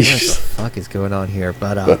stuff. You're like, what the fuck is going on here?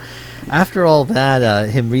 But after all that,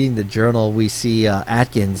 him reading the journal, we see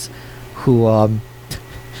Atkins, who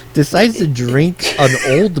decides to drink an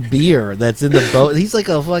old beer that's in the boat. He's like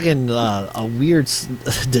a fucking a weird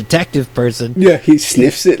detective person. Yeah, he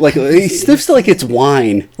sniffs it like it's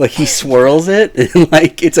wine. Like he swirls it and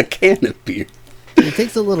like it's a can of beer. He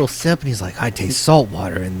takes a little sip and he's like, I taste salt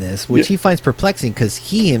water in this, which he finds perplexing because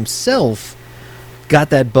he himself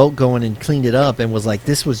got that boat going and cleaned it up and was like,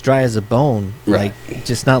 this was dry as a bone, like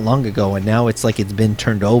just not long ago, and now it's like it's been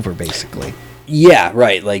turned over basically. Yeah,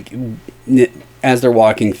 right. Like as they're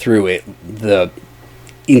walking through it, the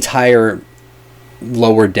entire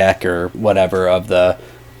lower deck or whatever of the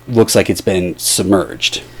looks like it's been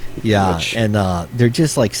submerged. Yeah, and they're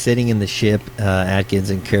just like sitting in the ship,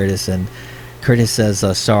 Atkins and Curtis, and Curtis says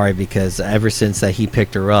sorry because ever since that he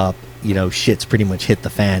picked her up, shit's pretty much hit the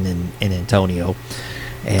fan in Antonio.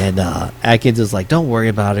 And Atkins is like, don't worry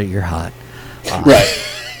about it, you're hot. Right.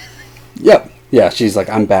 Yep. Yeah, she's like,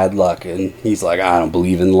 I'm bad luck. And he's like, I don't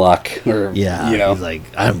believe in luck. Or, he's like,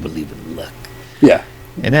 I don't believe in luck. Yeah.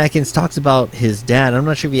 And Atkins talks about his dad. I'm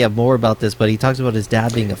not sure if you have more about this, but he talks about his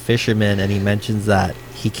dad being a fisherman, and he mentions that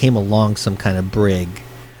he came along some kind of brig.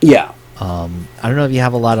 Yeah. I don't know if you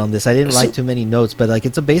have a lot on this. I didn't write too many notes, but like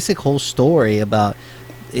it's a basic whole story about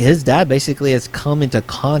his dad basically has come into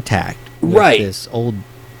contact with this old,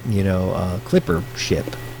 clipper ship.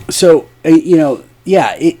 So,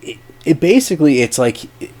 yeah, it basically, it's like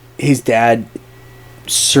his dad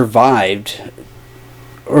survived,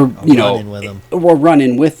 or run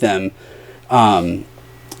in with them,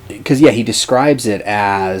 because he describes it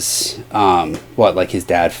as like his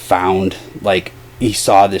dad found, like he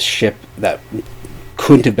saw this ship that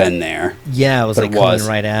couldn't have been there. Yeah, it was like coming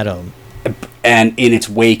right at him, and in its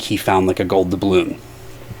wake he found like a gold doubloon.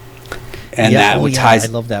 And ties. I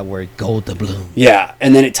love that word, gold doubloon. Yeah,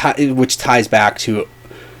 and then which ties back to,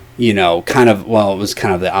 kind of, it was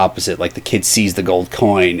kind of the opposite. Like the kid sees the gold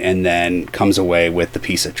coin and then comes away with the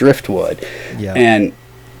piece of driftwood. Yeah. And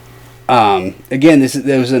again,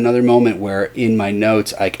 there was another moment where in my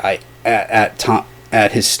notes,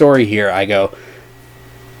 at his story here, I go,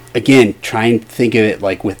 again, try and think of it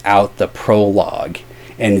like without the prologue.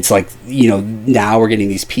 And it's like, now we're getting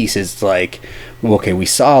these pieces like, okay, we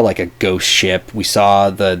saw like a ghost ship, we saw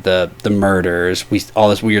the murders, all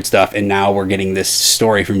this weird stuff, and now we're getting this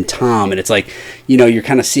story from Tom, and it's like, you're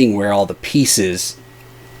kind of seeing where all the pieces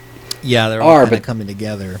they're all kind of coming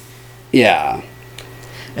together. Yeah.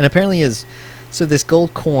 And apparently so this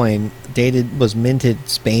gold coin was minted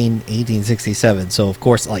Spain 1867. So of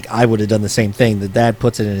course, like I would have done the same thing. The dad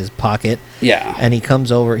puts it in his pocket. Yeah. And he comes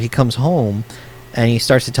home and he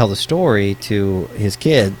starts to tell the story to his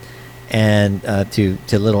kid and to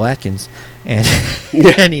little Atkins, and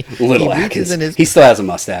and little Atkins. He still has a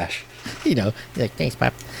mustache. Like, thanks,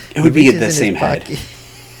 Pop. It would be the same head.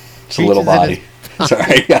 It's a little body.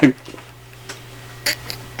 Sorry.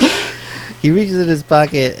 He reaches in his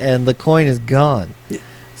pocket and the coin is gone. Yeah.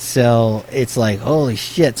 So it's like, holy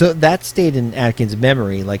shit. So that stayed in Atkins'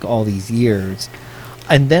 memory like all these years.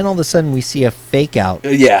 And then all of a sudden we see a fake out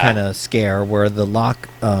kind of scare where the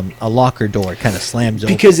a locker door kind of slams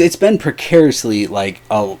open. Because it's been precariously like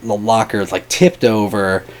the locker is like tipped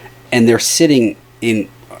over and they're sitting in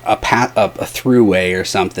a throughway or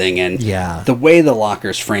something. And the way the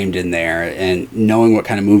locker's framed in there and knowing what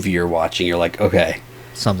kind of movie you're watching, you're like, okay,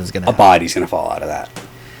 something's going to happen. A body's going to fall out of that.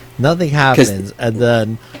 Nothing happens. And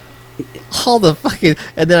then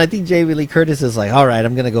and then I think Jamie Lee Curtis is like, all right,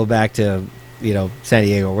 I'm going to go back to San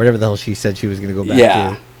Diego or whatever the hell she said she was going to go back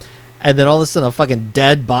to. And then all of a sudden a fucking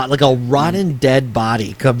dead body, like a rotten dead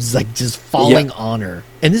body comes like just falling on her.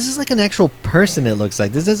 And this is like an actual person, it looks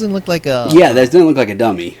like. This doesn't look like a... Yeah, that doesn't look like a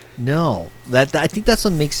dummy. No. I think that's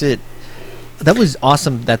what makes it... That was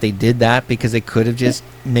awesome that they did that because they could have just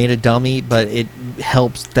made a dummy, but it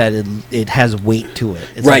helps that it has weight to it.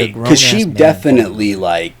 It's right, because she definitely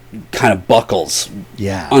like kind of buckles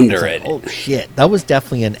under it. Oh shit, that was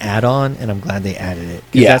definitely an add-on, and I'm glad they added it.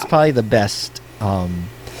 That's probably the best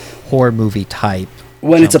horror movie type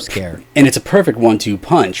when it's a scare, and it's a perfect 1-2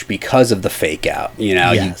 punch because of the fake out. You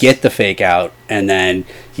get the fake out, and then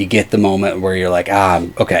you get the moment where you're like,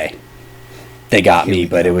 okay. They got me,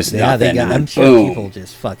 but it was nothing. I'm sure people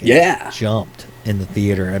just fucking jumped in the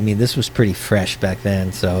theater. I mean, this was pretty fresh back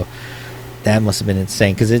then, so that must have been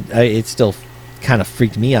insane because it still kind of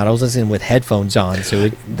freaked me out. I was listening with headphones on, so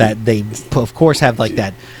that they of course have like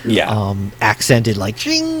that accented like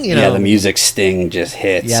ching, the music sting just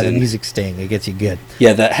hits. Yeah, the music sting, it gets you good.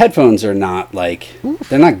 Yeah, the headphones are not like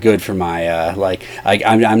they're not good for my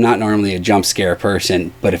I'm not normally a jump scare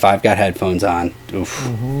person, but if I've got headphones on, oof.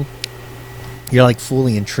 Mm-hmm. You're like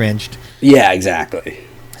fully entrenched. Yeah, exactly.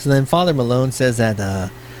 So then Father Malone says that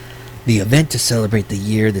the event to celebrate the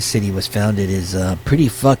year the city was founded is pretty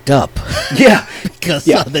fucked up. Yeah. Because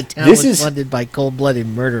the town was funded by cold-blooded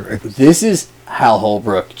murderers. This is Hal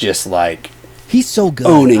Holbrook just like... He's so good.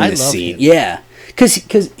 Owning the scene. Him. Yeah.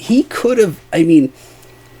 Because he could have... I mean...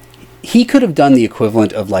 He could have done the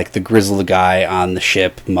equivalent of like the grizzled guy on the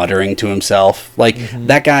ship muttering to himself. Like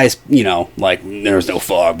that guy's, like there's no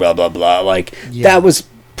fog, blah, blah, blah. Like that was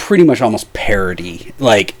pretty much almost parody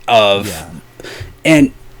like of,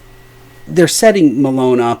 and they're setting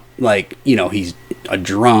Malone up like, he's a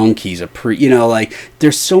drunk. He's a like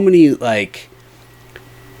there's so many like,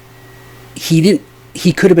 he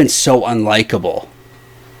could have been so unlikable.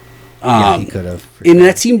 He could have. And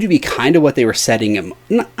that seemed to be kind of what they were setting him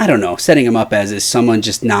up as, is someone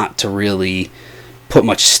just not to really put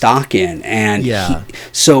much stock in. And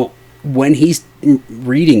so when he's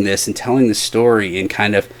reading this and telling the story and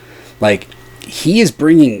kind of like, he is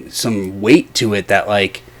bringing some weight to it that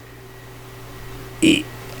like, he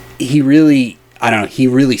really, I don't know, he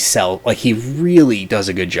really does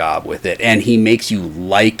a good job with it. And he makes you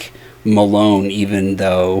like Malone, even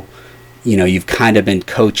though, you've kind of been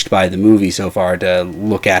coached by the movie so far to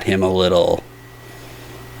look at him a little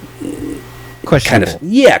questionable.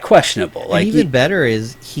 Questionable. Like even better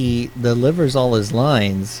is he delivers all his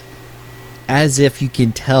lines as if you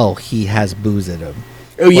can tell he has booze in him.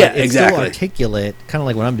 Oh yeah, But it's exactly. still articulate, kind of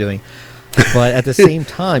like what I'm doing. But at the same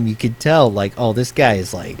time, you could tell, like, oh, this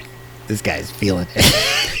guy's feeling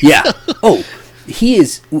it. Yeah. Oh,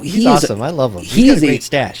 he's awesome. I love him. He's got a great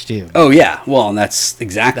stash too. Oh yeah. Well, and that's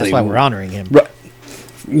exactly That's why we're honoring him.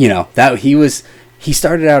 You know, that he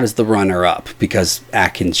started out as the runner-up because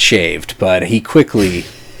Atkins shaved, but he quickly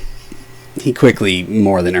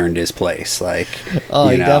more than earned his place. Like,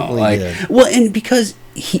 he definitely did. Well, and because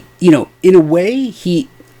he, you know, in a way, he's,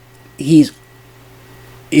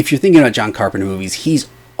 if you're thinking about John Carpenter movies, he's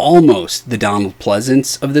almost the Donald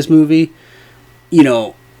Pleasance of this movie. You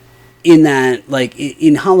know, in that, like,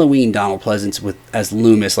 in Halloween, Donald Pleasance as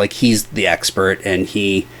Loomis, like, he's the expert, and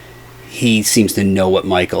he seems to know what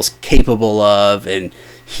Michael's capable of, and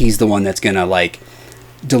he's the one that's gonna, like,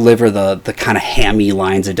 deliver the kind of hammy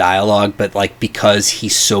lines of dialogue, but, like, because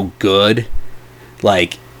he's so good,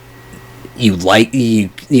 like, you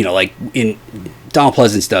know, like, in Donald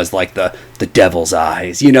Pleasance does, like, the devil's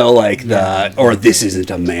eyes, you know, like, or this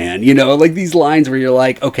isn't a man, you know, like, these lines where you're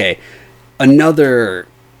like, okay, another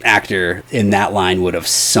actor in that line would have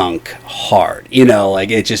sunk hard, you know, like,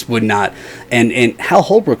 it just would not. And Hal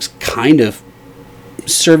Holbrook's kind of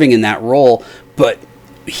serving in that role, but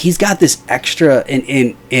he's got this extra,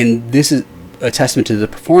 and this is a testament to the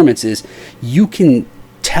performance, is you can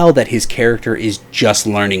tell that his character is just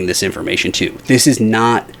learning this information too. This isn't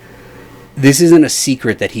a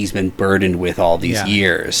secret that he's been burdened with all these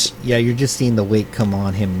years. Yeah, you're just seeing the weight come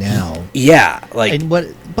on him now. Yeah, like, and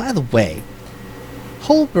by the way,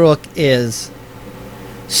 Holbrook is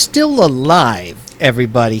still alive,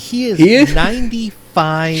 everybody. He is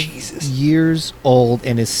 95 years old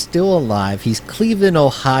and is still alive. He's Cleveland,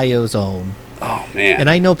 Ohio's own. Oh, man. And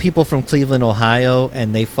I know people from Cleveland, Ohio,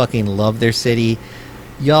 and they fucking love their city.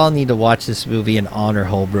 Y'all need to watch this movie and honor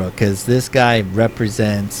Holbrook, because this guy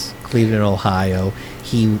represents Cleveland, Ohio.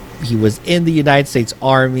 He was in the United States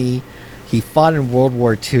Army. He fought in World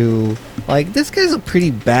War II. Like, this guy's a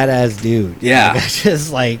pretty badass dude. Yeah. Like, it's just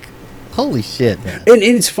like, holy shit, man. And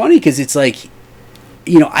it's funny because it's like,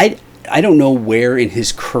 you know, I don't know where in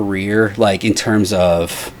his career, like, in terms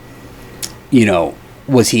of, you know,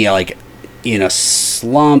 was he, like, in a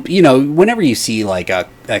slump? You know, whenever you see, like, a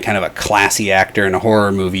kind of a classy actor in a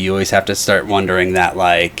horror movie, you always have to start wondering that,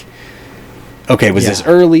 like, okay, was this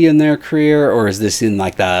early in their career, or is this in,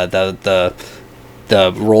 like,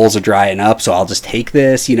 the roles are drying up, so I'll just take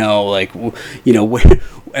this, you know, like, you know,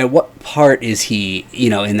 at what part is he, you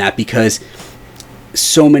know, in that? Because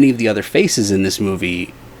so many of the other faces in this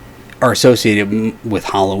movie are associated with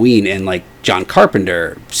Halloween and, like, John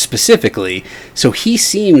Carpenter specifically, so he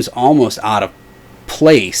seems almost out of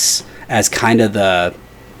place as kind of the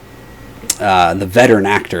veteran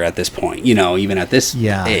actor at this point, you know, even at this,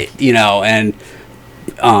 you know, and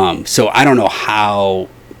so I don't know how,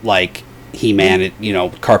 like,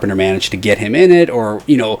 Carpenter managed to get him in it, or,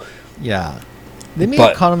 you know. Yeah. They may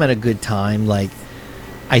have caught him at a good time. Like,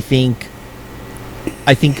 I think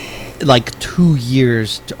like 2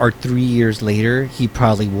 years or 3 years later, he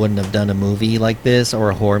probably wouldn't have done a movie like this or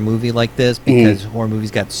a horror movie like this, because horror movies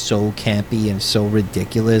got so campy and so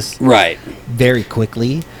ridiculous very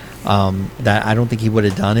quickly, that I don't think he would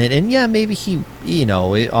have done it. And yeah, maybe he, you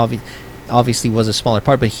know, it obviously was a smaller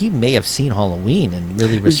part, but he may have seen Halloween and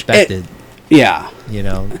really respected. You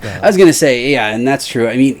know, I was gonna say, yeah, and that's true.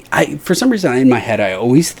 I mean, for some reason in my head, I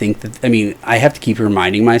always think that, I mean, I have to keep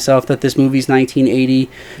reminding myself that this movie's 1980.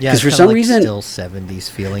 Yeah, because for some reason, still 70s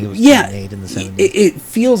feeling. It was made in the 70s. It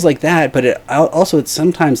feels like that, but it's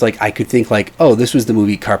sometimes, like, I could think, like, oh, this was the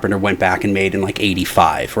movie Carpenter went back and made in, like,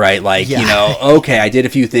 85, right? Like, you know, okay, I did a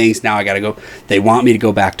few things. Now I gotta go. They want me to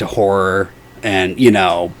go back to horror, and, you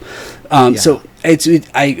know, so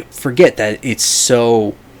I forget that it's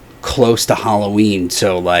so close to Halloween,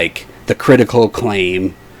 so, like, the critical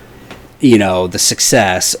acclaim, you know, the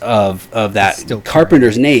success of that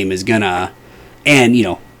Carpenter's name is gonna, and, you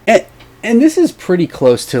know, and this is pretty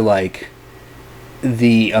close to, like,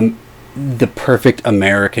 the perfect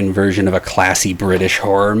American version of a classy British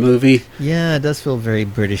horror movie. Yeah, it does feel very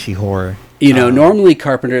Britishy horror. You know, normally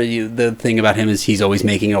Carpenter, the thing about him is he's always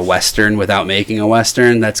making a Western without making a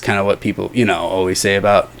Western. That's kind of what people, you know, always say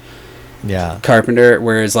about Carpenter,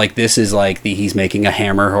 whereas, like, this is like he's making a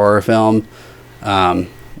Hammer horror film.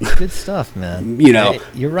 Good stuff, man. You know,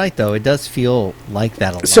 you're right, though. It does feel like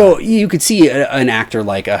that a lot. So you could see an actor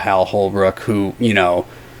like a Hal Holbrook who, you know,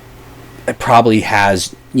 probably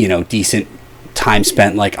has, you know, decent time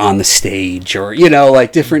spent, like, on the stage, or, you know,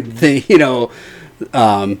 like, different thing, you know,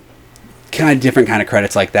 kind of different kind of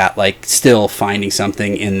credits like that, like, still finding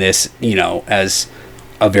something in this, you know, as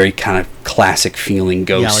a very kind of classic feeling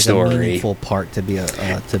ghost like story. A meaningful part to be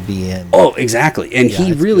in. Oh, exactly. And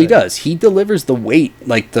he really does. He delivers the weight,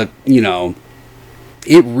 like it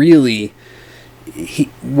really, he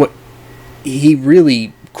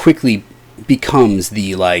really quickly becomes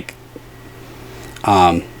the, like,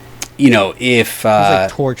 if he's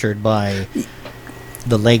like tortured by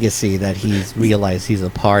the legacy that he's realized he's a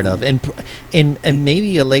part of, and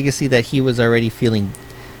maybe a legacy that he was already feeling.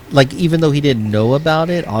 Like, even though he didn't know about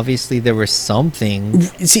it, obviously there was something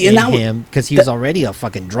in him, because he was already a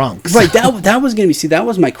fucking drunk. So. Right, that was going to be, that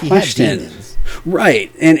was my question.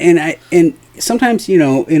 Right, and sometimes,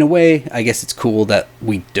 in a way, I guess it's cool that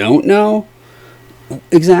we don't know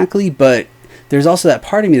exactly, but there's also that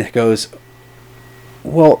part of me that goes,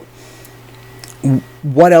 well,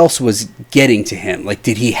 what else was getting to him? Like,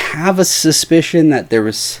 did he have a suspicion that there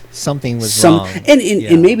was something wrong?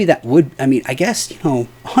 And maybe that would, I guess,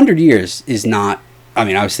 100 years is not,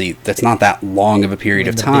 obviously that's not that long of a period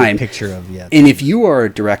of time. Picture of, yeah. And if you are a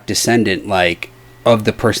direct descendant, like, of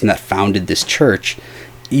the person that founded this church,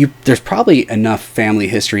 there's probably enough family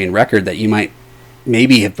history and record that you might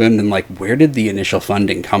maybe have been like, where did the initial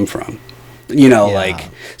funding come from? Like,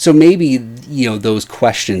 so maybe, those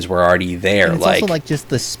questions were already there. And it's also like just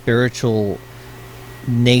the spiritual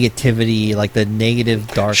negativity, like the negative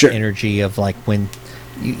dark energy of, like, when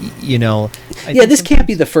this can't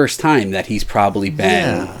be the first time that he's probably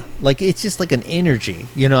been. Yeah, like, it's just like an energy.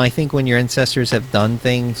 I think when your ancestors have done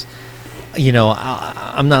things,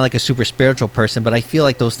 I'm not like a super spiritual person, but I feel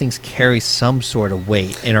like those things carry some sort of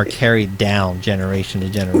weight and are carried down generation to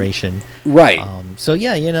generation. Right. So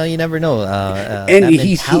yeah, you never know. And that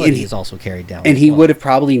mentality is also carried down. And he would have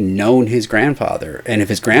probably known his grandfather, and if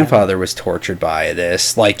his grandfather was tortured by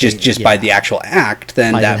this, like just by the actual act,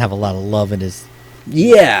 then that didn't have a lot of love in his.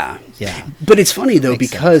 Yeah. Yeah. But it's funny though,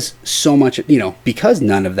 because so much, because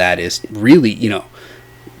none of that is really,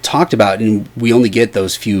 talked about, and we only get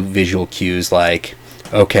those few visual cues, like,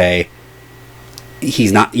 okay,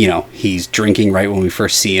 he's not, he's drinking right when we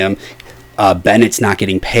first see him. Bennett's not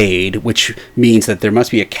getting paid, which means that there must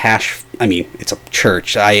be a cash. It's a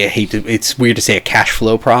church. It's weird to say a cash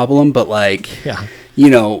flow problem, but, like,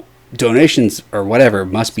 donations or whatever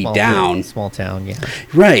must be down. Small town, yeah.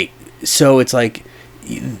 Right. So it's like,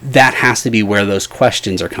 that has to be where those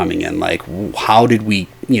questions are coming in. Like, how did we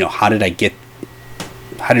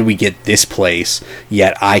get this place,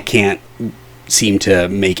 yet I can't seem to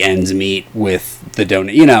make ends meet with the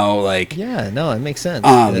donor, like... Yeah, no, it makes sense.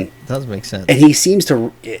 It does make sense. And he seems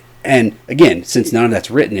to... And, again, since none of that's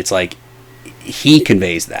written, it's like, he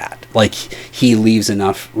conveys that. Like, he leaves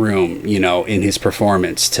enough room, in his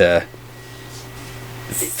performance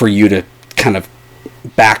for you to kind of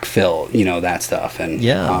backfill, that stuff. And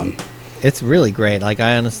yeah. It's really great. Like,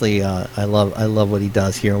 I honestly, I love what he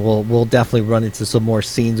does here. We'll definitely run into some more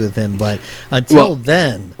scenes with him, but until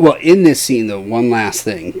then. Well, in this scene, though, one last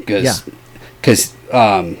thing, because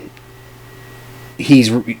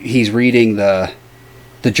he's reading the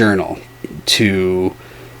journal to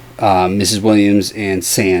Mrs. Williams and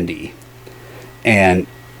Sandy, and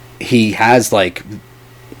he has, like,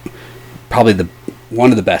 probably one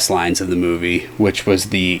of the best lines of the movie, which was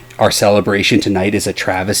our celebration tonight is a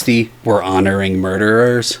travesty. We're honoring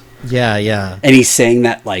murderers. Yeah, yeah. And he's saying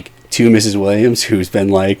that, like, to Mrs. Williams, who's been,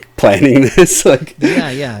 like, planning this. Like,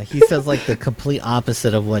 yeah. He says, like, the complete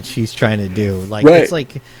opposite of what she's trying to do. Like, right. It's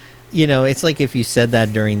like, it's like if you said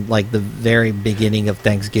that during, like, the very beginning of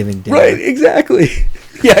Thanksgiving dinner. Right, exactly.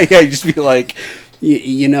 Yeah, you just be like,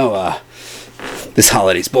 this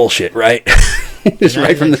holiday's bullshit, right? Just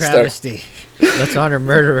right from the travesty. Start. Let's honor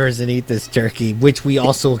murderers and eat this turkey, which we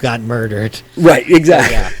also got murdered. Right,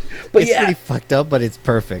 exactly. Yeah. But it's pretty fucked up, but it's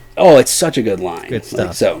perfect. Oh, it's such a good line. Good stuff.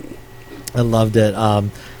 Like, so, I loved it.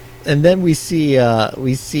 And then we see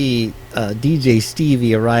DJ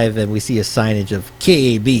Stevie arrive, and we see a signage of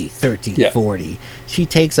KAB 1340. Yeah. She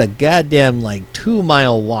takes a goddamn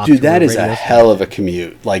 2-mile walk. Dude, that is a hell of a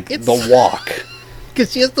commute. Like, the walk.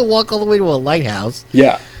 Because she has to walk all the way to a lighthouse.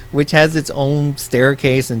 Yeah. Which has its own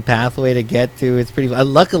staircase and pathway to get to. It's pretty.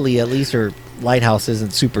 Luckily, at least her lighthouse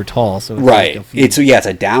isn't super tall, so it's right. It's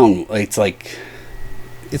a down. It's like,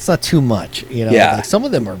 it's not too much, Yeah. Like, some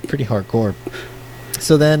of them are pretty hardcore.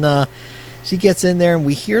 So then she gets in there, and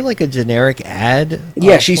we hear like a generic ad.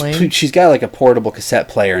 Yeah, she's got like a portable cassette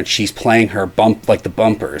player, and she's playing her the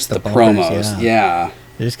bumpers, the promos. Yeah.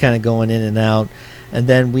 They're just kind of going in and out. And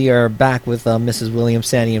then we are back with Mrs. Williams,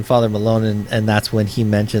 Sandy, and Father Malone, and that's when he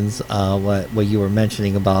mentions what you were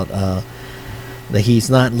mentioning about that he's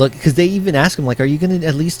not because they even ask him, like, are you going to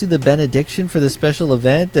at least do the benediction for the special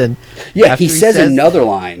event? And yeah, he says another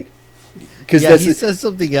line, Because Yeah, he says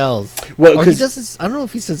something else. Well, or he 'cause- doesn't. I don't know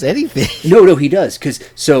if he says anything. No, he does. Because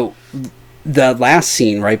so the last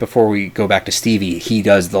scene, right before we go back to Stevie, he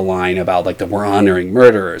does the line about like the we're honoring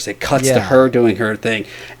murderers. It cuts to Yeah. her doing her thing,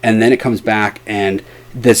 and then it comes back, and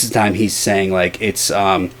this time he's saying like it's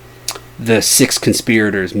the 6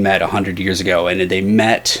 conspirators met 100 years ago, and they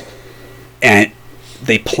met and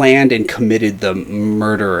they planned and committed the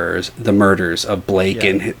murders of Blake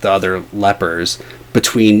and the other lepers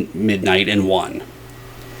between midnight and 1.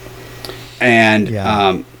 And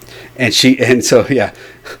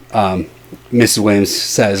Mrs. Williams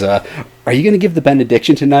says, "Are you going to give the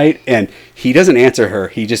benediction tonight?" And he doesn't answer her.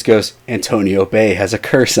 He just goes, "Antonio Bay has a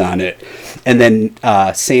curse on it." And then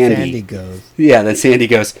Sandy goes. Yeah, then Sandy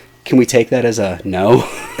goes, "Can we take that as a no?"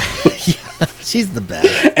 She's the best.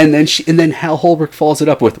 And then Hal Holbrook follows it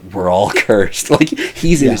up with, "We're all cursed." Like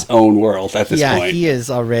he's in his own world at this point. Yeah, he is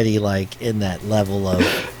already like in that level of,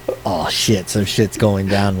 oh shit, some shit's going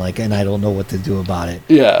down. Like, and I don't know what to do about it.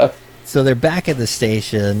 Yeah. So they're back at the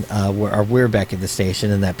station, we're back at the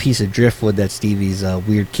station, and that piece of driftwood that Stevie's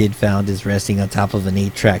weird kid found is resting on top of an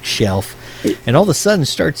 8-track shelf, and all of a sudden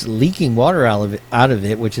starts leaking water out of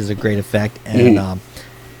it, which is a great effect. And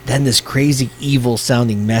then this crazy evil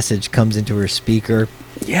sounding message comes into her speaker.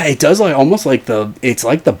 Yeah, it does like almost like it's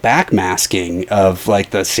like the backmasking of like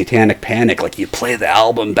the Satanic Panic. Like you play the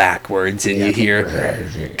album backwards and you hear,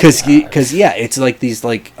 because it's like these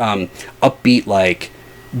like upbeat like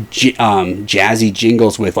jazzy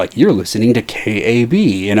jingles with like you're listening to KAB.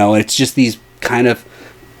 You know, it's just these kind of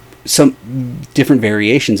some different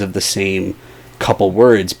variations of the same couple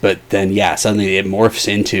words, but then suddenly it morphs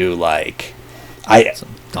into like some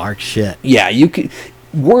dark shit. Yeah, you can.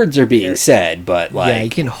 Words are being said, but like you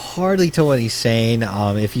can hardly tell what he's saying.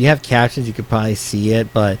 If you have captions, you could probably see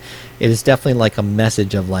it, but it is definitely like a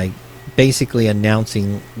message of like basically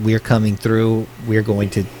announcing we're coming through. We're going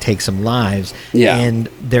to take some lives. Yeah, and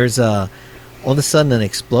there's all of a sudden an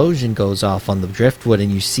explosion goes off on the driftwood,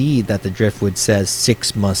 and you see that the driftwood says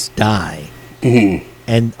 6 must die. Mm-hmm.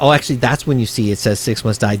 And actually, that's when you see it says 6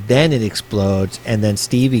 must die. Then it explodes, and then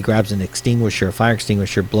Stevie grabs a fire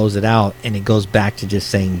extinguisher, blows it out, and it goes back to just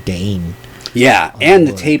saying Dane. Yeah, and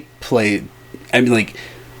the tape played. I mean, like,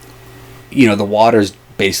 you know, the water's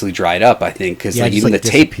basically dried up. I think because like even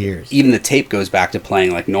the tape goes back to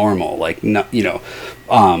playing like normal. Like no, you know,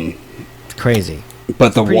 it's crazy.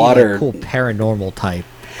 But the water, like, cool paranormal type,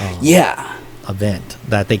 event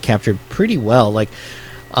that they captured pretty well. Like.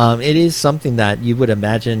 It is something that you would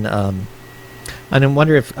imagine. I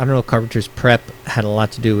wonder if I don't know if Carpenter's prep had a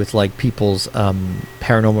lot to do with like people's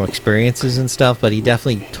paranormal experiences and stuff, but he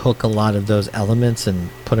definitely took a lot of those elements and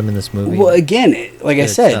put them in this movie. Well, again, like I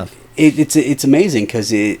said, it's amazing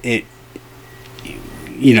because it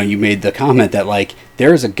you know, you made the comment that like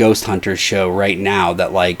there is a ghost hunter show right now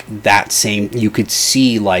that like that same you could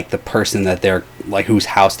see like the person that they're like whose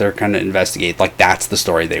house they're kind of investigate, like that's the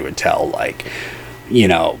story they would tell. Like, you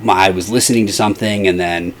know, I was listening to something and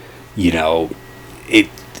then, you know, it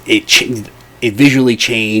visually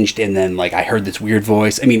changed and then like I heard this weird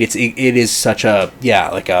voice. I mean, it is such a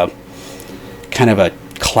like a kind of a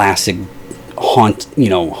classic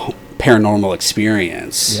paranormal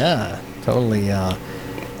experience. Yeah, totally.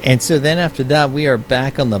 And so then after that, we are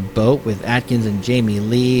back on the boat with Atkins and Jamie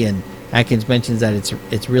Lee, and Atkins mentions that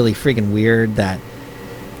it's really freaking weird that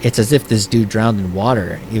it's as if this dude drowned in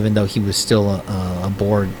water, even though he was still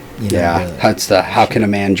aboard. You know, that's the how can a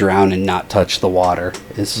man drown and not touch the water?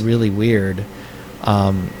 It's really weird.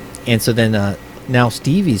 And so then now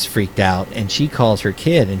Stevie's freaked out, and she calls her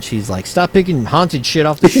kid, and she's like, "Stop picking haunted shit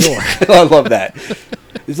off the shore." I love that.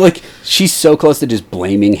 It's like she's so close to just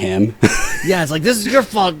blaming him. Yeah, it's like, this is your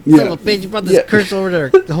fault, little bitch. You brought this curse over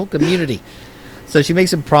to the whole community. So she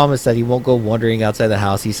makes him promise that he won't go wandering outside the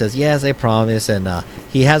house. He says, yes, I promise. And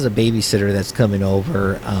he has a babysitter that's coming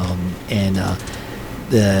over. And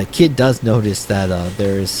the kid does notice that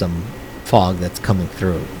there is some fog that's coming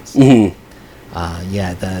through. So,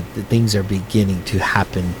 the things are beginning to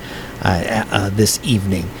happen this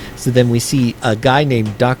evening. So then we see a guy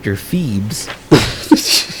named Dr. Phoebes.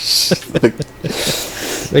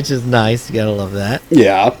 Which is nice. You gotta love that.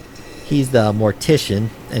 Yeah. He's the mortician,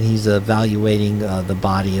 and he's evaluating the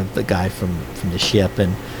body of the guy from the ship,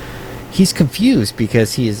 and he's confused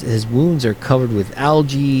because his wounds are covered with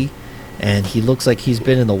algae, and he looks like he's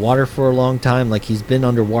been in the water for a long time, like he's been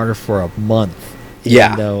underwater for a month.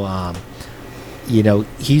 Yeah. Even though, you know,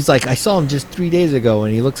 he's like, I saw him just 3 days ago,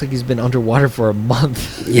 and he looks like he's been underwater for a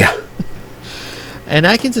month. Yeah. And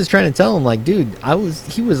Atkins is trying to tell him, like, dude,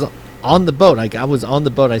 he was on the boat. Like, I was on the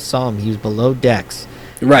boat. I saw him. He was below decks.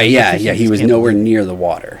 Right, yeah, He he just was can't nowhere believe- near the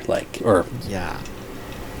water, or Yeah,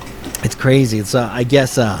 it's crazy. It's I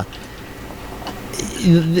guess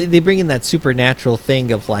they bring in that supernatural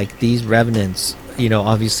thing of like these revenants.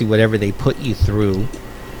 Obviously, whatever they put you through,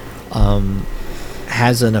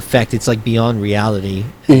 has an effect. It's like beyond reality.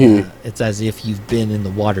 It's as if you've been in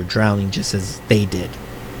the water drowning, just as they did.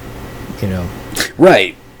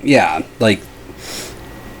 Right, yeah, like,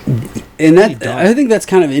 and that I think that's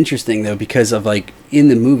kind of interesting though, because of like in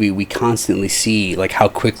the movie we constantly see like how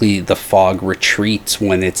quickly the fog retreats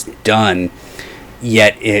when it's done,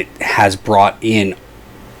 yet it has brought in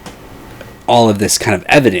all of this kind of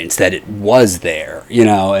evidence that it was there,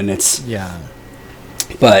 and it's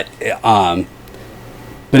but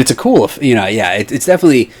it's a cool, it's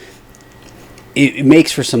definitely it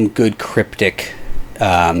makes for some good cryptic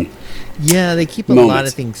they keep a lot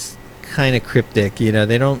of things kind of cryptic.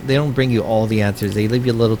 They don't bring you all the answers. They leave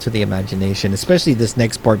you a little to the imagination, especially this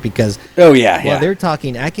next part, because they're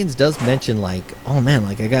talking, Atkins does mention like, oh man,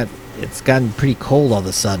 like it's gotten pretty cold all of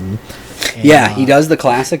a sudden. And, he does the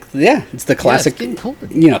classic. It's the classic. It's cold.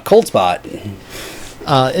 Cold spot.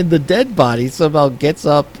 And the dead body somehow gets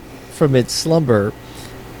up from its slumber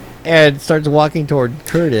and starts walking toward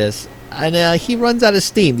Curtis, and he runs out of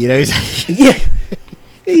steam. Yeah.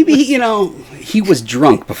 He was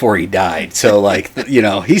drunk before he died, so like,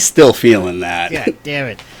 he's still feeling that. God damn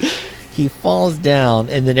it. He falls down,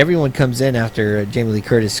 and then everyone comes in after Jamie Lee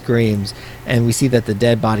Curtis screams, and we see that the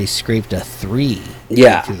dead body scraped a 3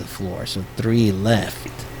 to the floor, so 3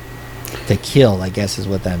 left to kill, I guess is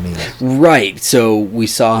what that means. Right, so we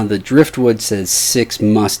saw the driftwood says 6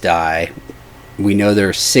 must die. We know there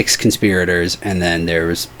are 6 conspirators, and then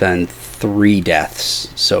there's been 3 deaths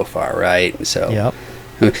so far, right? So yep.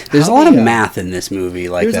 There's a lot of math in this movie.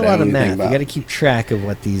 There's a lot of math. You got to keep track of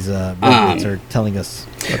what these records are telling us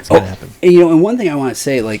what's going to happen. And one thing I want to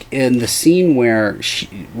say, like in the scene where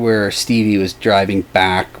Stevie was driving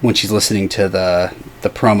back when she's listening to the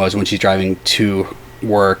promos when she's driving to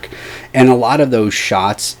work, and a lot of those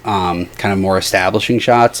shots, kind of more establishing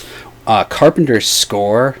shots, Carpenter's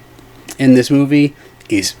score in this movie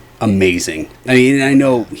is amazing. I mean, I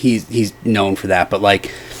know he's known for that, but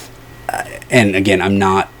like. And again, I'm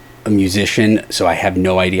not a musician, so I have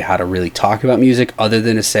no idea how to really talk about music other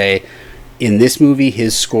than to say, in this movie,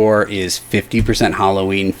 his score is 50%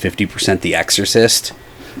 Halloween, 50% The Exorcist.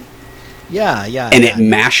 Yeah. And it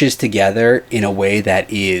mashes together in a way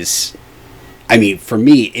that is, I mean, for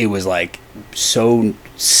me, it was like so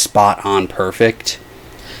spot on perfect.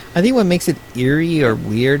 I think what makes it eerie or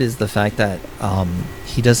weird is the fact that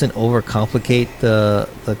he doesn't overcomplicate the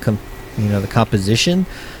composition.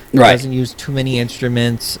 Right. Doesn't use too many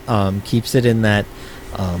instruments. Keeps it in that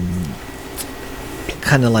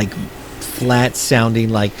kind of like flat sounding,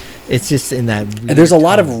 like it's just in that. There's a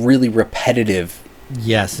lot of really repetitive.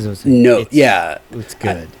 Yes. It's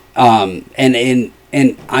good. And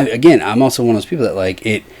I'm also one of those people that like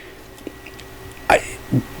it.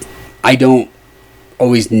 I don't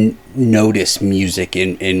always notice music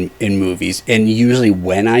in movies, and usually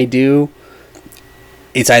when I do,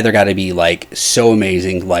 it's either got to be like so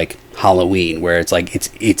amazing, like Halloween, where it's like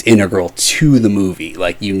it's integral to the movie,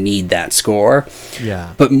 like you need that score.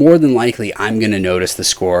 Yeah. But more than likely, I'm gonna notice the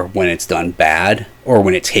score when it's done bad or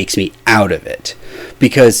when it takes me out of it,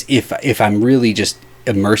 because if I'm really just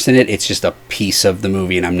immersed in it, it's just a piece of the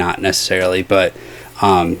movie, and I'm not necessarily. But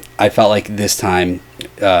I felt like this time,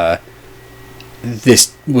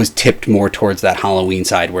 this was tipped more towards that Halloween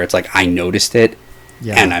side, where it's like I noticed it,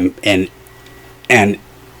 and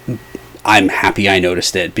I'm happy I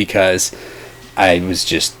noticed it, because I was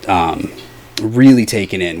just really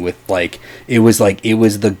taken in with it was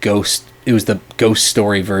the ghost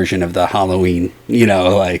story version of the Halloween,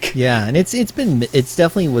 and it's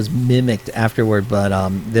definitely was mimicked afterward, but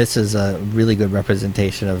this is a really good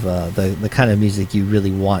representation of the kind of music you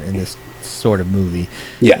really want in this sort of movie.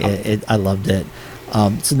 I loved it.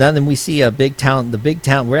 So now then we see the big town.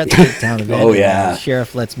 We're at the big town event. Oh yeah. The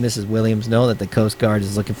sheriff lets Mrs. Williams know that the Coast Guard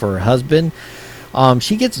is looking for her husband.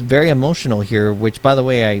 She gets very emotional here, which, by the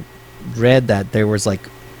way, I read that there was like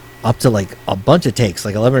up to like a bunch of takes,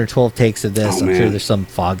 like 11 or 12 takes of this. I'm sure there's some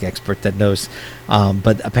fog expert that knows.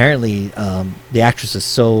 But apparently the actress is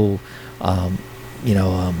so,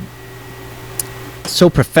 so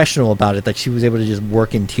professional about it that she was able to just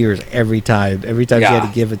work in tears every time she had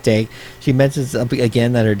to give a take. She mentions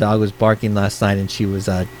again that her dog was barking last night, and she was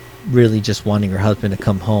really just wanting her husband to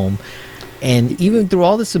come home. And even through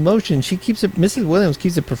all this emotion, Mrs. Williams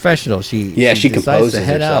keeps it professional. She composes to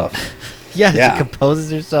head herself. Out. She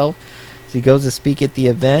composes herself. She goes to speak at the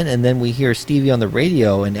event, and then we hear Stevie on the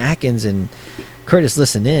radio, and Atkins and Curtis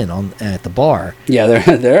listen in at the bar. Yeah,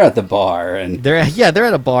 they're at the bar, and They're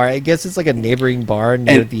at a bar. I guess it's like a neighboring bar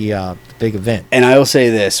near the big event. And I will say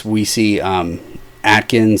this: we see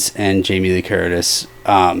Atkins and Jamie Lee Curtis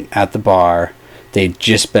at the bar. They'd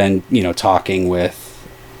just been, talking with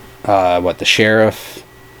the sheriff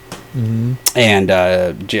and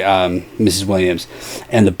Mrs. Williams,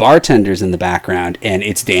 and the bartender's in the background, and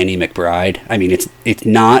it's Danny McBride. I mean, it's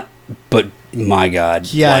not, but my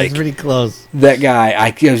God, Yeah, it's pretty close. That guy,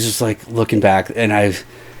 I was just like looking back, and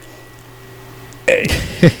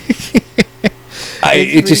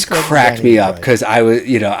it just cracked me up because I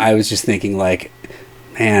was just thinking like,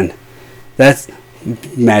 man,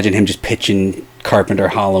 imagine him just pitching Carpenter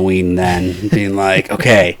Halloween then being like,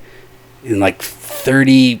 okay, in like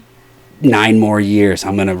 39 more years,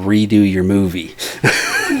 I'm going to redo your movie.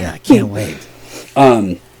 Yeah, I can't wait.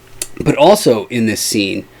 But also in this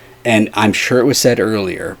scene, and I'm sure it was said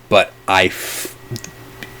earlier, but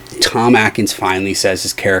Tom Atkins finally says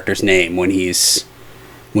his character's name when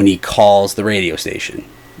he calls the radio station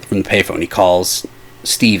from the payphone. He calls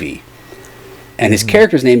Stevie, and his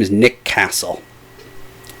character's name is Nick Castle,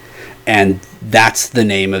 and that's the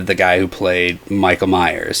name of the guy who played Michael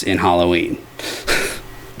Myers in Halloween.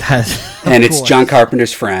 And it's John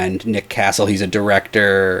Carpenter's friend, Nick Castle. He's a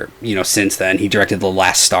director, since then. He directed The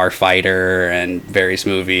Last Starfighter and various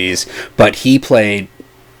movies, but he played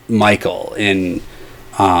Michael in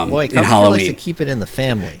Halloween. Likes to keep it in the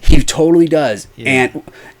family. He totally does. Yeah. And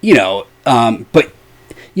but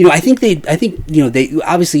I think they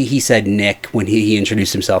obviously he said Nick when he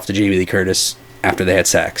introduced himself to Jamie Lee Curtis after they had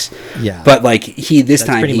sex. Yeah. But like that's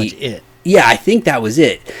pretty much it. Yeah, I think that was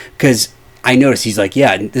it, because I noticed he's like,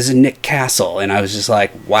 yeah, this is Nick Castle, and I was just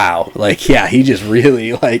like, wow, like, yeah, he just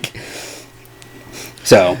really like.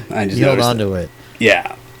 So I just held on to it.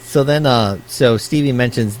 Yeah. So then, so Stevie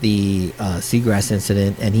mentions the seagrass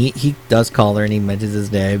incident, and he does call her, and he mentions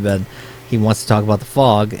his name, and he wants to talk about the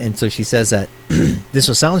fog, and so she says that this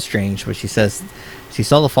will sound strange, but she says she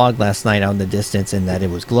saw the fog last night out in the distance, and that it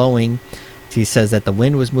was glowing. She says that the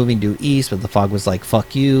wind was moving due east, but the fog was like,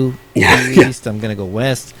 fuck you, east, I'm gonna go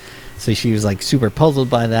west. So she was like super puzzled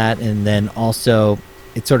by that, and then also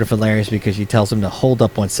it's sort of hilarious because she tells him to hold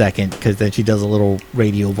up 1 second, because then she does a little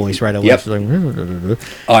radio voice right away. Yep. She's like, oh,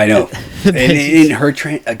 I know. And in her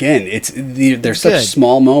again, there's such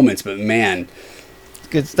small moments, but man,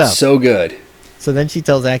 good stuff. So good. So then she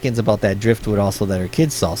tells Atkins about that driftwood also that her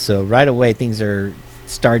kids saw. So right away things are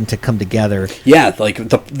starting to come together. Yeah, like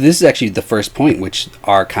this is actually the first point which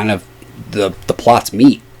are kind of the plots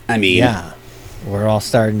meet. I mean, yeah. We're all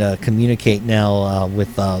starting to communicate now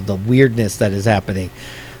with the weirdness that is happening.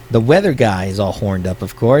 The weather guy is all horned up,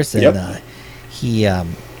 of course, and he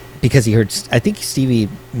because he heard, I think Stevie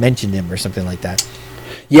mentioned him or something like that.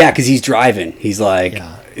 Yeah, because he's driving. He's like,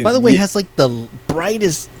 by the way, he has like the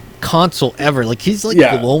brightest console ever. Like he's like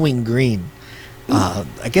glowing green.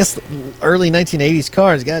 I guess early 1980s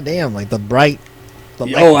cars. Goddamn, like the bright.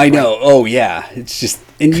 I know. Oh yeah, it's just.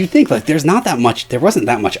 And you think like there wasn't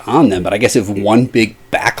that much on them, but I guess if one big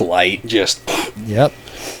backlight just. Yep.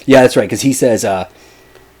 Yeah, that's right. Because he says,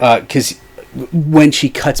 because when she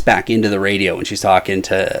cuts back into the radio when she's talking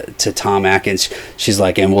to Tom Atkins, she's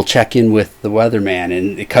like, and we'll check in with the weatherman,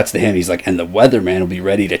 and it cuts to him. He's like, and the weatherman will be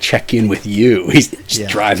ready to check in with you. He's just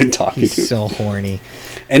driving, talking. He's so horny.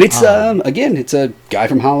 And it's again, it's a guy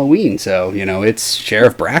from Halloween, so it's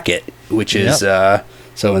Sheriff Brackett, which is.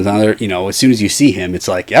 So another, as soon as you see him, it's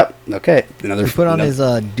like, yep, okay, another. He put on his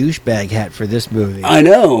douchebag hat for this movie. I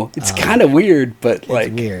know, it's kind of weird, but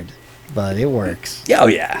it's weird, but it works. Yeah, oh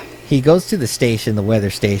yeah. He goes to the station, the weather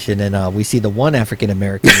station, and we see the one African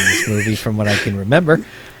American in this movie, from what I can remember.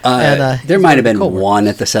 And there might have been one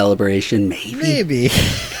at the celebration, maybe. Maybe.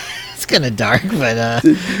 It's kind of dark, but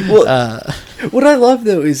what I love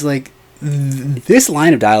though is like this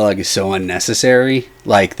line of dialogue is so unnecessary.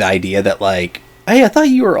 Like the idea that like, hey, I thought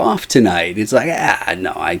you were off tonight. It's like,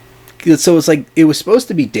 no, so it's like, it was supposed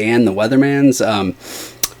to be Dan, the weatherman's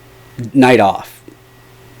night off.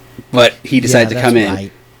 But he decided to come in.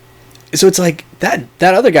 Right. So it's like, that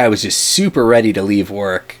other guy was just super ready to leave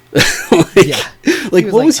work.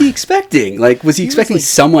 What was he expecting? Like, was he expecting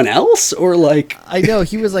someone else? Or like... I know,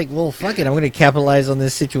 he was like, well, fuck it, I'm going to capitalize on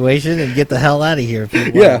this situation and get the hell out of here.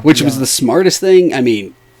 Which was the smartest thing. I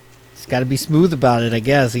mean... It's got to be smooth about it, I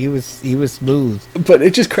guess. He was smooth. But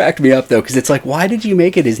it just cracked me up, though, because it's like, why did you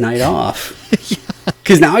make it his night off?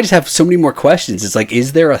 Because now I just have so many more questions. It's like,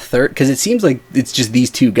 is there a third? Because it seems like it's just these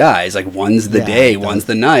two guys. Like, one's the day, one's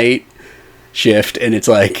the night shift. And it's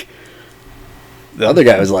like, the other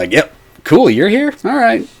guy was like, yep, cool, you're here? All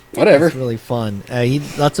right. Whatever. It's really fun. He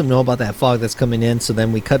lets them know about that fog that's coming in. So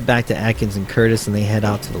then we cut back to Atkins and Curtis, and they head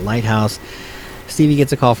out to the lighthouse. Stevie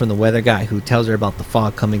gets a call from the weather guy who tells her about the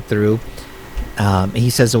fog coming through. He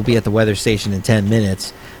says he'll be at the weather station in 10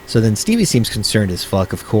 minutes. So then Stevie seems concerned as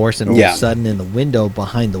fuck, of course, and all of a sudden in the window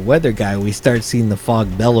behind the weather guy, we start seeing the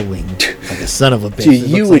fog bellowing like a son of a bitch. Dude,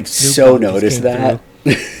 you would so notice that.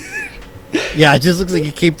 Yeah, it just looks like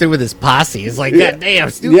he came through with his posse. It's like, God damn,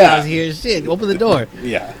 Snoop Dogg's here. Shit, open the door.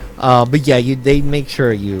 Yeah. But yeah, they make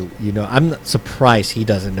sure you know. I'm not surprised he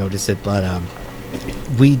doesn't notice it, but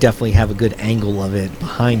we definitely have a good angle of it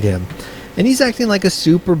behind him, and he's acting like a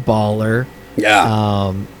super baller.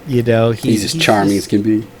 Yeah. You know, he's as charming as can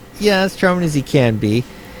be. Yeah, as charming as he can be.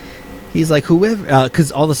 He's like, whoever,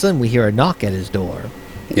 because all of a sudden we hear a knock at his door.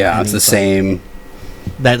 Yeah, it's the same.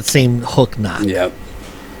 That same hook knock. Yep.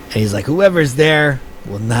 And he's like, whoever's there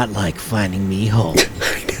will not like finding me home.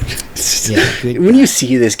 When you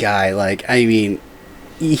see this guy, like, I mean,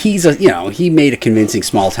 he's a, you know, he made a convincing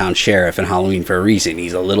small town sheriff in Halloween for a reason.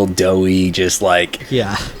 He's a little doughy, just like,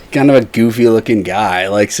 kind of a goofy looking guy.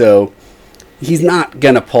 Like, so he's not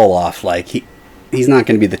gonna pull off, like, he's not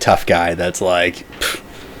gonna be the tough guy that's like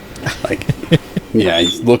yeah,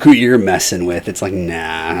 look who you're messing with. It's like,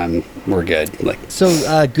 nah, we're good. Like,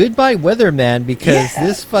 so goodbye weatherman, because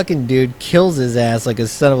this fucking dude kills his ass like a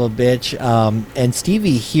son of a bitch. And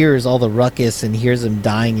Stevie hears all the ruckus and hears him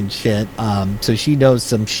dying and shit. So she knows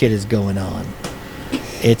some shit is going on.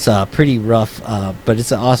 It's pretty rough, but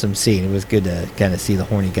it's an awesome scene. It was good to kind of see the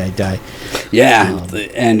horny guy die. Yeah,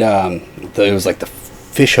 and it was like the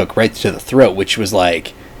fish hook right to the throat, which was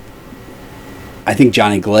like, I think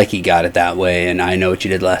Johnny Galecki got it that way, and I Know What You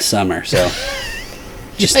Did Last Summer. So,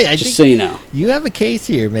 just so you know, you have a case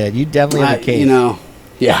here, man. You definitely have a case. You know,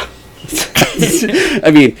 yeah.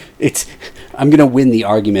 I mean, I'm gonna win the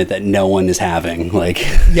argument that no one is having. Like,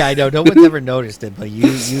 yeah, I know no one's ever noticed it, but you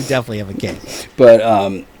definitely have a case. But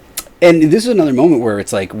and this is another moment where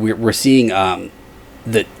it's like we're seeing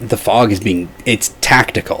the fog is it's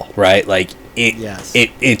tactical, right? Like it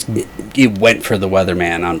went for the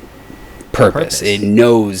weatherman on purpose. It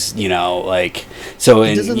knows, you know, like, so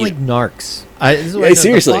it doesn't like narcs.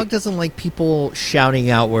 Seriously, the fog doesn't like people shouting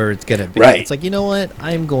out where it's gonna be. Right. It's like, you know what?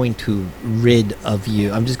 I'm going to rid of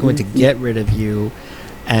you. I'm just going to get rid of you,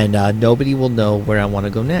 and nobody will know where I want to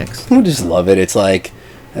go next. I just love it. It's like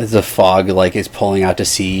as the fog like is pulling out to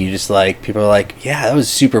sea, you just like, people are like, yeah, that was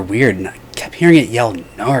super weird, and I kept hearing it yell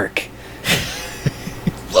narc.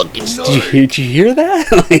 Fucking narc. Did you hear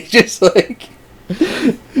that? Like, just like.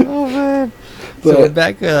 Oh man! But, so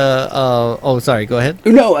back. Oh, sorry. Go ahead.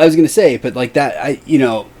 No, I was gonna say, but like that,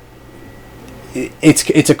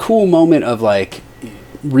 it's a cool moment of like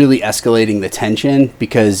really escalating the tension,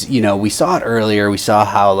 because you know we saw it earlier. We saw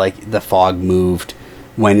how like the fog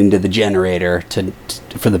went into the generator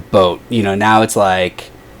for the boat. You know, now it's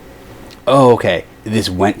like, oh, okay, this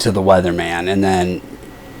went to the weatherman and then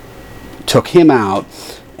took him out.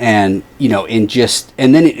 And, you know, and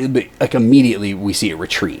then like immediately we see it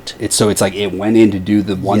retreat. It's like it went in to do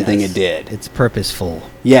the one thing it did. It's purposeful.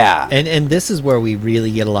 Yeah. And this is where we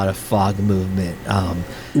really get a lot of fog movement.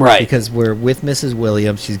 Right. Because we're with Mrs.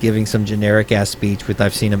 Williams. She's giving some generic ass speech with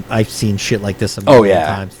I've seen shit like this a million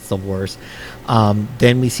times. It's the worst.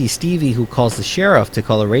 Then we see Stevie, who calls the sheriff to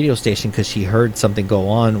call a radio station because she heard something go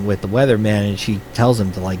on with the weatherman, and she tells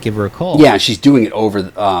him to like give her a call. Yeah, she's doing it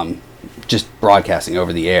over just broadcasting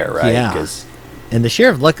over the air, right? Yeah. And the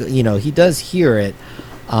sheriff, luckily, you know, he does hear it.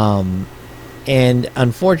 And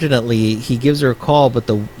unfortunately, he gives her a call, but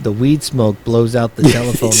the weed smoke blows out the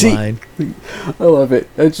telephone line. I love it.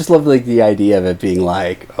 I just love like the idea of it being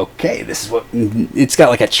like, okay, this is what it's got,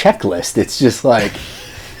 like a checklist. It's just like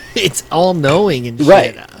it's all knowing and shit.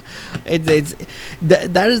 Right.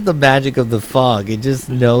 That is the magic of the fog. It just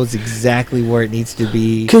knows exactly where it needs to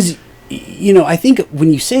be. Because, you know, I think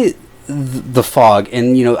when you say the fog,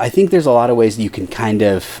 and you know, I think there's a lot of ways that you can kind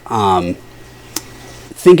of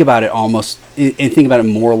think about it almost, and think about it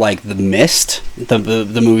more like The Mist,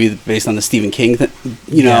 the movie based on the Stephen King,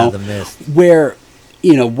 you know, The Mist, where,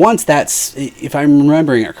 you know, once that's, if I'm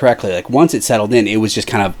remembering it correctly, like once it settled in, it was just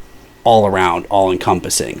kind of all around, all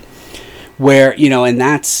encompassing, where, you know, and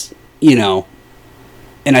that's, you know,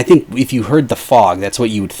 and I think if you heard the fog, that's what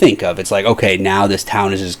you would think of. It's like, okay, now this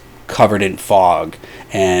town is just covered in fog,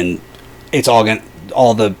 and it's all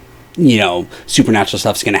the, you know, supernatural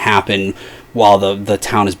stuff's gonna happen while the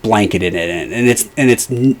town is blanketed in it, and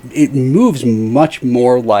it moves much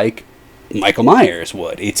more like Michael Myers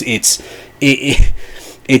would. It's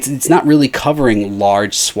not really covering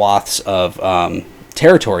large swaths of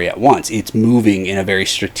territory at once. It's moving in a very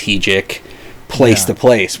strategic, place to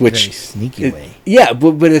place, which very sneaky way. Yeah,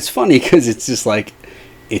 but it's funny because it's just like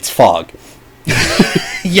it's fog.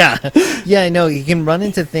 Yeah, I know. You can run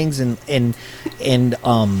into things and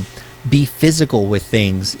be physical with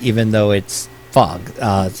things, even though it's fog.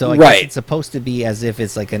 So I guess it's supposed to be as if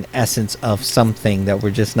it's like an essence of something that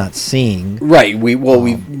we're just not seeing. Right.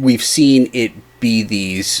 We've seen it be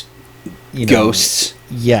these ghosts.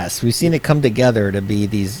 Yes, we've seen it come together to be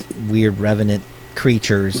these weird revenant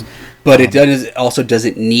creatures. But it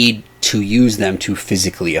doesn't need to use them to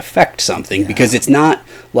physically affect something, because it's not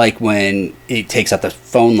like when it takes out the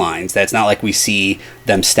phone lines. That's not like we see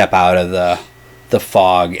them step out of the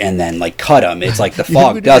fog and then like cut them. It's like the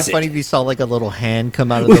fog does it. Funny if you saw like a little hand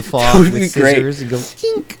come out of the fog with scissors and go.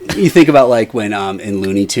 Kink. You think about like when in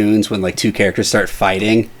Looney Tunes when like two characters start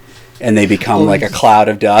fighting. And they become like a cloud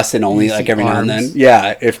of dust, and only like every now and then.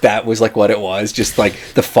 Yeah, if that was like what it was, just like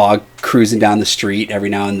the fog cruising down the street every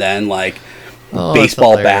now and then, like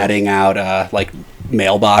baseball batting out like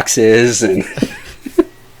mailboxes, and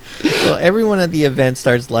well, everyone at the event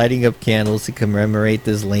starts lighting up candles to commemorate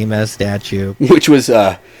this lame ass statue, which was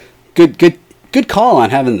good call on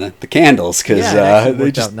having the candles, because they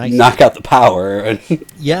just knock out the power.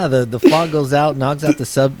 Yeah, the fog goes out, knocks out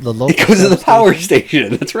the local. It goes to the power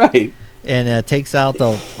station. That's right. And takes out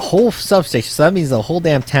the whole substation. So that means the whole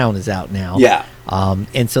damn town is out now. Yeah.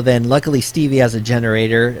 And so then, luckily, Stevie has a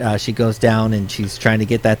generator. She goes down and she's trying to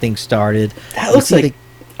get that thing started. That looks like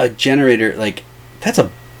a generator. Like that's a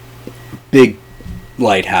big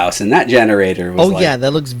lighthouse, and that generator was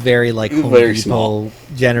that looks very like Home very Depot small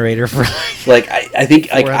generator for like I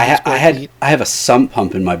think like I have a sump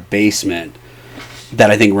pump in my basement that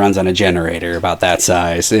I think runs on a generator about that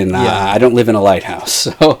size, and I don't live in a lighthouse,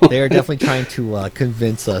 so they are definitely trying to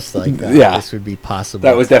convince us like this would be possible.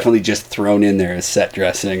 That was definitely just thrown in there as set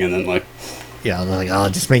dressing, and then like they're like, oh,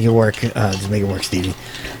 just make it work, Stevie.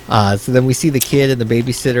 So then we see the kid and the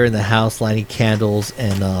babysitter in the house lighting candles,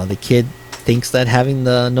 and the kid thinks that having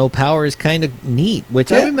the no power is kind of neat,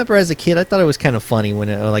 which I remember as a kid I thought it was kind of funny when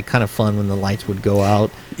fun when the lights would go out.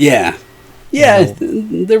 There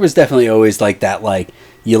was definitely always like that, like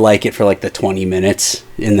you like it for like the 20 minutes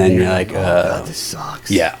and then you're like, oh God, this sucks.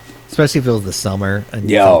 Yeah, especially if it was the summer in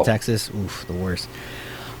Texas. Oof, the worst.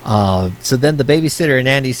 So then the babysitter and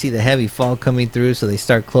Andy see the heavy fog coming through, so they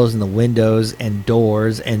start closing the windows and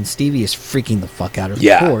doors, and Stevie is freaking the fuck out, of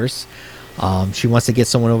course. She wants to get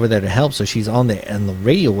someone over there to help, so she's on the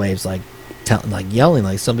radio waves, like yelling,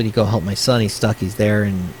 like, somebody go help my son. He's stuck. He's there,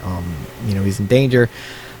 and he's in danger.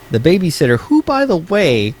 The babysitter, who by the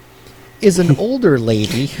way is an older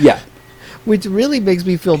lady, which really makes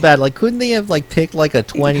me feel bad. Like, couldn't they have like picked like a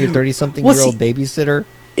 20 or 30 something year old babysitter?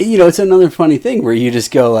 It's another funny thing where you just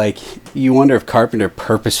go like, you wonder if Carpenter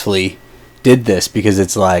purposefully did this because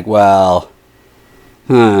it's like, well,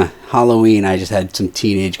 Halloween, I just had some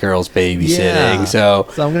teenage girls babysitting, so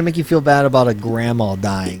I'm gonna make you feel bad about a grandma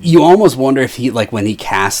dying. You almost wonder if he, like, when he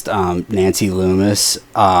cast Nancy Loomis,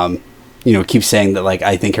 keeps saying that, like,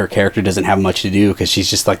 I think her character doesn't have much to do because she's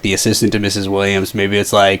just like the assistant to Mrs. Williams. Maybe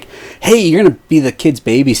it's like, hey, you're gonna be the kid's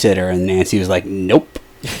babysitter, and Nancy was like, nope.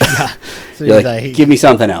 So you're like, give me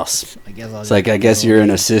something else. I guess you're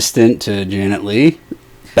an assistant to Janet Leigh.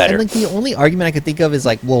 Better. And like the only argument I could think of is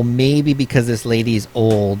like, well, maybe because this lady's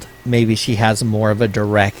old, maybe she has more of a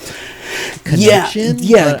direct connection.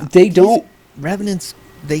 Yeah, they don't. Revenants,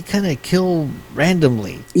 they kind of kill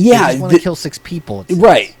randomly. Yeah, they just want to kill 6 people.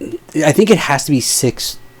 Right. I think it has to be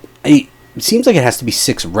 6. It seems like it has to be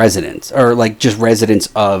 6 residents, or like just residents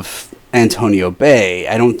of Antonio Bay.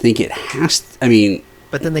 I don't think it has.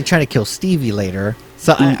 But then they try to kill Stevie later.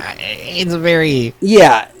 So it's very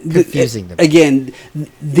confusing to me. Again,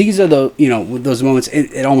 these are those moments.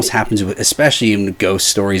 It almost happens with, especially in ghost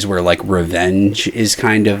stories, where like revenge is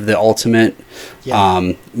kind of the ultimate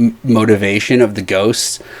motivation of the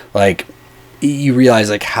ghosts. Like, you realize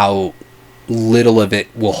like how little of it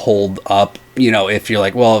will hold up. If you're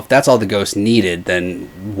like, well, if that's all the ghost needed, then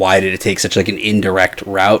why did it take such like an indirect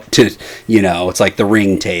route to, it's like the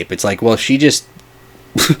Ring tape. It's like, well, she just,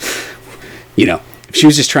 if she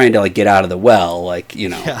was just trying to like get out of the well, like,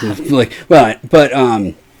 like,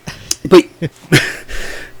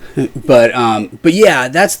 but yeah,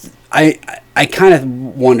 that's, I kind of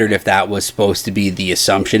wondered if that was supposed to be the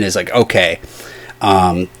assumption, is like, okay,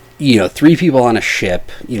 3 people on a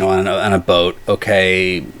ship, on a boat,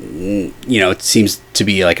 okay, it seems to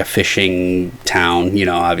be like a fishing town,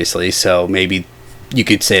 obviously, so maybe you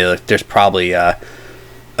could say like there's probably a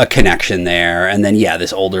connection there, and then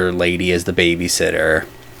this older lady is the babysitter.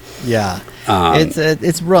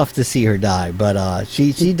 It's rough to see her die, but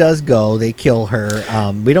she does go. They kill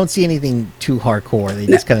her. We don't see anything too hardcore. They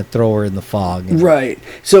just kind of throw her in the fog. Right.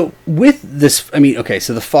 So with this, I mean, okay,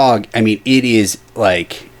 so the fog, I mean, it is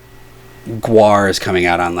like Guar is coming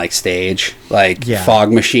out on like stage, like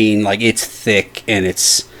fog machine, like it's thick and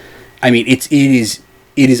it's, I mean, it is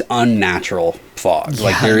unnatural fog.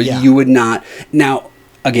 Like you would not now.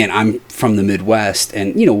 Again, I'm from the Midwest,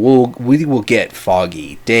 and we will get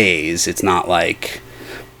foggy days. It's not like,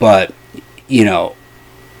 but it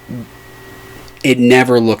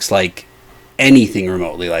never looks like anything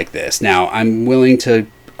remotely like this. Now, I'm willing to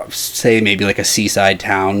say maybe like a seaside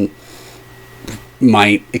town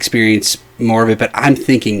might experience more of it, but I'm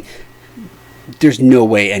thinking there's no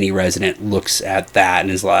way any resident looks at that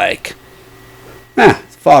and is like,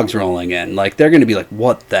 fog's rolling in. Like, they're going to be like,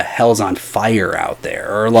 what the hell's on fire out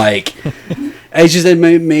there? Or like, it's just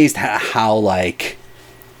amazed how like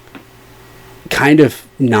kind of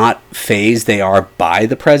not phased they are by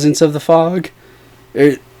the presence of the fog.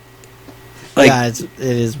 It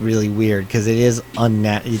is really weird because it is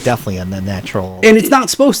definitely unnatural. And it's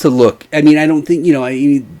not supposed to look, I mean, I don't think,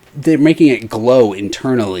 they're making it glow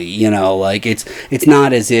internally, like it's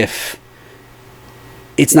not as if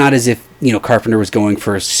Carpenter was going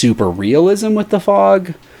for super realism with the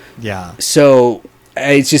fog. Yeah. So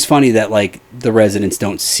it's just funny that like the residents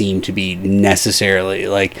don't seem to be necessarily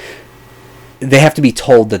like, they have to be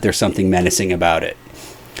told that there's something menacing about it.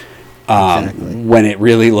 Exactly. When it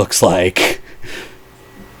really looks like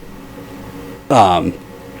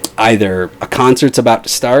either a concert's about to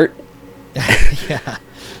start.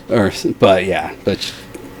 But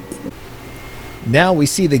now we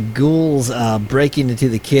see the ghouls breaking into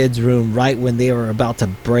the kids' room right when they were about to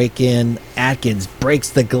break in. Atkins breaks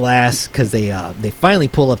the glass because they finally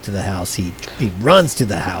pull up to the house. He runs to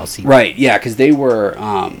the house. Because they were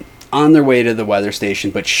on their way to the weather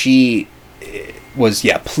station, but she was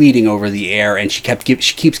pleading over the air, and she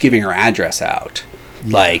keeps giving her address out.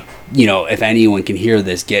 Yeah. Like, if anyone can hear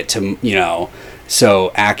this, get to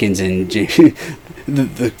So Atkins and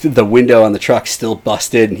the window on the truck's still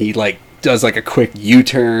busted, and he like does like a quick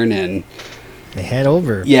U-turn and they head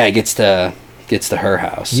over. Yeah, it gets to her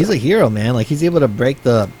house. He's a hero, man. Like, he's able to breaks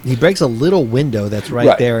a little window that's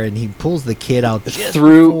right there, and he pulls the kid out just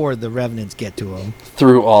before the revenants get to him.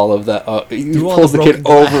 Through all of that, he pulls the kid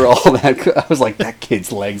over all that. I was like, that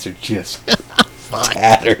kid's legs are just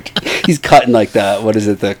tattered. He's cutting like the one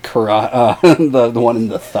in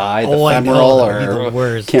the thigh, the femoral,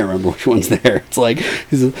 or can't remember which one's there. It's like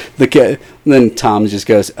the kid. And then Tom just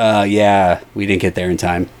goes, "Yeah, we didn't get there in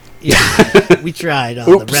time. Yeah, we tried.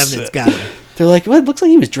 The revenants got him." They're like, well, it looks like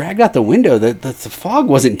he was dragged out the window. The fog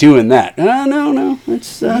wasn't doing that. No.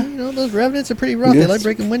 It's those revenants are pretty rough. They like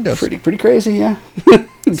breaking windows. Pretty crazy, yeah.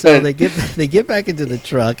 So they get back into the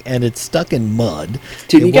truck, and it's stuck in mud.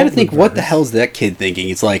 Dude, you got to think, what the hell's that kid thinking?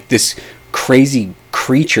 It's like, this crazy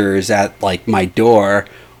creature is at like my door,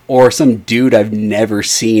 or some dude I've never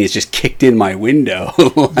seen is just kicked in my window.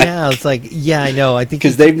 It's like, I know. I think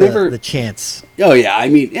because they've never the chance. Oh yeah, I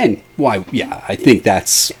mean, and why? Yeah, I think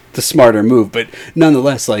that's the smarter move. But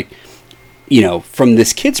nonetheless, like, from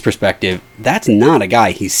this kid's perspective, that's not a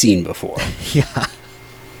guy he's seen before. Yeah,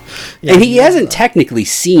 and he hasn't technically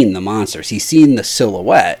seen the monsters. He's seen the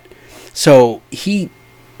silhouette. So he,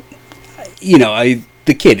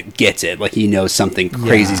 the kid gets it. Like, he knows something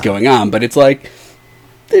crazy's going on. But it's like,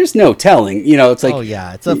 there's no telling, it's like... Oh,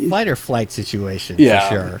 yeah, it's a fight or flight situation, for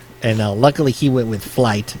sure. And luckily he went with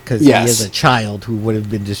flight, because he is a child who would have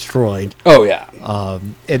been destroyed. Oh, yeah.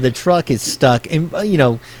 And the truck is stuck, and,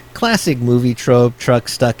 classic movie trope, truck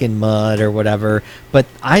stuck in mud or whatever, but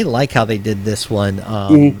I like how they did this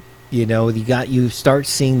one. You start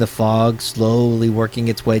seeing the fog slowly working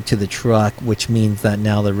its way to the truck, which means that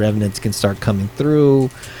now the revenants can start coming through.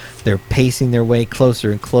 They're pacing their way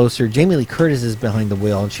closer and closer. Jamie Lee Curtis is behind the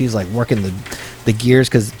wheel, and she's like working the gears,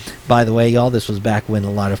 because, by the way, y'all, this was back when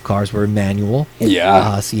a lot of cars were manual.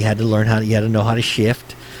 Yeah. So you had to know how to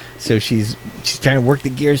shift. So she's trying to work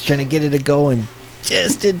the gears, trying to get it to go, and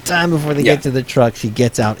just in time before they get to the truck, she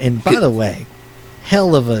gets out. And by the way,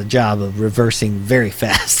 hell of a job of reversing very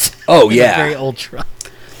fast. Oh yeah. A very old truck.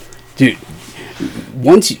 Dude,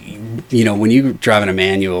 once when you're driving a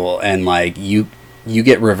manual and like you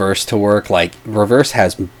get reverse to work, like, reverse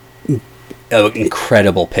has an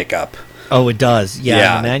incredible pickup. Oh, it does.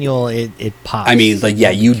 Yeah. The manual, it pops. I mean, like,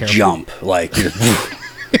 you jump. Like, you're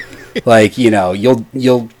like,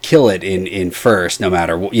 you'll kill it in first, no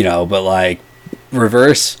matter what, but like,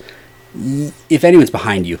 reverse, if anyone's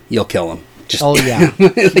behind you, you'll kill them. Just,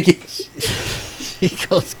 like, He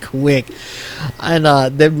goes quick. And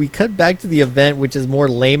then we cut back to the event, which is more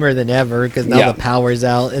lamer than ever because now the power's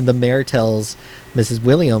out. And the mayor tells Mrs.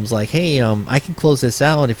 Williams, like, hey, I can close this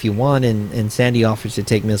out if you want. And Sandy offers to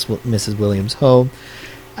take Mrs. Williams home.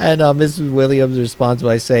 And Mrs. Williams responds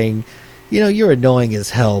by saying, you're annoying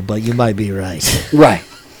as hell, but you might be right. Right.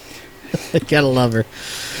 Gotta love her.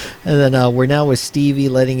 And then we're now with Stevie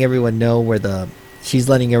letting everyone know where the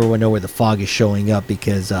fog is showing up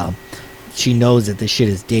because she knows that this shit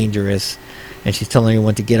is dangerous, and she's telling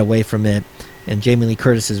everyone to get away from it. And Jamie Lee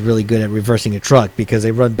Curtis is really good at reversing a truck because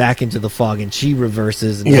they run back into the fog and she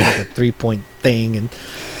reverses and does like a 3-point thing, and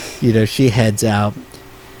she heads out.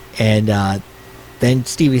 And then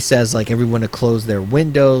Stevie says, like, everyone to close their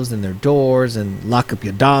windows and their doors and lock up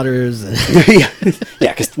your daughters. Yeah,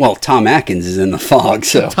 because, Tom Atkins is in the fog,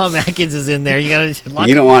 so... Tom Atkins is in there. You don't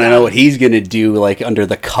want to know what he's going to do, like, under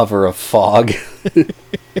the cover of fog.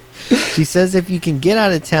 She says if you can get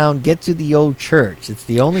out of town, get to the old church. It's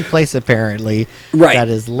the only place, apparently, right, that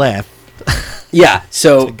is left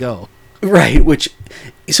to go. Right,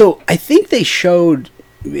 so I think they showed...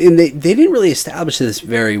 And they didn't really establish this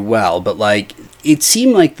very well, but, like, it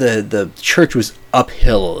seemed like the church was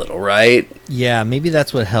uphill a little, right? Yeah, maybe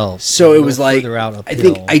that's what helped. So it was like, I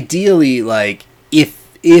think ideally, like,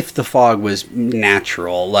 if the fog was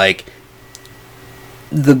natural, like,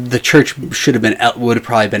 the church would have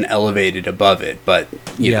probably been elevated above it, but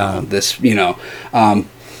you know,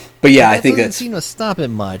 but yeah, I think that doesn't seem to stop it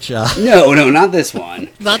much. No, not this one.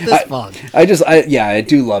 Not this fog. I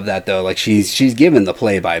do love that though. Like she's given the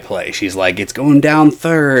play-by-play. She's like, it's going down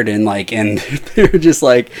third, and they're just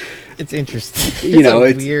like, it's interesting. It's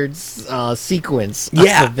a weird sequence of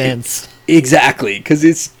events. Exactly, because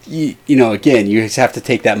it's again, you just have to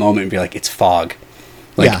take that moment and be like, it's fog.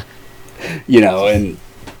 Like,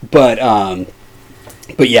 but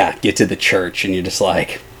yeah, get to the church and you're just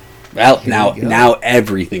like, well, now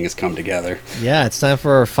everything has come together. Yeah, it's time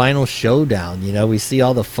for our final showdown. We see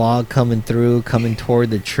all the fog coming toward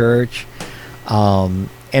the church.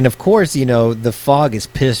 And of course, the fog is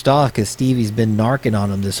pissed off because Stevie's been narking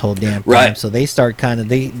on them this whole damn time. Right. So they start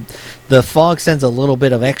the fog sends a little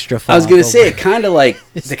bit of extra fog. I was going to say, it kind of like,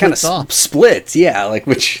 it kind of splits. Yeah, like,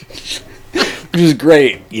 which is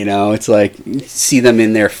great. It's like, you see them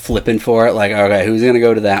in there flipping for it. Like, okay, who's going to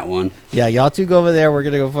go to that one? Yeah, y'all two go over there. We're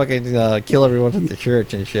going to go fucking kill everyone at the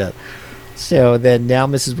church and shit. So then now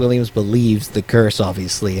Mrs. Williams believes the curse,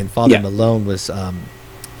 obviously. And Father Malone was...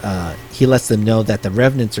 he lets them know that the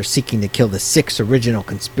revenants are seeking to kill the 6 original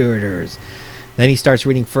conspirators. Then he starts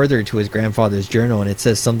reading further into his grandfather's journal, and it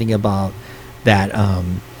says something about that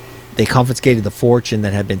they confiscated the fortune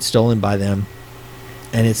that had been stolen by them.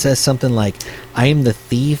 And it says something like, I am the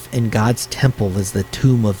thief, and God's temple is the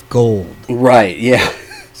tomb of gold. Right, yeah.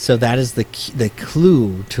 So that is the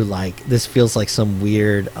clue to, like, this feels like some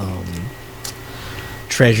weird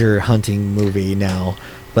treasure hunting movie now.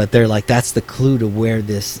 But they're like, that's the clue to where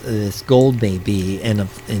this gold may be, and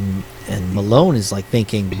Malone is like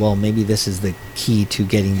thinking, well, maybe this is the key to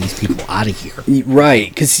getting these people out of here. Right,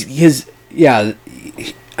 because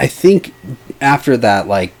I think after that,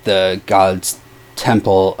 like the God's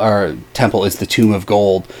temple is the tomb of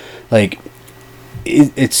gold. Like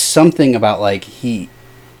it's something about like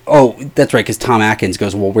that's right, because Tom Atkins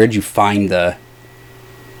goes, well, where'd you find the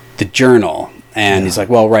journal? And he's like,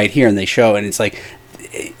 well, right here, and they show, and it's like.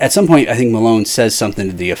 At some point, I think Malone says something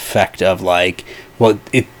to the effect of like, "Well,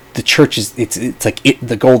 the church is it's like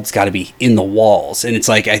the gold's got to be in the walls," and it's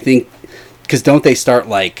like I think because don't they start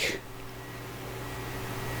like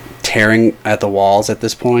tearing at the walls at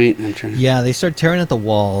this point? Yeah, they start tearing at the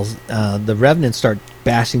walls. The revenants start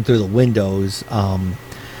bashing through the windows, and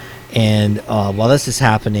while this is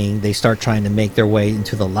happening, they start trying to make their way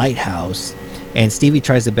into the lighthouse. And Stevie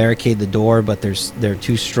tries to barricade the door, but they're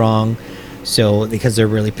too strong. So because they're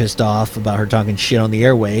really pissed off about her talking shit on the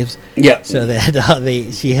airwaves, so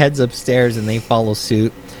that she heads upstairs and they follow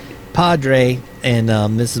suit. Padre and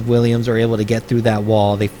Mrs. Williams are able to get through that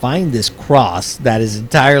wall. They find this cross that is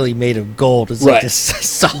entirely made of gold. It's like this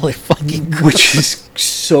solid fucking cross. Which is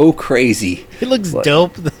so crazy. It looks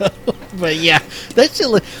dope though, but yeah, that shit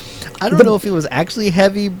look. I don't know if it was actually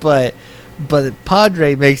heavy, but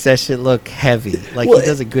Padre makes that shit look heavy. Like he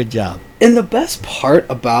does a good job. And the best part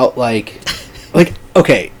about like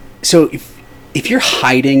okay, so if you're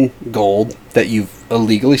hiding gold that you've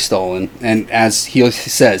illegally stolen, and as he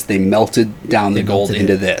says, they melted down the gold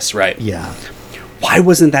into this, right? Yeah. Why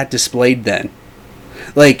wasn't that displayed then?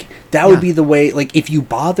 Like that would be the way. Like if you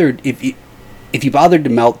bothered to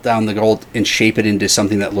melt down the gold and shape it into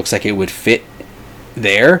something that looks like it would fit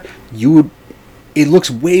there, you would it looks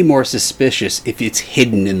way more suspicious if it's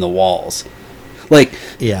hidden in the walls. Like,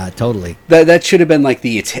 yeah, totally. That should have been like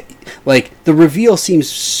the reveal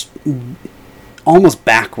seems almost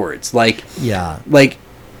backwards. Like, yeah, like,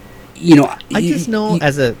 you know, I just know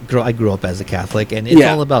I grew up as a Catholic, and it's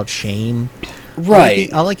all about shame.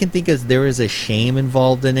 Right. All I can think is there is a shame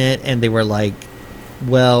involved in it, and they were like,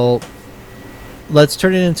 well, let's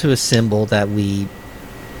turn it into a symbol that we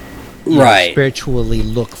spiritually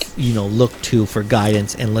look to for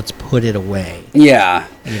guidance, and let's put it away. Yeah.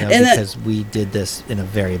 Because we did this in a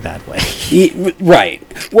very bad way. Right.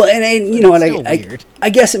 Well, and you know, and I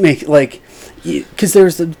guess it makes, like, because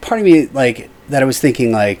there's a part of me, like, that I was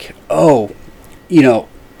thinking, like, oh, you know,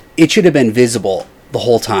 it should have been visible the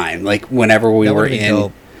whole time, like, whenever we were in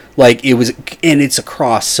dope. Like, it was, and it's a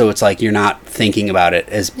cross, so it's like you're not thinking about it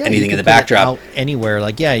as anything in the backdrop. Out anywhere,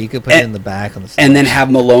 like, you could put it in the back on the side. And then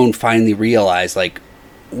have Malone finally realize, like,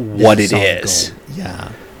 what it is. Gold.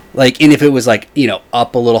 Yeah. Like, and if it was, like, you know,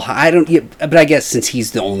 up a little high, but I guess since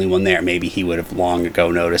he's the only one there, maybe he would have long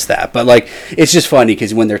ago noticed that. But, like, it's just funny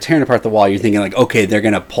because when they're tearing apart the wall, you're thinking, like, okay, they're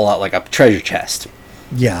going to pull out, like, a treasure chest.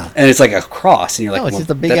 Yeah. And it's like a cross, and you're like, no, it's just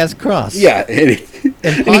a big-ass cross. Yeah. And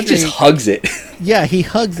he just hugs it. Yeah, he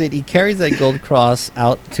hugs it. He carries that gold cross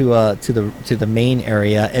out to the main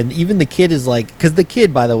area, and even the kid is like, because the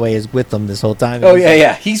kid, by the way, is with them this whole time. Oh,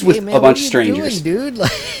 yeah. He's with a bunch of strangers. Doing, dude?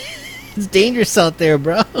 Like, it's dangerous out there,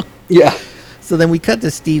 bro. Yeah. So then we cut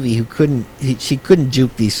to Stevie, who she couldn't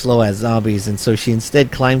juke these slow-ass zombies, and so she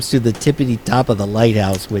instead climbs to the tippity top of the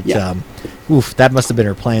lighthouse, which, that must have been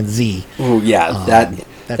her plan Z. Oh, yeah,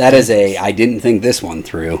 that is I didn't think this one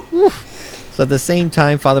through. Oof. So at the same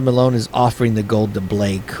time, Father Malone is offering the gold to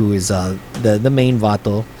Blake, who is the main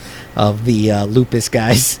vato of the lupus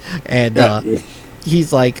guys, and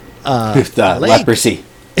he's like, leprosy.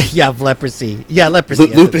 Yeah, leprosy. Yeah, leprosy.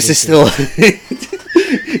 Lupus is still...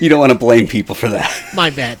 You don't want to blame people for that. My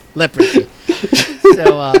bad. Leprosy.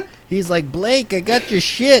 So he's like, Blake, I got your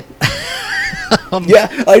shit.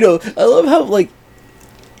 Yeah, I know. I love how, like,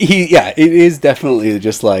 it is definitely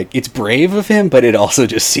just, like, it's brave of him, but it also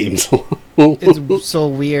just seems... It's so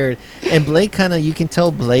weird. And Blake you can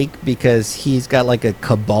tell Blake because he's got, like, a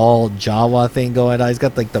Cabal Jawa thing going on. He's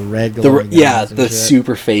got, like, the red going the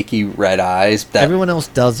super fakey red eyes. Everyone else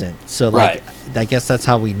doesn't. So, like, I guess that's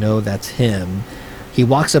how we know that's him. He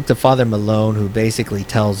walks up to Father Malone, who basically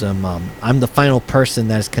tells him, I'm the final person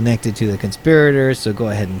that's connected to the conspirators, so go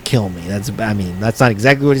ahead and kill me. That's not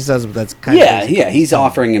exactly what he says, but that's kind of... Yeah, he's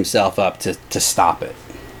offering himself up to stop it.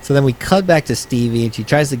 So then we cut back to Stevie, and she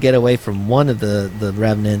tries to get away from one of the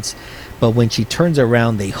revenants, but when she turns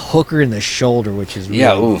around, they hook her in the shoulder, which is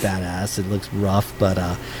really badass. It looks rough,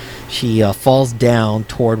 but she falls down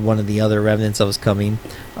toward one of the other revenants that was coming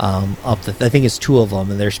up. I think it's two of them,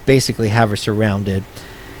 and they're basically have her surrounded.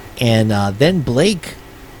 And then Blake,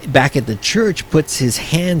 back at the church, puts his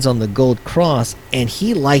hands on the gold cross, and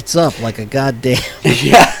he lights up like a goddamn...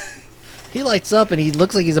 Yeah. He lights up, and he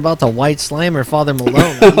looks like he's about to white slammer Father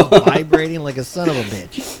Malone. He's vibrating like a son of a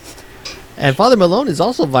bitch. And Father Malone is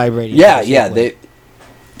also vibrating. Yeah.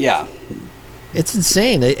 It's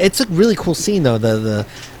insane. It's a really cool scene, though. The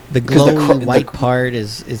glowy white part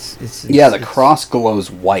is the cross glows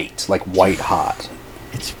white, like white hot.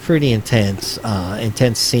 It's pretty intense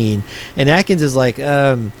scene. And Atkins is like,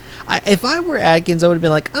 if I were Atkins, I would have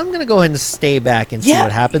been like, I'm going to go ahead and stay back and see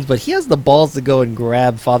what happens. But he has the balls to go and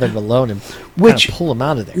grab Father Malone and pull him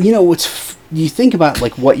out of there. You know, you think about,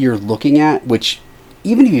 like, what you're looking at, which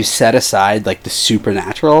even if you set aside, like, the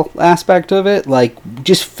supernatural aspect of it, like,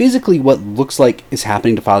 just physically what looks like is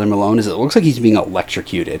happening to Father Malone is it looks like he's being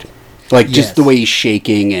electrocuted. Like, just the way he's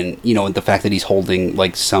shaking and, you know, the fact that he's holding,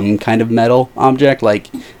 like, some kind of metal object, like...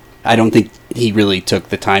 I don't think he really took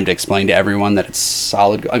the time to explain to everyone that it's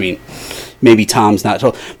solid. I mean, maybe Tom's not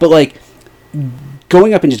told. But, like,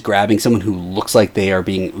 going up and just grabbing someone who looks like they are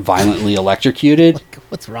being violently electrocuted... Like,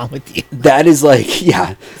 what's wrong with you? That is, like,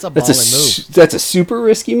 yeah. It's a move. That's a super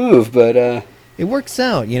risky move, but... It works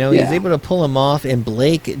out, you know. He's able to pull him off, and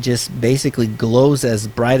Blake just basically glows as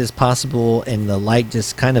bright as possible, and the light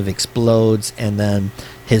just kind of explodes, and then...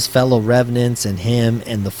 his fellow revenants and him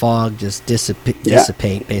and the fog just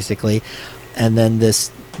dissipate, basically. And then this...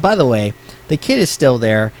 By the way, the kid is still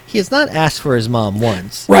there. He has not asked for his mom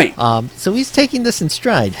once. Right. So he's taking this in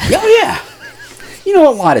stride. Oh, yeah. You know,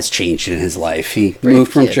 a lot has changed in his life. He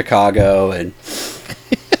moved from Chicago and...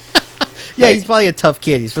 Yeah, he's probably a tough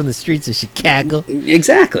kid. He's from the streets of Chicago.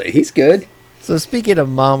 Exactly. He's good. So speaking of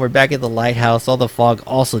mom, we're back at the lighthouse. All the fog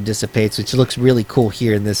also dissipates, which looks really cool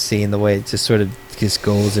here in this scene, the way it just sort of just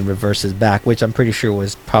goes and reverses back, which I'm pretty sure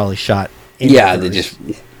was probably shot in reverse.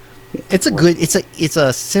 It's a good. It's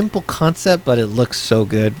a simple concept, but it looks so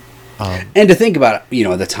good. And to think about,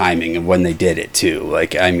 the timing of when they did it too.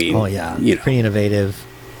 Like, I mean, oh yeah, pretty innovative.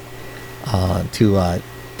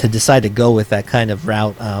 To decide to go with that kind of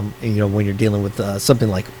route, when you're dealing with something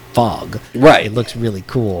like fog, right? It looks really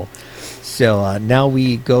cool. So now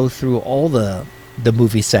we go through all the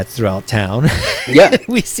movie sets throughout town. Yeah,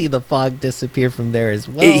 we see the fog disappear from there as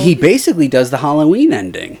well. He basically does the Halloween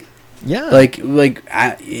ending. Yeah, like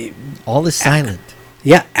all is silent.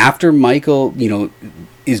 Yeah, after Michael,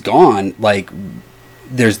 is gone, like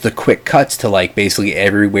there's the quick cuts to like basically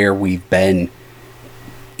everywhere we've been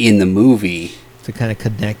in the movie to kind of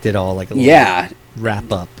connect it all, like a little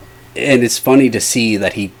wrap up. And it's funny to see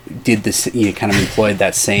that he did this. He kind of employed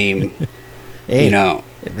that same, hey,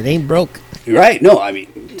 if it ain't broke, right? No, I mean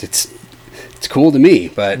it's cool to me,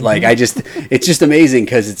 but like it's just amazing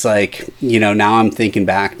because it's like now I'm thinking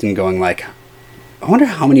back and going like, I wonder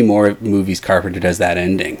how many more movies Carpenter does that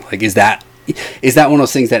ending. Like, is that one of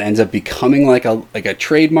those things that ends up becoming like a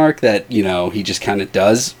trademark that he just kind of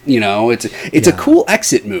does? It's a cool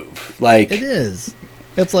exit move. Like, it is.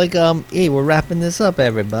 It's like, hey, we're wrapping this up,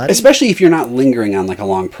 everybody. Especially if you're not lingering on like a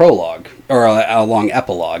long prologue or a long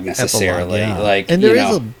epilogue necessarily. Like, and there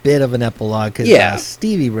is a bit of an epilogue because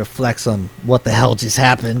Stevie reflects on what the hell just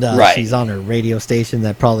happened. Right. She's on her radio station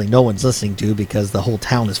that probably no one's listening to because the whole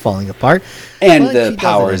town is falling apart. And the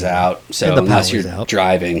power's out. So unless you're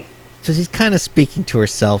driving. So she's kind of speaking to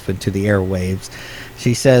herself and to the airwaves.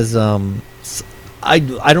 She says, I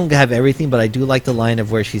don't have everything, but I do like the line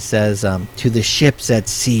of where she says, to the ships at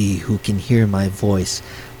sea who can hear my voice,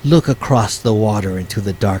 look across the water into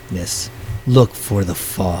the darkness. Look for the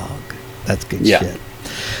fog. That's good shit.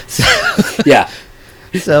 So, yeah.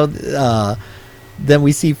 So then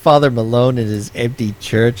we see Father Malone in his empty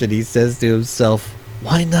church, and he says to himself,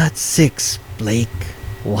 why not 6, Blake?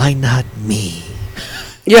 Why not me?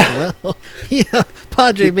 Yeah. Well,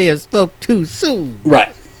 Padre may have spoke too soon.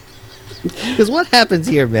 Right. Because what happens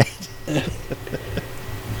here, man?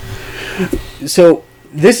 So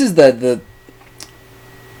this is the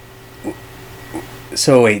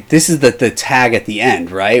tag at the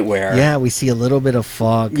end, right? Where we see a little bit of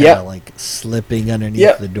fog, kind of like slipping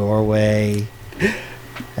underneath the doorway,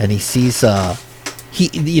 and he sees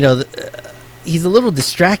he's a little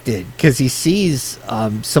distracted because he sees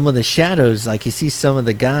some of the shadows, like he sees some of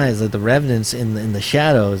the guys, like the revenants in the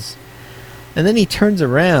shadows, and then he turns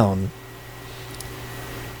around.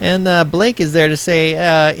 And Blake is there to say,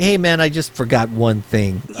 hey, man, I just forgot one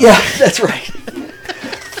thing. Yeah, that's right.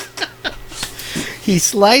 He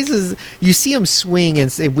slices. You see him swing,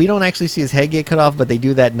 and we don't actually see his head get cut off, but they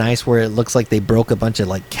do that nice where it looks like they broke a bunch of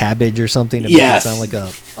like cabbage or something to make it sound like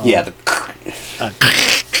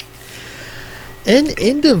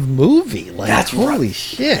end of movie. Like, that's holy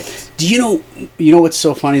shit. Do you know what's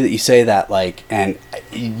so funny that you say that, like, and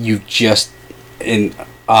you just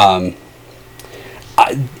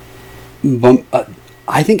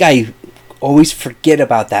I think I always forget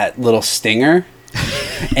about that little stinger,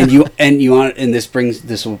 and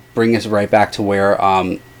this will bring us right back to where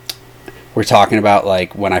we're talking about,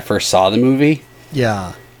 like, when I first saw the movie.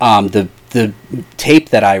 Yeah. The tape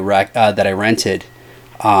that I rented,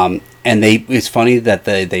 and it's funny that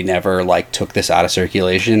they never like took this out of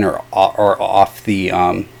circulation or off the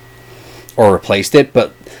or replaced it,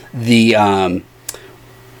 but the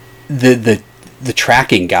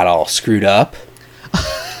tracking got all screwed up.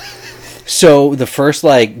 So the first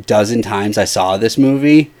like dozen times I saw this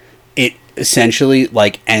movie, it essentially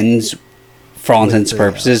like ends, for all intents and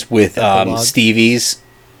purposes, with Stevie's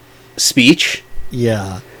speech.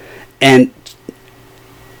 Yeah. And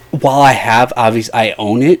while I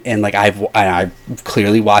own it, and like I've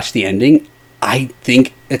clearly watched the ending, I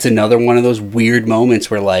think it's another one of those weird moments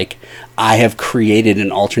where like I have created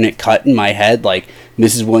an alternate cut in my head, like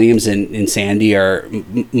Mrs. Williams and Sandy are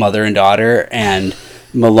mother and daughter, and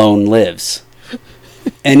Malone lives.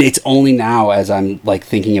 And it's only now as I'm like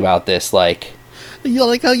thinking about this, like,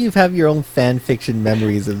 like how you have your own fan fiction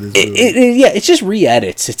memories of this movie. It's just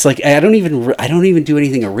re-edits. It's like I don't even do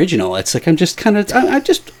anything original. It's like I'm George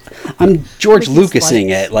Lucasing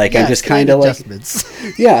it. Like, I'm just kind of like,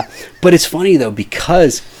 yeah. But it's funny though,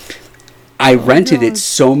 because I rented it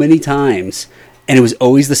so many times, and it was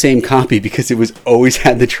always the same copy because it was always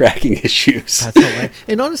had the tracking issues. That's all right.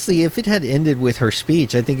 And honestly, if it had ended with her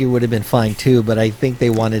speech, I think it would have been fine too. But I think they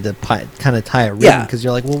wanted to kind of tie a ribbon because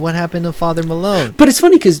you're like, well, what happened to Father Malone? But it's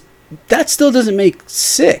funny because that still doesn't make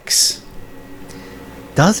 6.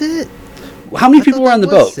 Does it? How many people were on the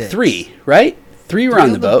boat? 6. 3, right? 3 were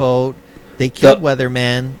on the boat. They killed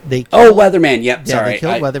Weatherman. Weatherman. Yep. Yeah, sorry. they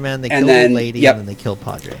killed Weatherman. They and killed then, the lady, yep. and then they killed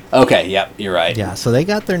Padre. Okay. Yep. You're right. Yeah, so they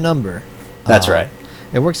got their number. That's right.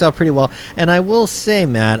 It works out pretty well. And I will say,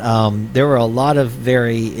 Matt, there were a lot of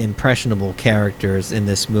very impressionable characters in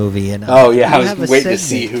this movie. And I was waiting to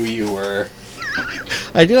see who you were.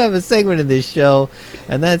 I do have a segment in this show,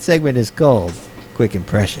 and that segment is called Quick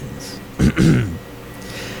Impressions.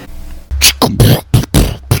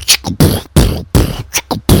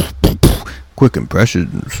 Quick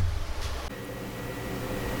Impressions.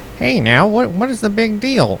 Hey now, what is the big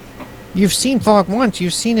deal? You've seen fog once,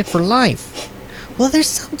 you've seen it for life. Well, there's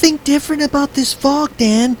something different about this fog,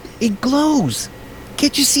 Dan. It glows.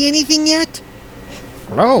 Can't you see anything yet?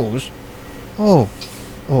 Glows? Oh,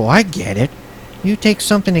 I get it. You take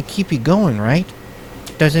something to keep you going, right?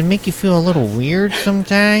 Does it make you feel a little weird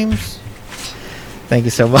sometimes? Thank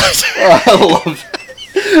you so much. I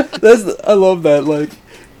love that. Like,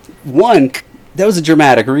 one, that was a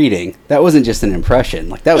dramatic reading. That wasn't just an impression.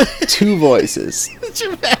 Like, that was two voices.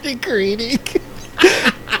 Dramatic reading.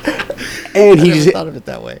 And I never thought of it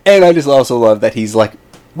that way. And I just also love that he's like,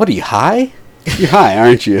 "What are you, high? You're high,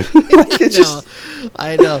 aren't you?"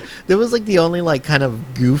 I know. There was like the only like kind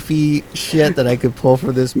of goofy shit that I could pull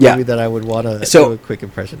from this movie that I would want to do a quick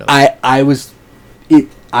impression of. I was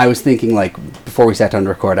thinking, like, before we sat down to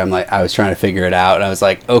record, I was trying to figure it out, and I was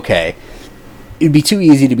like, okay, it'd be too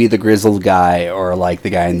easy to be the grizzled guy or like the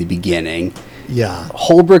guy in the beginning. Yeah.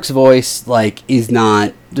 Holbrook's voice, like,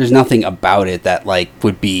 there's nothing about it that like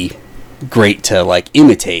would be great to like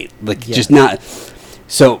imitate. Like, just not.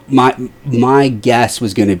 So my guess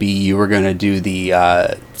was going to be you were going to do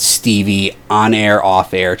the Stevie on air,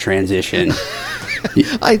 off air transition.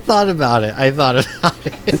 I thought about it.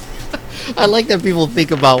 I like that people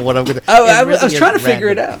think about what I'm going to... I was trying to figure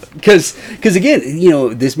it out. Because again,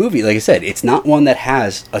 this movie, like I said, it's not one that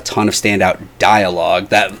has a ton of standout dialogue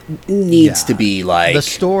that needs to be like... The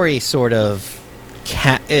story sort of...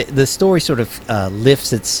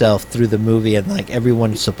 lifts itself through the movie, and like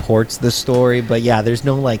everyone supports the story, but there's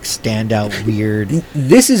no like standout weird.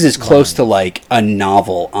 This is as close to like a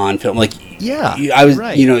novel on film. Like, I was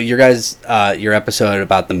right. Your guys your episode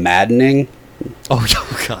about the maddening. Oh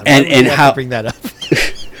god. And how bring that up.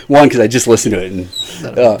 One, because I just listened to it, and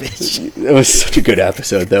it was such a good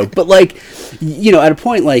episode though. But like, at a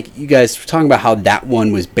point, like, you guys were talking about how that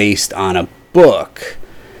one was based on a book,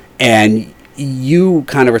 and you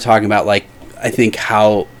kind of were talking about, like, I think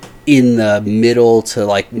how in the middle to,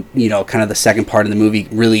 like, kind of the second part of the movie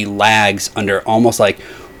really lags under almost like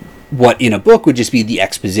what in a book would just be the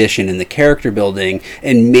exposition and the character building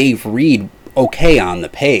and may read okay on the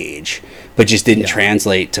page, but just didn't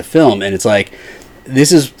translate to film. And it's like,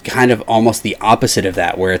 this is kind of almost the opposite of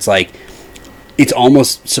that, where it's like, it's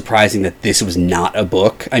almost surprising that this was not a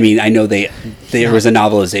book. I mean, I know there was a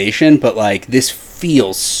novelization, but like, this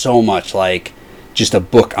feels so much like just a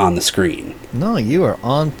book on the screen. No, you are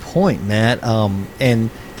on point, Matt.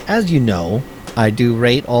 And as you know, I do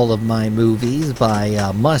rate all of my movies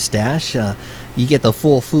by mustache. You get the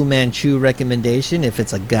full Fu Manchu recommendation if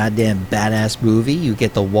it's a goddamn badass movie. You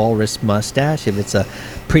get the walrus mustache if it's a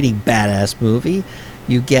pretty badass movie.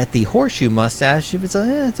 You get the horseshoe mustache if it's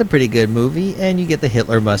a pretty good movie, and you get the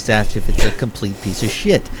Hitler mustache if it's a complete piece of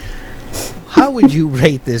shit. How would you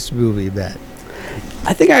rate this movie, Matt?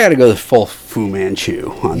 I think I got to go the full Fu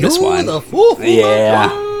Manchu on this one. The full Fu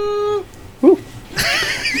Manchu.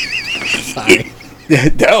 Sorry.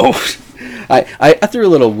 No, I threw a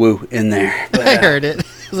little woo in there. But, I heard it.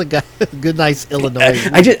 It was a good, nice Illinois.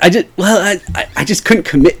 I just couldn't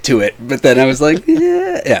commit to it. But then I was like,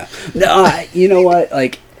 yeah. No, you know what?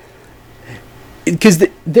 Like, because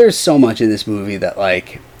there's so much in this movie that,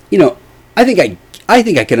 like, I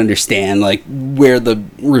think I could understand, like, where the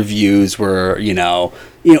reviews were,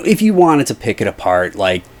 if you wanted to pick it apart,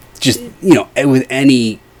 like, just, with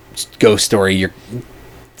any ghost story,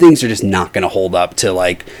 things are just not going to hold up to,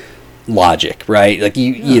 like, logic, right? Like,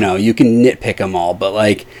 you can nitpick them all, but,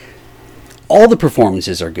 like, all the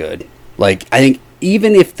performances are good. Like, I think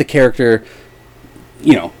even if the character,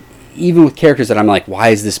 even with characters that I'm like, why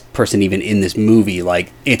is this person even in this movie?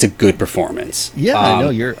 Like, it's a good performance. Yeah, I know,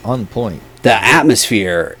 you're on point. The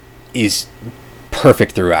atmosphere is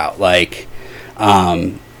perfect throughout. Like,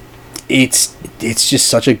 it's just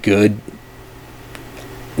such a good,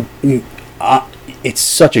 it's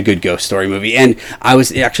such a good ghost story movie. And I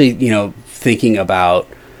was actually, thinking about,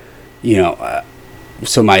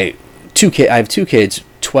 so I have two kids,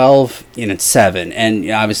 12 and 7, and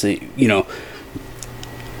obviously,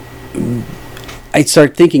 I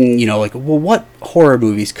start thinking, like, well, what horror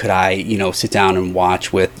movies could I, sit down and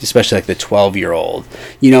watch with, especially like the 12-year-old,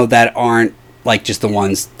 that aren't like just the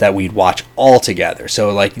ones that we'd watch all together.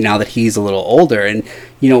 So like now that he's a little older and,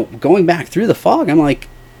 going back through The Fog, I'm like,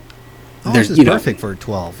 this is perfect for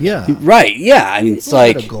 12. Yeah. Right. Yeah. I mean, it's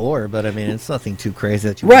like a gore, but I mean, it's nothing too crazy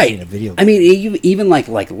that you right. see in a video game. I mean, even like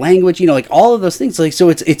language, like all of those things. Like, so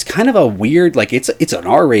it's kind of a weird, like it's an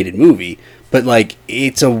R-rated movie, but like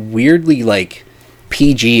it's a weirdly like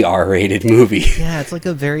PG R-rated movie. Yeah, it's like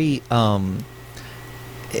a very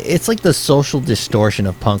it's like the Social Distortion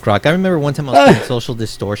of punk rock. I remember one time I was playing Social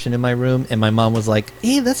Distortion in my room, and my mom was like,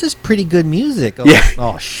 "Hey, that's just pretty good music." Yeah. Like,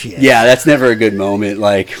 oh shit. Yeah, that's never a good moment.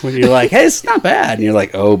 Like when you're like, "Hey, it's not bad," and you're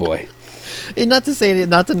like, "Oh boy." And not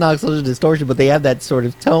to knock Social Distortion, but they have that sort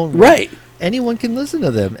of tone, right? Anyone can listen to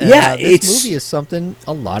them. And, yeah, this movie is something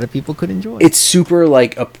a lot of people could enjoy. It's super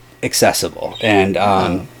like accessible, and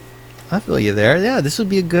I feel you there. Yeah, this would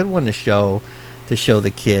be a good one to show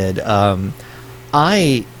the kid.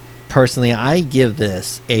 I give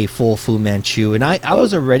this a full Fu Manchu, and I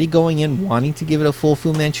was already going in wanting to give it a full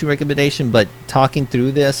Fu Manchu recommendation, but talking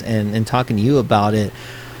through this and talking to you about it,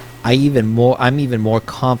 I'm even more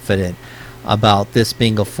confident about this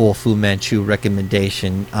being a full Fu Manchu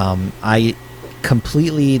recommendation.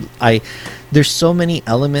 There's so many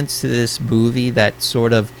elements to this movie that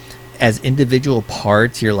sort of, as individual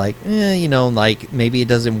parts, you're like, like maybe it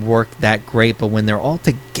doesn't work that great, but when they're all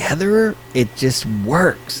together, it just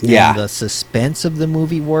works. Yeah. And the suspense of the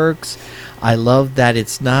movie works. I love that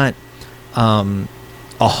it's not a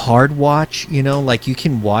hard watch, like you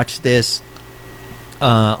can watch this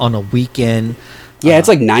on a weekend. Yeah, it's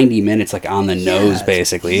like 90 minutes, like on the nose,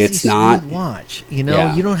 basically. It's not watch. You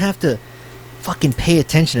don't have to fucking pay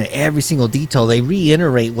attention to every single detail. They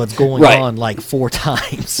reiterate what's going on like 4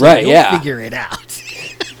 times. So right, you'll yeah. figure it out.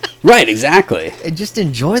 Right, exactly. And just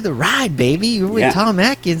enjoy the ride, baby. You're with Tom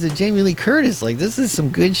Atkins and Jamie Lee Curtis. Like, this is some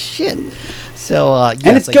good shit. So,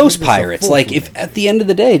 and it's like ghost pirates. Like, if at the end of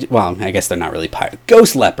the day, well, I guess they're not really pirates.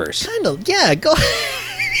 Ghost lepers. Kind of, yeah. Ghost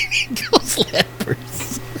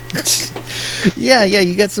lepers. yeah,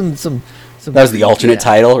 you got some. That was the alternate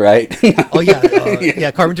title, right? Oh, yeah. Yeah,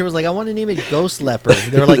 Carpenter was like, I want to name it Ghost Leopard.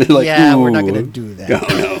 They were like, yeah, we're not going to do that.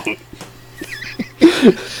 No.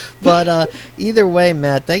 But either way,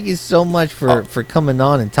 Matt, thank you so much for coming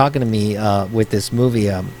on and talking to me with this movie,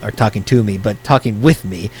 or talking to me, but talking with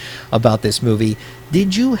me about this movie.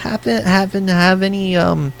 Did you happen to have any,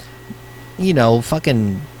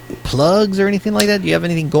 fucking plugs or anything like that? Do you have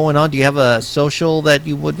anything going on? Do you have a social that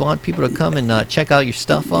you would want people to come and check out your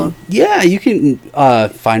stuff on? Yeah, you can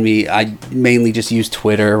find me. I mainly just use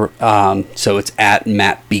Twitter, so it's at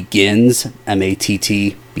Matt Begins,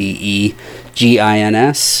 MattBegins.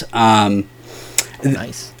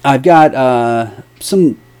 Nice. I've got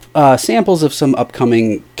some samples of some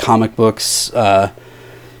upcoming comic books.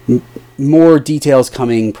 More details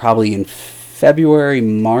coming probably in February,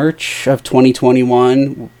 March of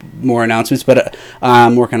 2021. More announcements, but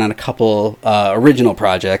I'm working on a couple original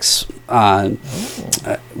projects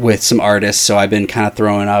with some artists. So I've been kind of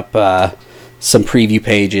throwing up some preview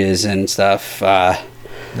pages and stuff.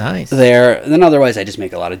 Nice. There. And then otherwise, I just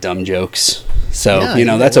make a lot of dumb jokes. So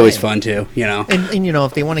that's always fun too. And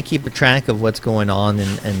if they want to keep a track of what's going on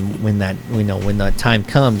and when that time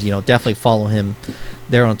comes, definitely follow him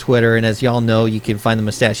there on Twitter. And as y'all know, you can find the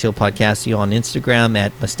Mustachio Podcastio on Instagram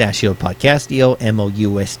at Mustachio Podcastio,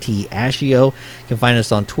 MOUST-ASHIO. You can find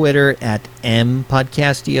us on Twitter at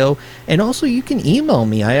MPodcastio. And also you can email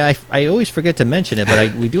me. I always forget to mention it,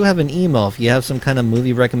 but we do have an email. If you have some kind of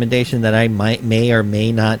movie recommendation that I may or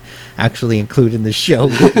may not actually include in the show,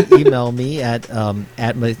 you can email me at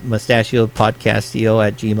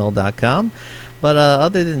mustachiopodcastio@gmail.com. But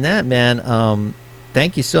other than that, man,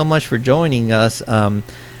 thank you so much for joining us.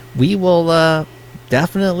 We will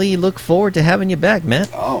definitely look forward to having you back, man.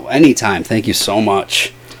 Oh, anytime. Thank you so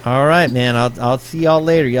much. All right, man. I'll see y'all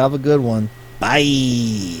later. You have a good one.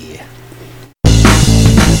 Bye.